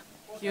Speaker.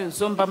 Thank you,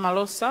 Zomba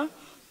Malosa.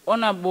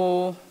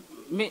 Honorable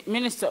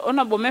Minister,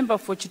 Honorable Member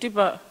for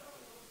Chitipa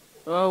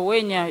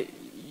Wenya,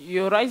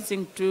 you're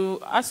rising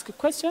to ask a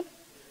question?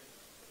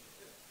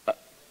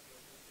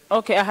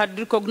 Okay, I had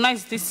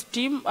recognized this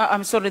team,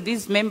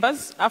 these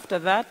members. After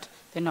that,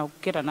 then I'll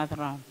get another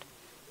round.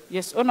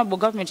 Yes, Honorable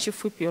Government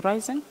Chief Whip, you're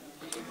rising.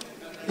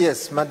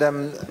 Yes,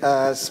 Madam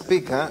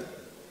Speaker,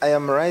 I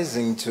am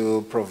rising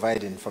to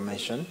provide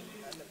information,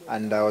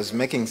 and I was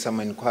making some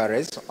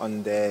inquiries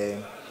on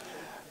the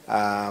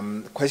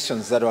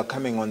questions that were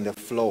coming on the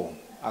floor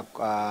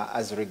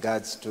as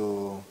regards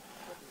to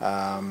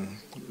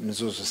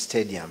Mzuzu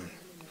Stadium.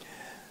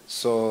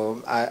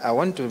 So I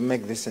want to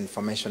make this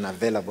information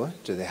available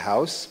to the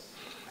House,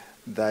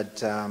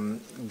 that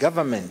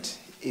government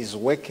is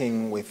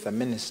working with the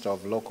Minister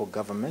of Local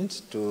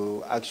Government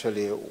to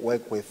actually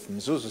work with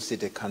Mzuzu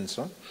City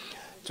Council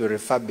to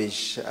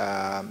refurbish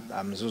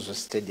Mzuzu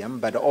Stadium,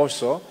 but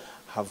also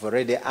have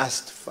already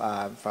asked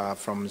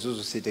from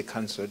Mzuzu City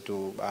Council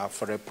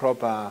for a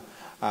proper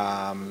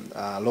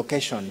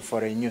location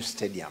for a new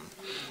stadium.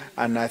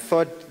 And I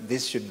thought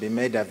this should be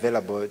made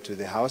available to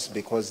the House,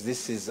 because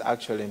this is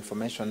actual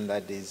information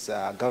that is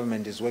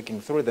government is working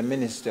through the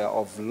Minister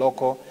of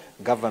Local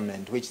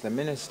Government, which the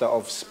Minister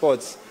of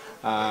Sports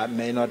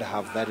may not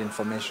have that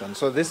information.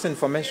 So this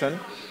information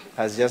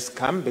has just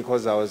come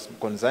because I was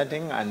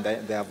consulting, and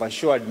they have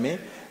assured me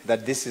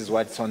that this is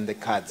what's on the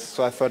cards.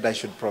 So I thought I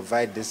should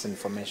provide this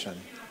information.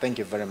 Thank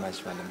you very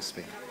much, Madam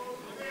Speaker.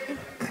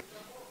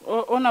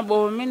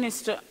 Honorable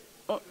Minister,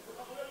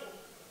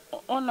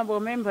 Honorable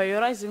Member,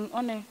 you're rising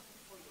on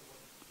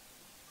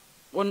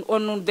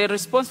the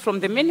response from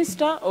the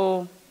Minister,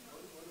 or?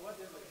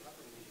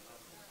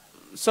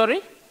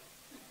 Sorry?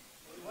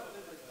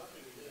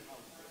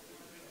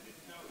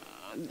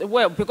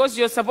 Well, because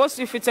you're supposed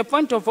to, if it's a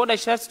point of order,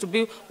 it has to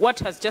be what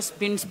has just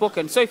been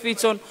spoken. So if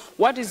it's on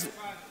what is,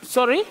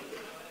 sorry?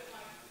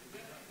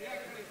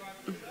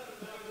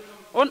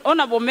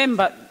 Honorable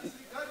Member.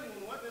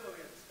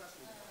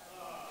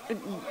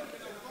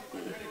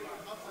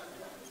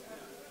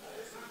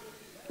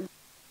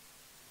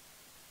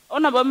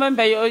 Honorable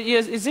Member,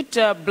 is it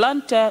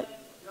Blantyre,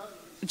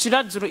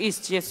 Chiradzuru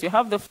East? Yes, you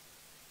have the...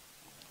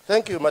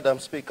 Thank you, Madam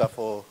Speaker,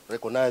 for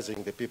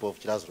recognizing the people of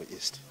Chiradzuru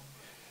East.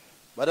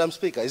 Madam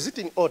Speaker, is it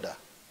in order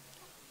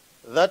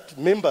that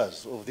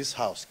members of this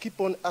House keep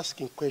on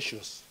asking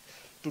questions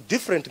to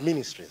different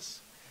ministries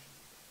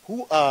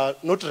who are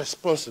not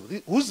responsible,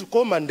 whose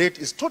core mandate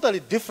is totally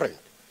different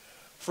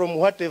from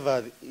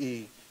whatever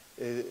they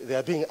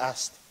are being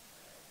asked?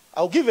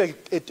 I'll give a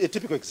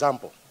typical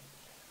example.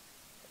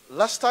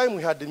 Last time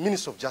we had the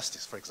Minister of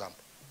Justice, for example.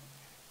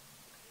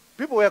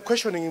 People were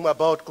questioning him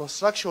about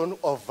construction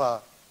of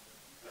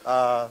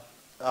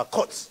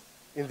courts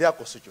in their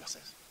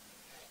constituencies.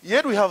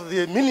 Yet we have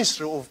the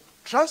Ministry of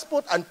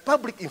Transport and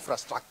Public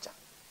Infrastructure,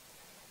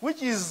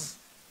 which is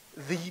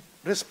the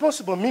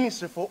responsible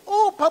ministry for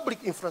all public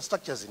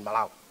infrastructures in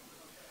Malawi.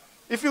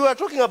 If you are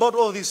talking about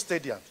all these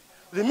stadiums,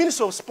 the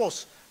Ministry of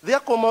Sports, their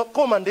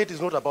core mandate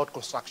is not about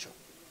construction.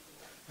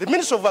 The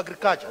Ministry of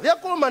Agriculture, their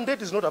core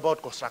mandate is not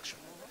about construction.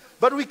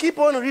 But we keep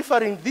on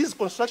referring these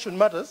construction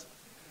matters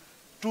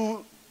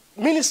to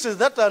ministries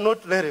that are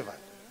not relevant.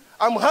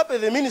 I'm happy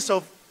the Minister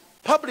of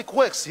Public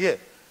Works here,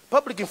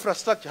 Public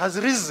Infrastructure, has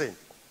risen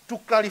to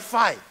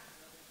clarify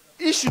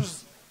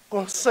issues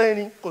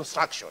concerning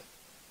construction.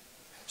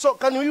 So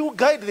can you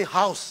guide the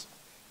House?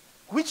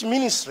 Which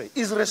ministry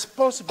is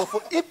responsible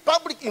for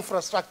public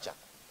infrastructure?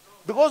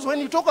 Because when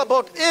you talk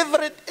about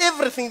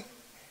everything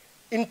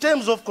in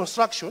terms of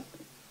construction,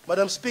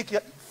 Madam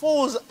Speaker,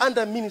 falls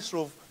under Ministry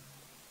of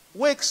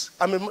Works,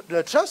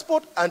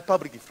 Transport and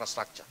Public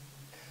Infrastructure.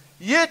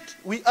 Yet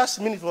we ask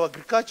Minister of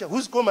Agriculture,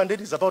 whose core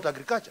mandate is about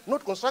agriculture,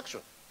 not construction.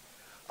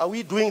 Are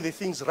we doing the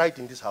things right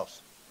in this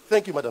House?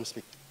 Thank you, Madam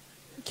Speaker.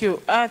 Thank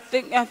you. I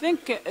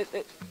think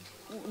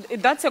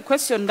that's a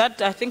question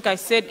that I think I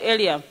said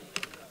earlier,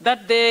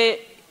 that the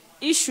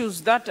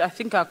issues that I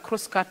think are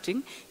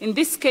cross-cutting, in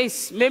this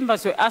case,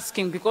 members were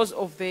asking because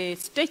of the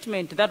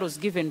statement that was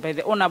given by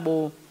the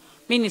Honorable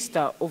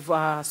Minister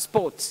of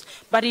Sports.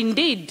 But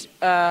indeed,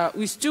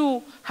 we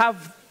still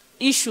have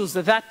issues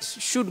that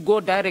should go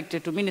directly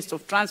to Minister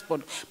of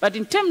Transport. But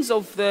in terms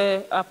of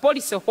the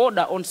policy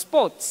holder on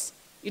sports,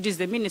 it is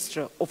the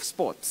Minister of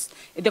Sports.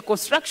 In the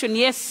construction,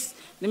 yes,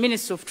 the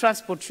Minister of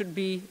Transport should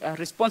be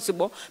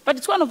responsible, but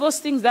it's one of those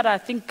things that I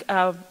think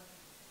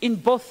in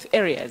both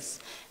areas.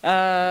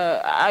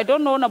 I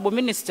don't know, Honorable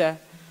Minister,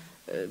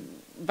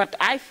 but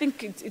I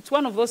think it's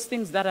one of those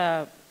things that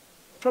are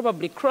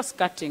probably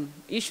cross-cutting.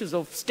 Issues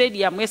of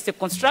stadium, yes, the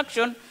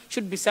construction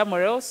should be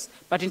somewhere else,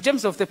 but in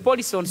terms of the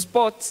policy on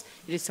sports,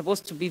 it is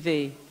supposed to be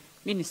the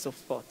Minister of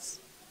Sports.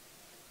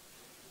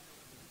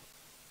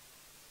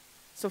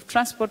 So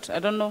transport, I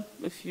don't know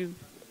if you...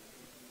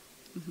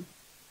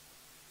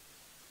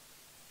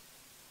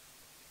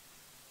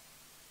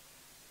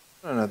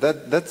 No,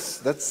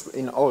 that's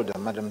in order,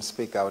 Madam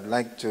Speaker. I would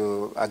like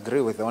to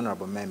agree with the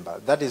Honourable Member.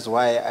 That is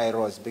why I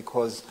rose,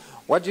 because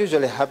what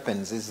usually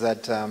happens is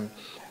that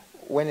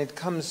when it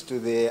comes to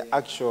the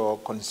actual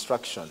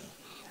construction,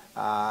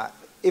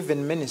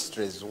 even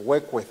ministries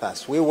work with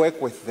us. We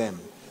work with them.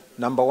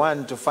 Number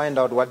one, to find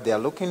out what they are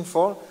looking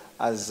for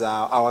as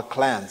our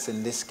clients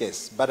in this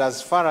case. But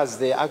as far as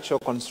the actual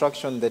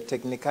construction, the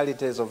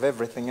technicalities of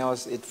everything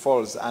else, it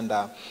falls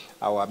under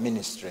our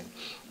ministry.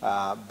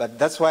 But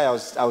that's why I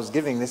was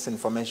giving this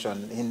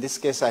information. In this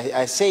case,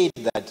 I said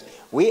that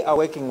we are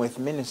working with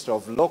Minister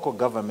of Local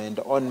Government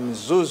on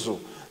Mzuzu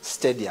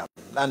Stadium.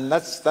 And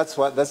that's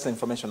the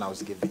information I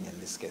was giving in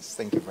this case.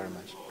 Thank you very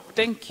much.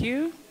 Thank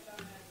you.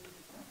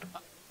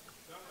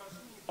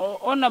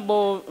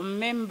 Honourable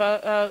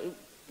Member,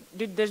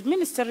 did the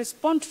Minister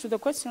respond to the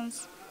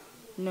questions?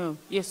 No.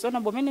 Yes,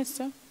 Honourable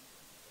Minister.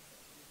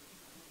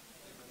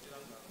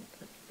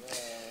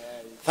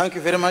 Thank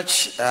you very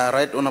much,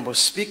 Right Honourable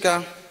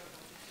Speaker.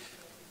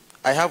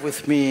 I have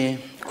with me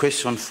a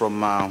question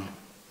from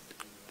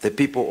the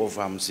people of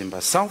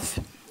Mzimba South,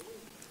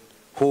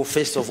 who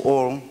first of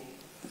all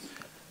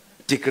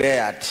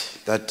declared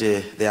that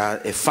they are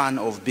a fan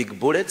of big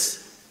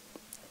bullets.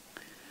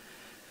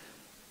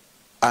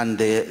 And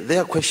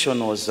their question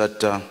was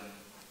that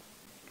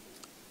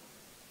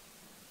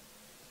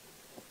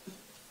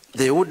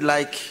they would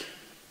like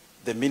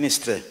the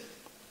ministry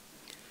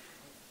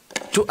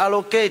to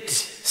allocate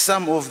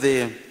some of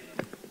the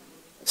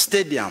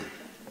stadium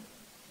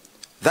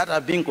that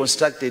are being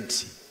constructed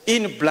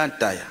in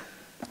Blantyre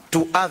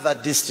to other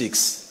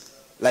districts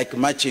like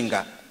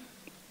Machinga.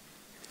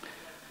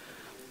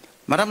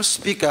 Madam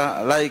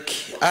Speaker, like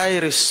I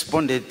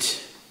responded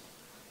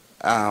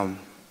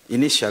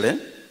initially,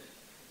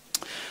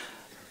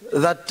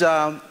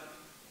 that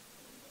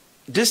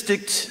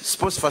district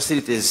sports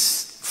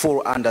facilities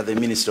fall under the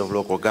Ministry of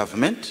Local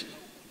Government.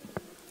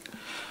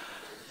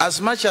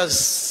 As much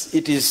as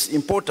it is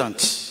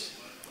important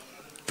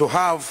to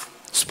have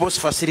sports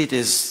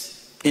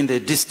facilities in the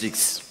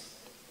districts,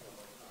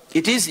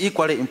 it is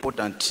equally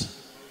important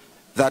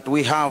that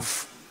we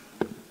have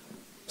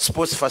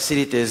sports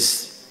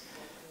facilities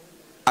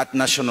at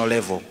national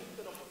level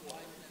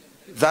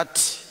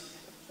that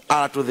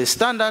are to the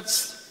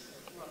standards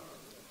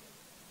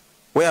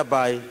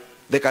whereby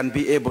they can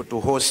be able to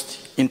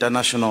host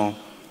international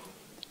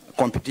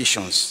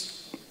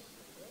competitions.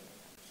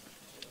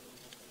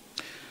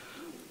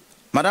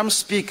 Madam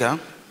Speaker,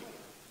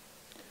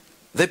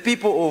 the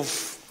people of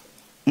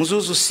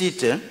Mzuzu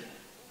City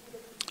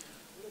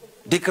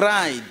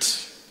decried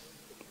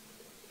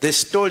the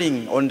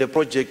stalling on the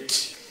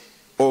project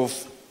of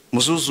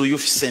Mzuzu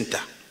Youth Center.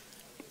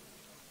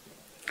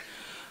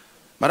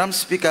 Madam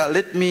Speaker,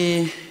 let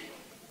me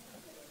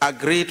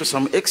agree to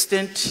some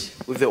extent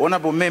with the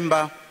honorable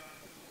member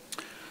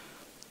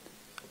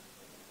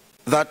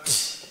that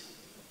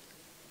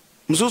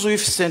Mzuzu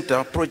Youth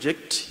Center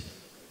project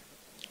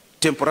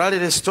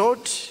temporarily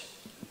stalled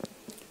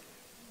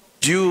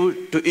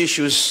due to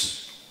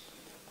issues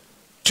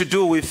to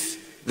do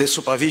with the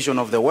supervision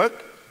of the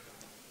work,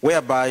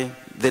 whereby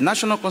the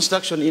National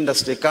Construction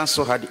Industry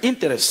Council had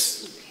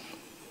interest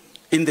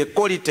in the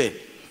quality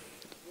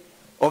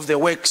of the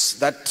works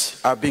that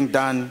are being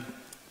done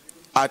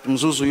at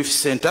Mzuzu Youth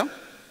Center.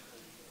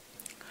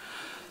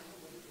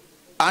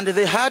 And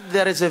they had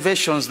their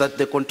reservations that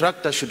the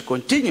contractor should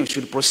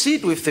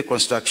proceed with the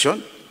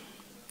construction,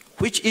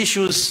 which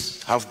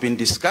issues have been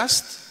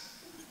discussed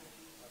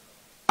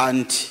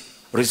and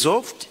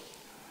resolved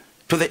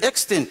to the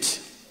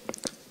extent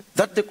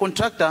that the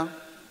contractor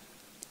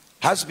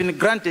has been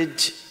granted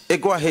a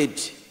go-ahead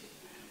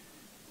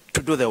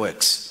to do the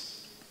works.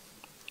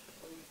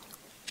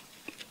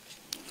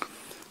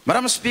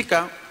 Madam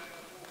Speaker,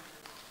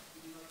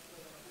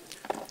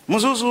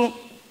 Mzuzu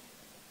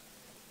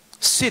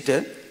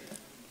City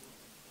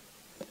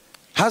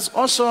has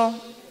also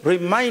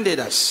reminded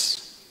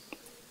us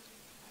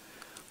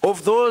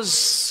of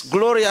those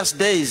glorious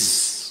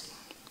days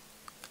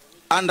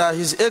under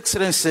His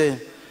Excellency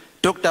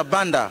Dr.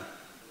 Banda's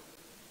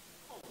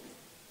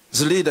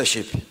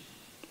leadership,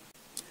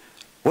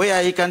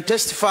 where he can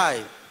testify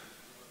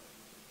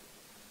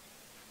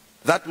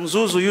that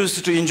Mzuzu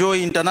used to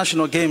enjoy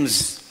international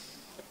games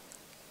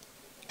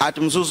at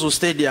Mzuzu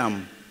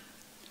Stadium.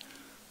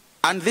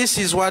 And this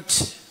is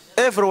what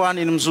everyone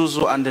in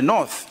Mzuzu and the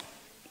North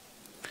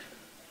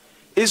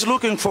is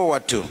looking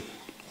forward to.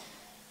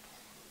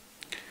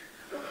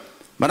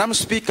 Madam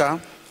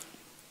Speaker,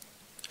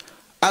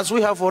 as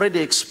we have already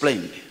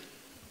explained,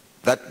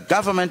 that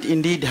government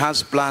indeed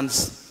has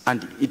plans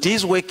and it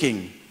is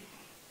working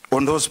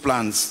on those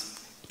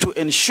plans to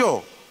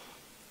ensure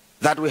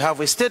that we have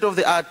a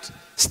state-of-the-art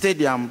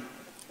stadium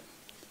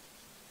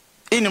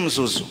in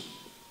Mzuzu.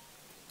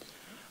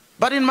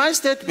 But in my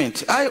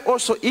statement, I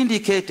also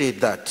indicated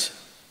that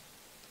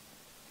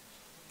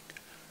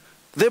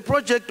the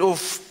project of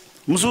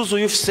Mzuzu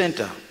Youth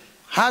Center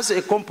has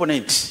a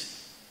component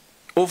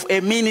of a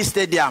mini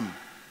stadium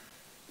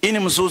in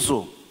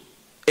Mzuzu,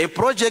 a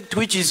project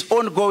which is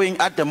ongoing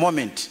at the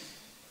moment.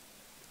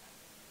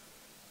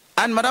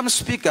 And Madam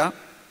Speaker,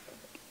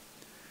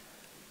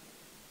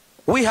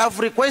 we have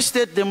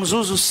requested the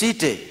Mzuzu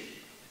City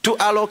to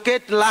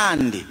allocate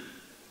land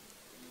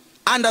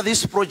under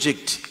this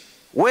project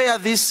where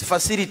this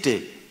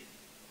facility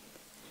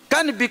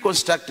can be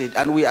constructed,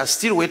 and we are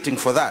still waiting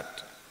for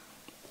that.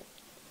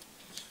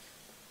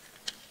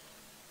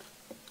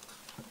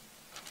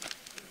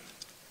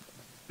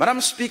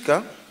 Madam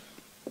Speaker,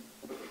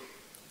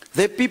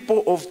 the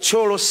people of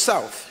Cholo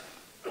South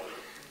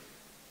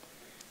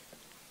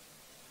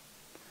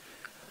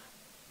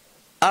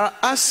are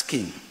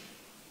asking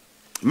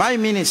my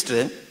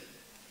ministry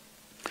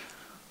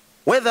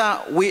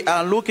whether we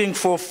are looking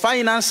for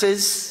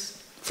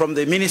finances from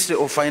the Ministry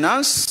of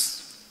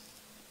Finance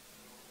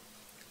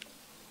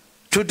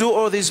to do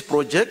all these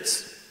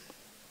projects.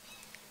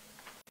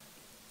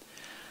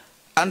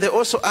 And they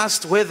also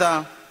asked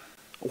whether,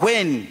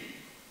 when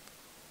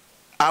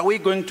are we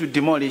going to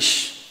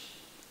demolish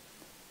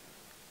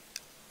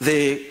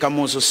the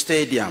Kamuzu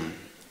Stadium?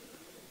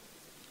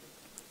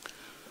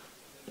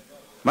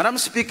 Madam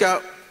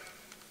Speaker,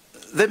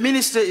 the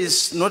minister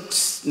is not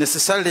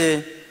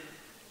necessarily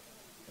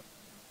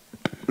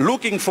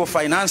looking for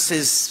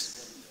finances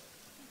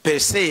per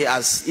se,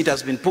 as it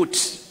has been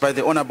put by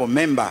the honorable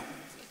member.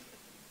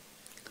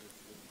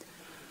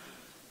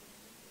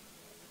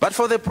 But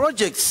for the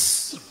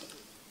projects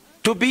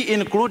to be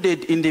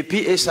included in the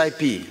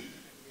PSIP,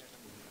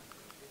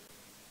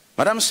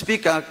 Madam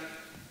Speaker,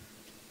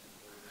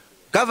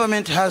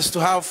 government has to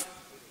have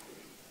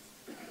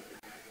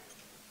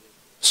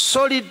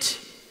solid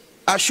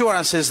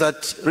assurances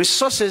that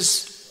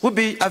resources will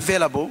be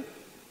available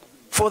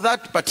for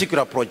that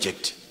particular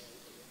project.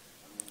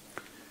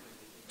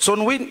 So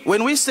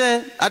when we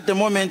say at the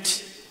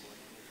moment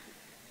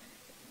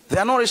there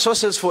are no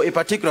resources for a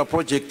particular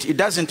project, it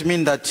doesn't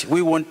mean that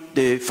we want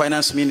the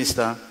finance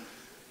minister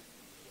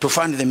to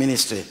fund the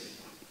ministry.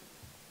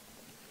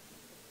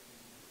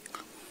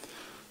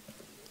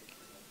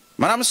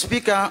 Madam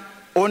Speaker,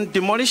 on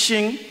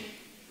demolishing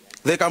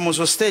the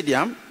Kamuzu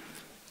Stadium,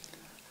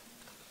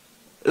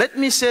 let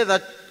me say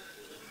that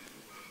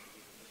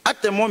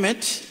at the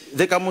moment,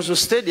 the Kamuzu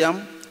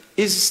Stadium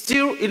is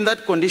still in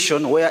that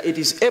condition where it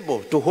is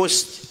able to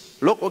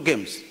host local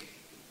games.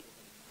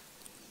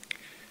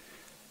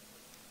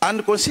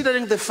 And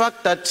considering the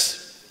fact that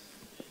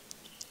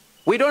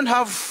we don't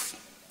have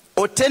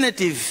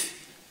alternative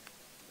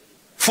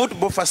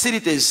football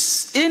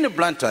facilities in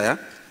Blantyre,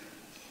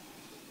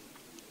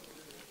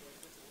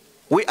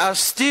 we are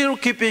still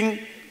keeping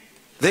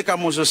the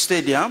Kamuzu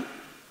Stadium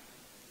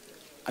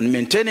and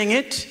maintaining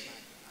it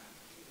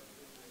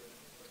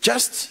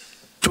just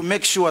to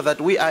make sure that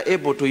we are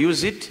able to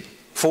use it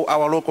for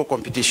our local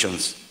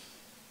competitions.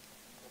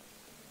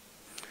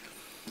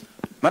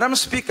 Madam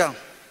Speaker,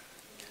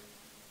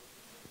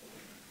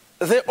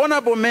 the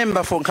honorable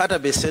member from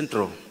Katabe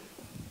Central,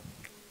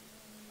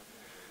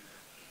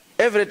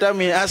 every time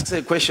he asks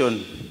a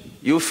question,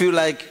 you feel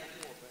like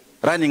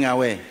running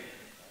away.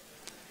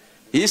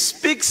 He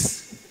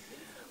speaks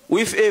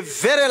with a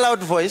very loud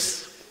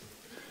voice,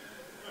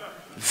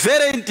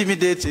 very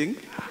intimidating.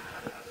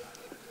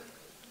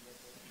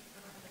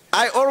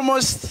 I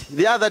almost,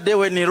 the other day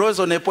when he rose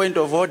on a point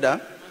of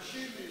order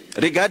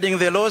regarding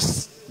the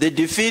loss, the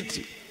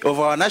defeat of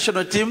our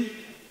national team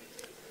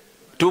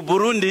to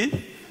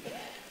Burundi,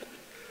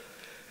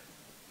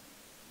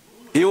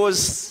 he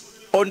was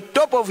on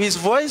top of his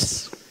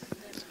voice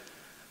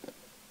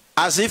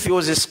as if he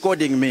was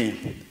scolding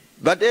me.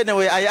 But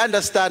anyway, I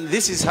understand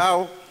this is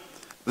how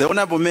the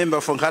honorable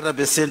member from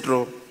Katabe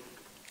Central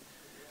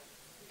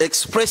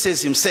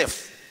expresses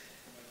himself.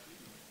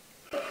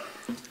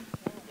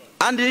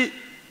 And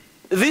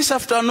this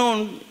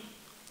afternoon,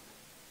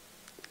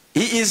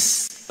 he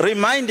is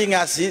reminding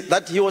us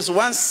that he was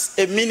once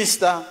a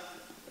minister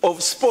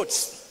of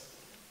sports.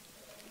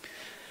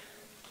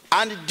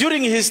 And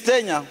during his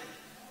tenure,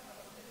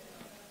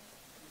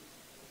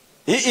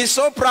 he is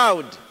so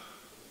proud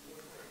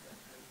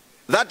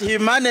that he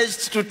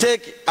managed to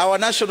take our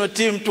national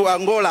team to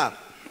Angola.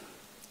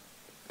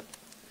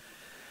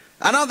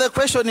 And now the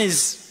question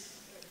is,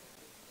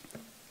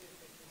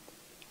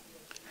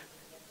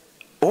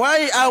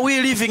 why are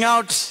we leaving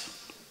out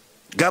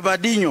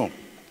Gabadinho,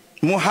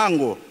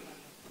 Muhango?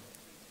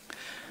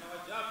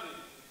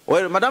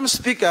 Well, Madam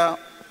Speaker,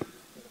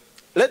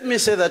 let me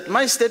say that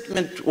my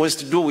statement was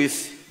to do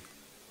with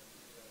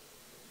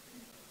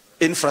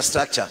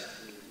infrastructure.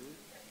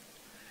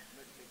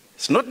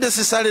 It's not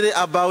necessarily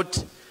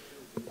about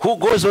who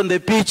goes on the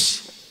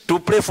pitch to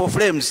play for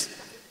Flames.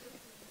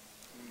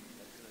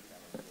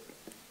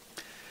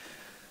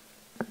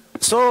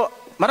 So,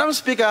 Madam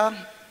Speaker,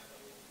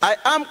 I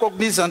am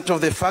cognizant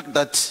of the fact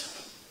that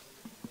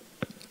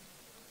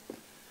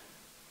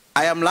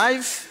I am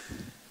live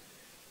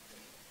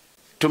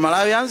to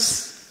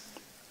Malawians,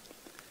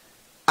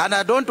 and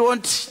I don't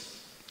want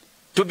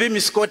to be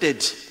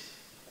misquoted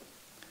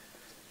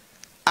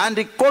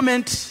and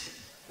comment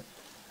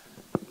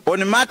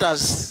on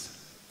matters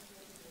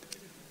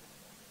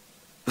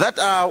that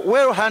are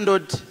well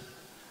handled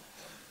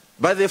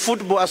by the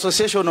Football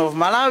Association of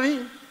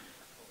Malawi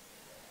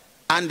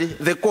and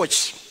the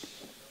coach.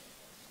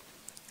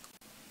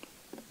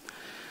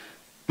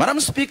 Madam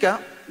Speaker,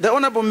 the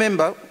honorable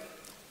member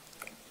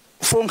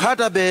from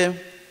Katabe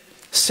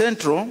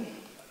Central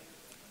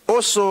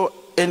also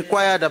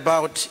inquired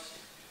about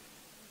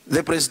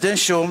the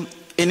presidential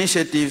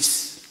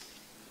initiatives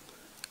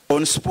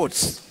on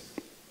sports.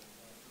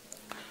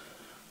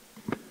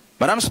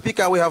 Madam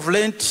Speaker, we have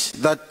learned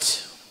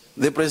that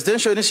the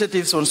presidential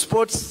initiatives on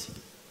sports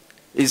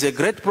is a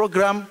great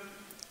program,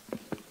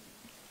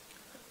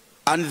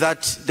 and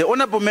that the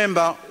honorable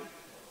member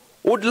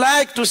would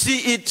like to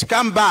see it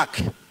come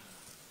back.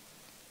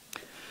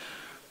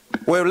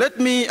 Well, let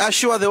me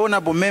assure the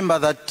honorable member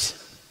that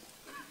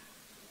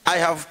I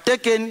have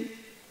taken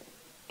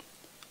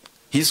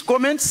his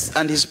comments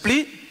and his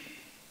plea,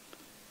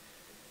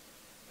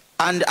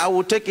 and I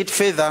will take it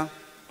further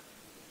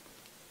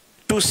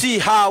to see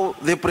how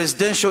the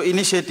presidential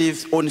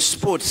initiatives on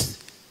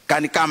sports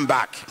can come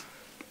back.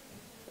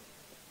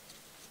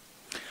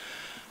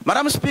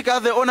 Madam Speaker,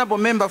 the honorable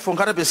member from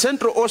Katabe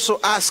Central also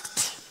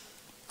asked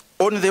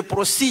on the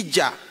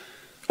procedure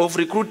of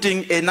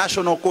recruiting a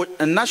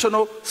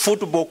national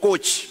football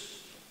coach.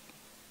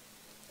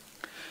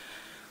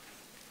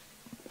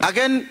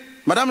 Again,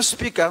 Madam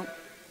Speaker,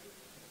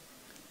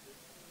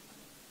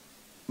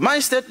 my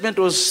statement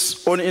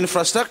was on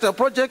infrastructure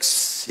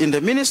projects in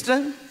the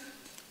ministry.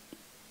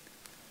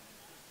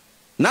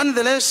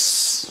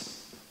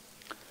 Nonetheless,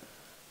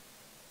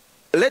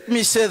 let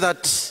me say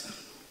that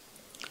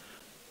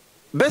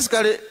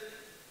basically,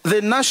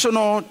 the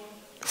national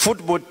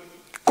football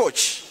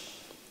coach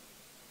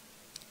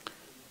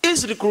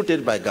is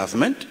recruited by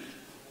government,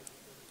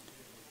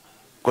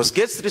 because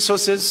gets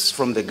resources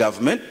from the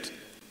government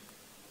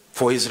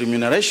for his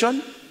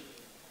remuneration.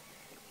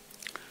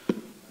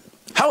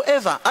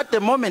 However, at the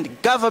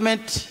moment,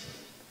 government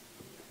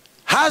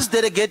has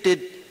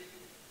delegated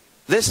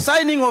the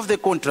signing of the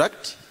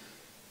contract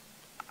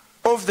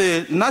of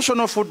the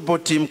national football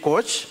team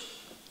coach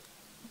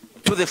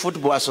to the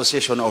Football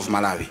Association of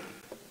Malawi.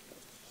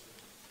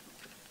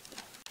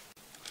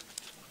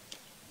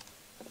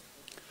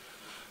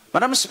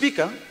 Madam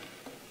Speaker,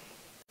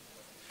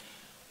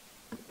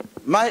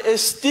 my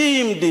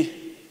esteemed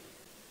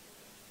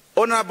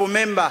honorable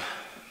member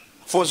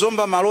for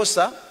Zomba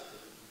Malosa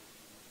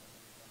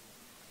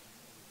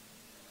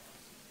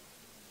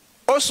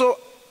also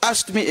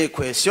asked me a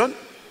question,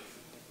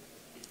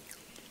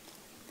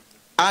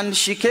 and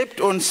she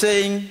kept on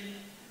saying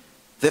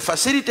the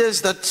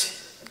facilities that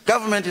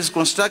government is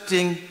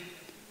constructing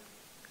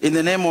in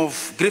the name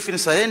of Griffin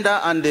Saenda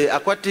and the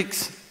aquatic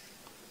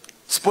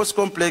sports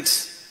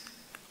complex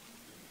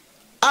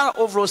are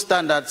overall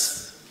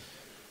standards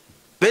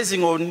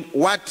basing on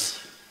what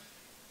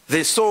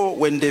they saw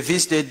when they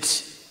visited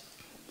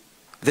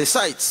the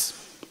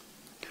sites.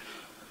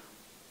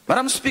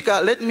 Madam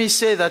Speaker, let me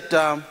say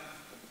that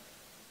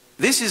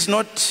this is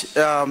not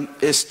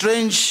a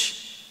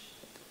strange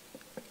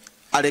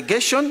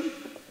allegation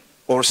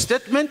or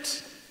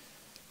statement.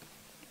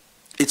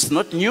 It's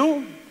not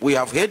new. We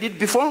have heard it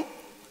before.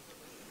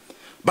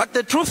 But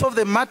the truth of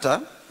the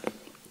matter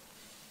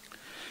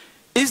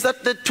is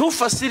that the two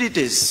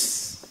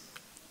facilities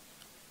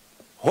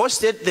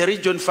hosted the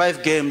Region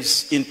 5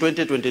 Games in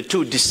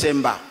 2022,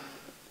 December,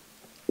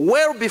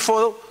 well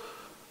before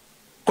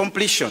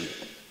completion.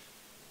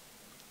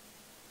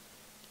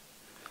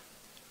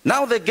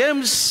 Now the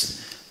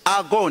games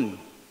are gone.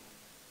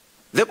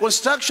 The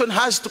construction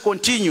has to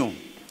continue.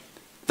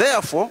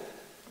 Therefore,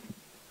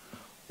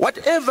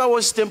 whatever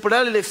was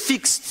temporarily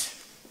fixed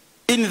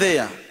in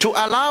there to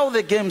allow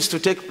the games to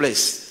take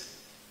place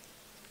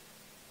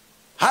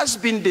has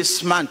been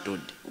dismantled.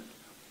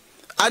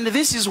 And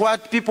this is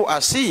what people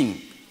are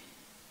seeing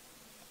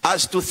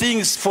as to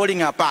things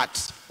falling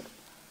apart.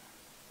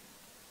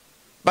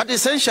 But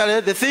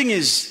essentially, the thing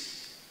is,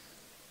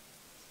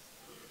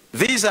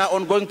 these are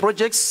ongoing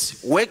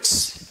projects,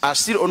 works are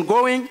still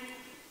ongoing,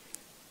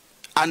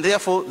 and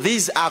therefore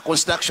these are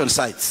construction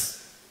sites.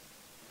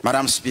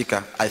 Madam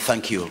Speaker, I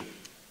thank you.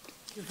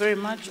 Thank you very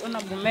much,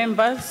 honorable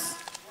members.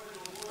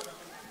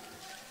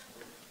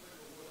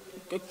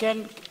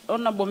 Can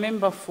honorable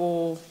member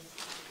for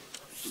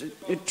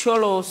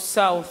Cholo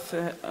South,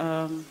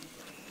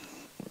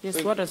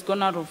 yes, what has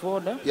gone out of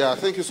order? Yeah,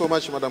 thank you so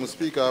much, Madam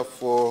Speaker,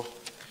 for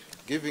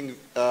giving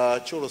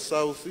Cholo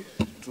South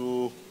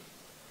to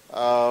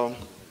on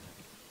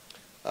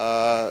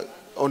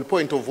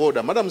point of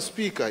order. Madam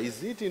Speaker,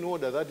 is it in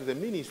order that the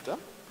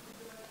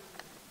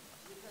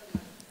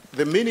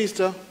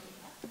minister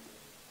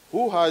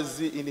who has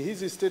in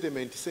his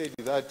statement said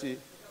that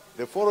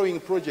the following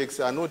projects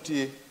are not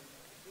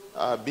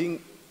being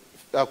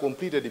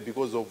completed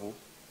because of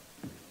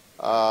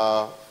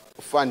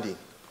funding,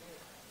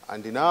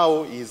 and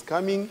now he is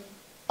coming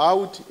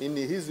out in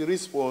his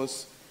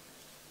response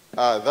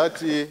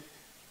that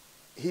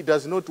he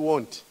does not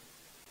want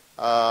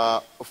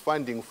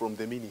funding from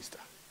the minister.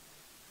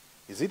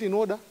 Is it in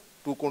order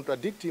to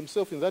contradict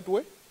himself in that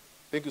way?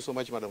 Thank you so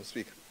much, Madam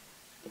Speaker.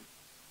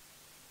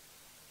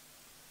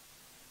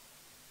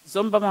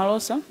 Zomba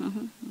Malosa.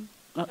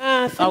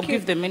 I'll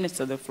give the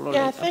minister the floor.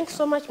 Yeah, thanks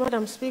so much,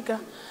 Madam Speaker.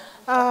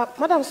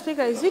 Madam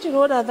Speaker, is it in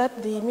order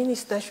that the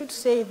minister should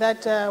say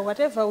that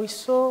whatever we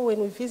saw when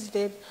we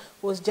visited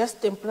was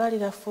just temporary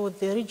for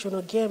the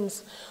regional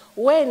games,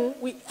 when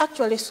we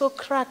actually saw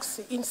cracks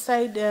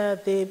inside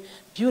the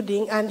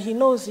building, and he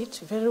knows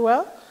it very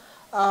well.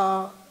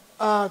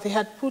 They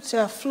had put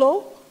a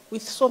floor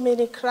with so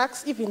many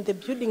cracks. Even the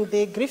building,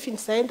 the Griffin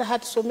Center,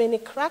 had so many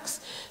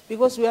cracks,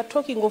 because we are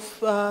talking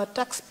of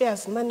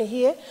taxpayers' money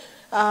here.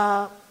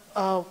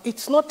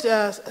 It's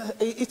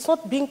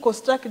not being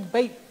constructed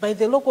by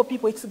the local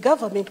people, it's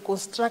government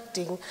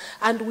constructing.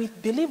 And we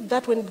believe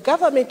that when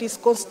government is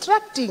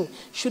constructing,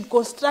 should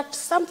construct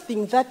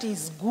something that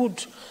is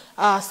good,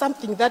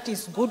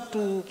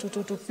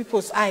 to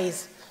people's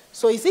eyes.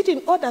 So is it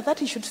in order that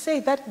he should say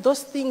that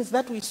those things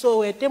that we saw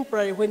were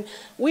temporary, when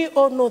we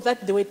all know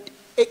that they were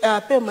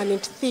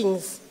permanent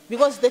things?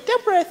 Because the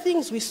temporary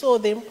things, we saw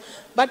them,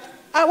 but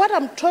what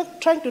I'm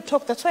trying to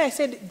talk, that's why I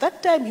said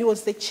that time he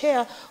was the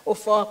chair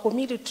of our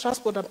Committee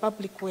Transport and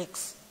Public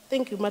Works.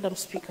 Thank you, Madam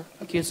Speaker.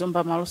 Thank you,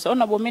 Zomba Malosa.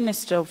 Honorable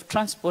Minister of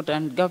Transport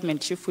and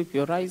Government Chief Whip,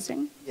 you're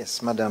rising.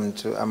 Yes, Madam,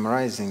 I'm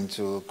rising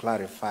to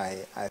clarify,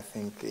 I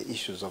think,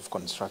 issues of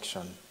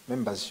construction.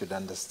 Members should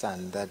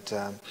understand that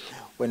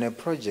when a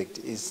project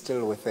is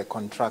still with a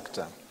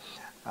contractor,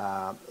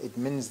 it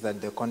means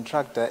that the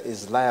contractor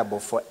is liable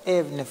for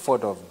any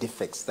sort of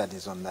defects that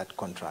is on that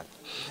contract.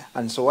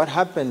 And so what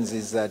happens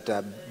is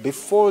that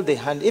before they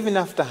even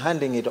after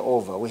handing it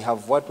over, we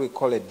have what we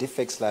call a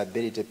defects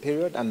liability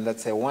period, and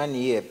that's a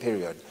 1-year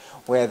period,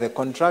 where the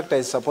contractor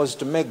is supposed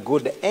to make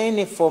good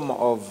any form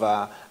of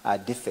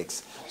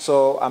defects.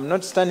 So I'm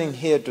not standing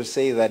here to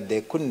say that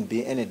there couldn't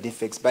be any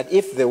defects, but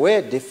if there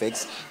were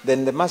defects,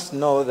 then they must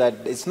know that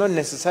it's not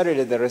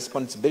necessarily the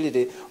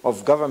responsibility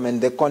of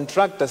government. The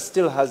contractor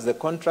still has the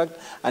contract,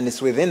 and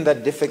it's within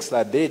that defects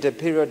liability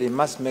period, he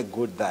must make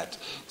good that.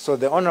 So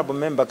the honorable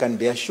member can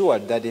be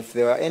assured that if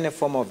there are any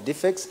form of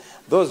defects,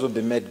 those will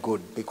be made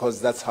good, because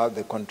that's how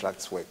the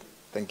contracts work.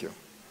 Thank you.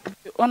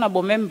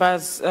 Honorable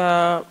members,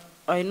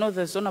 I know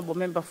there's honorable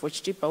member for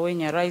Chitipa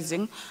when you're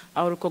rising.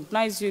 I'll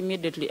recognize you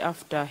immediately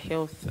after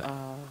health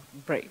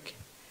break.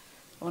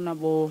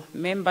 Honorable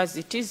members,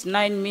 it is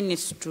 9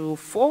 minutes to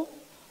 4.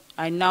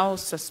 I now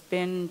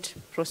suspend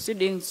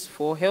proceedings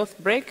for health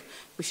break.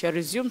 We shall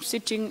resume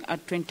sitting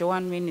at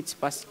 21 minutes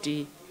past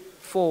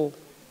 4.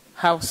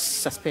 House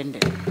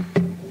suspended.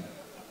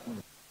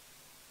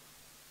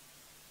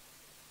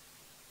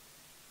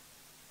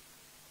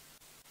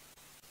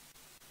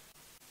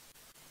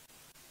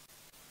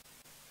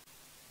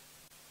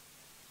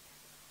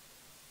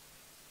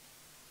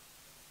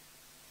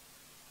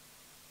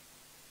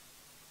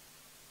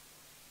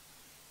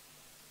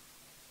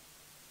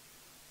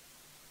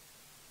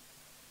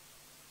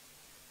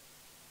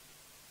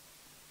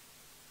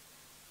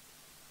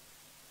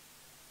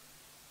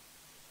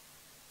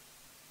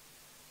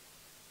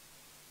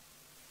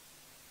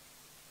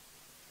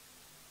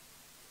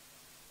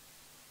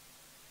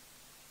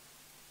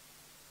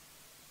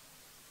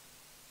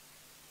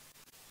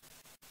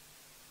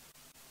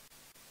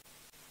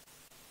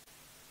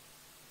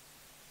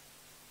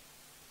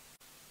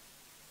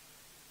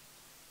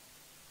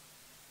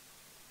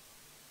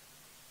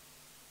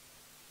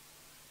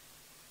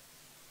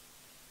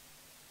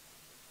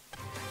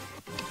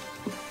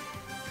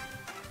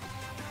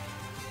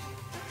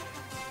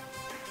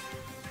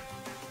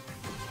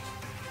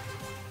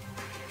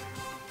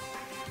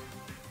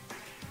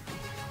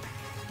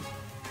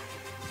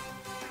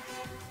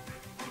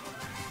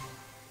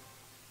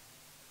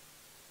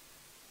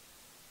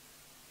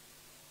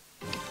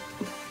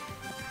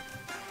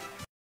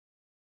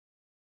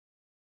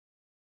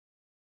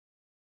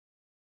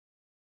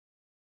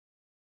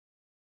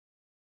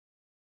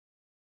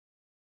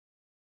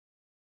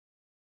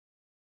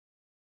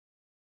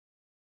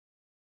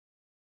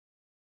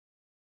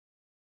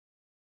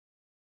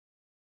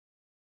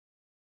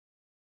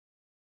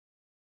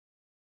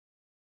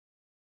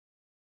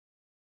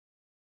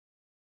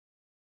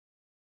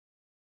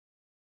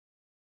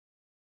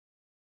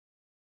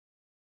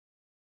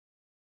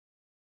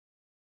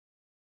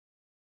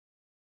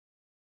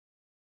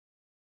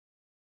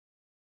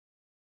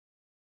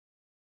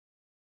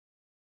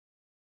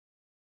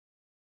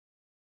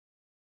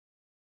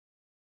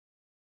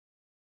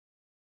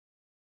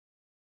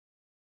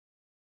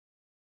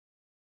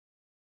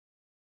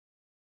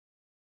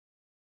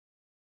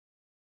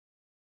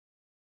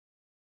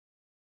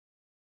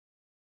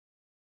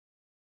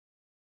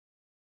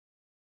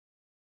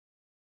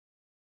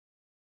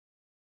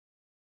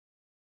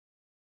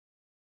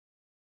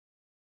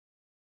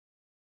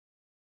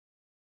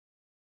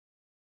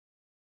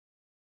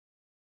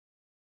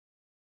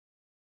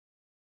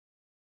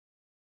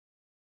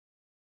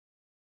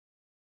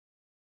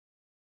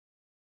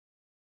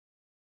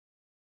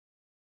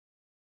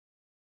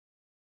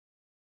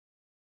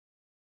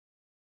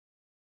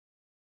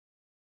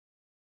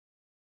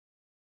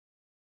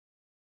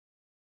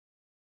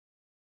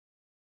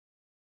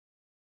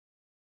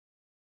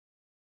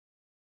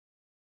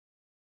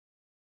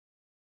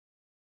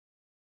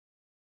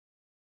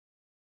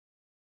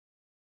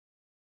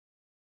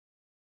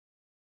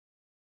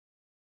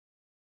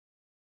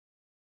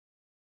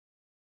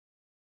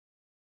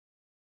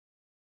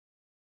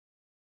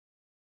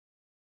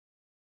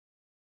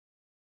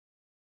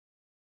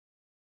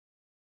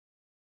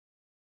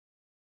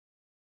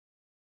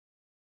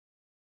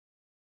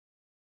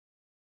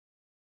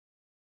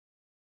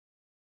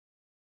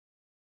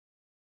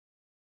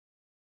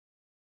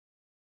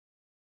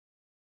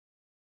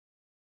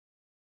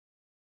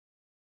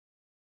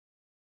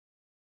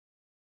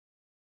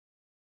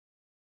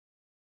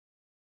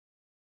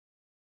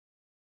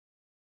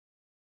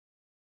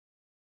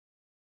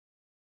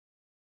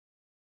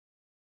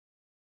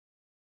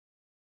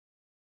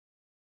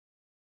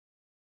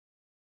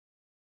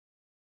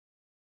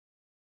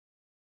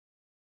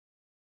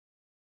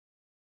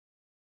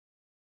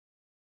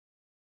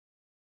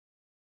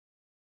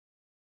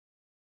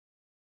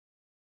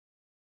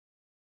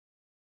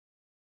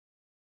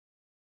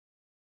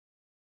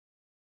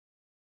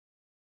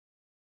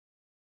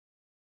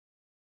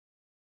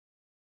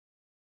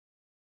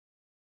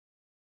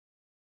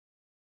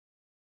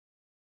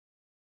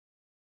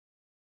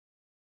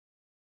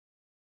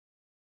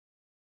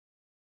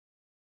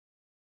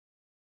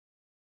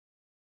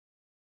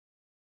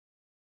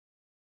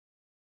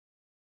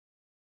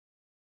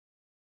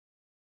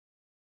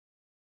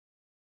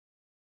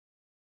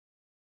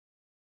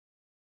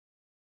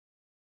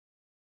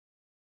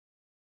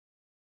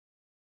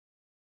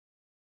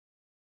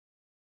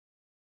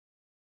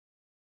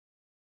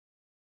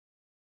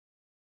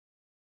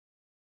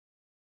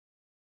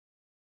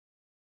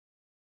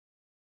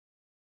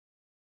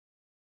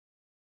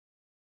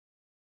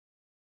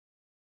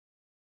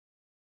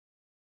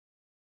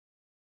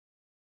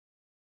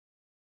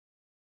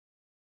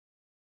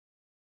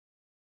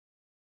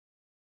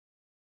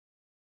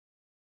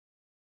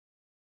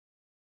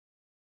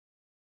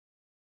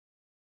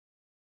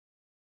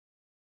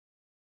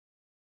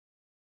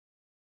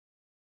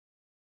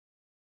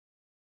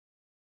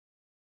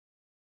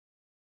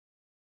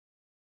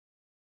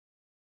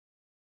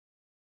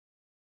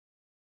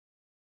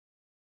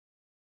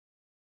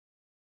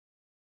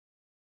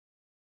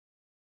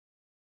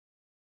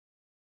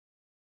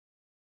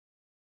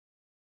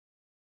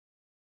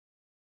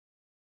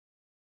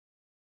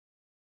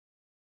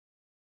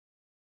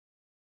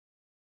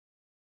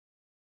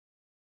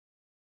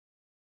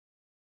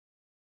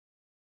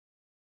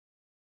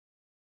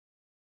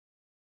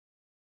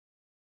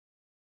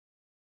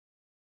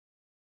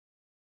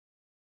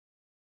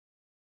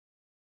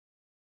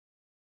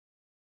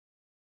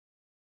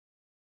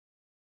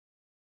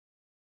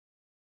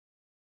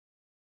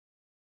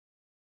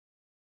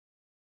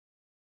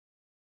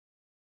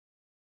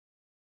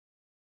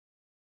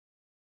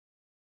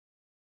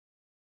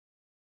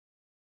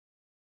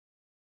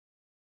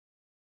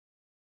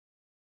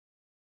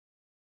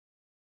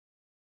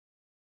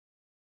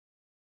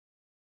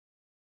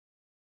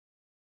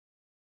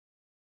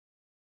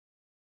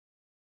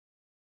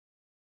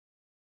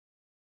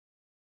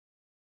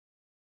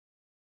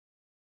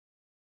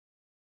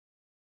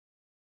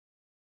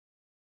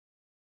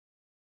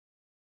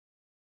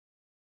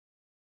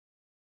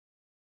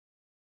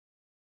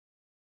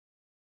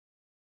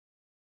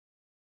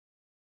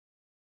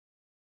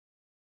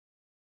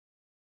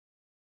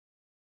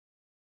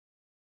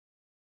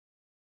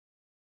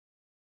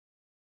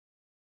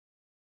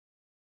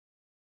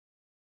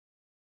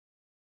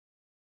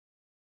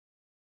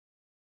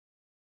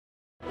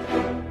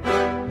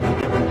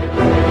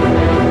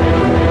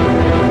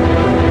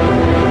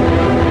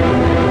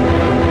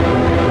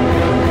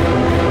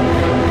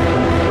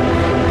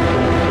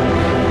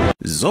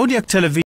 Zodiac Television.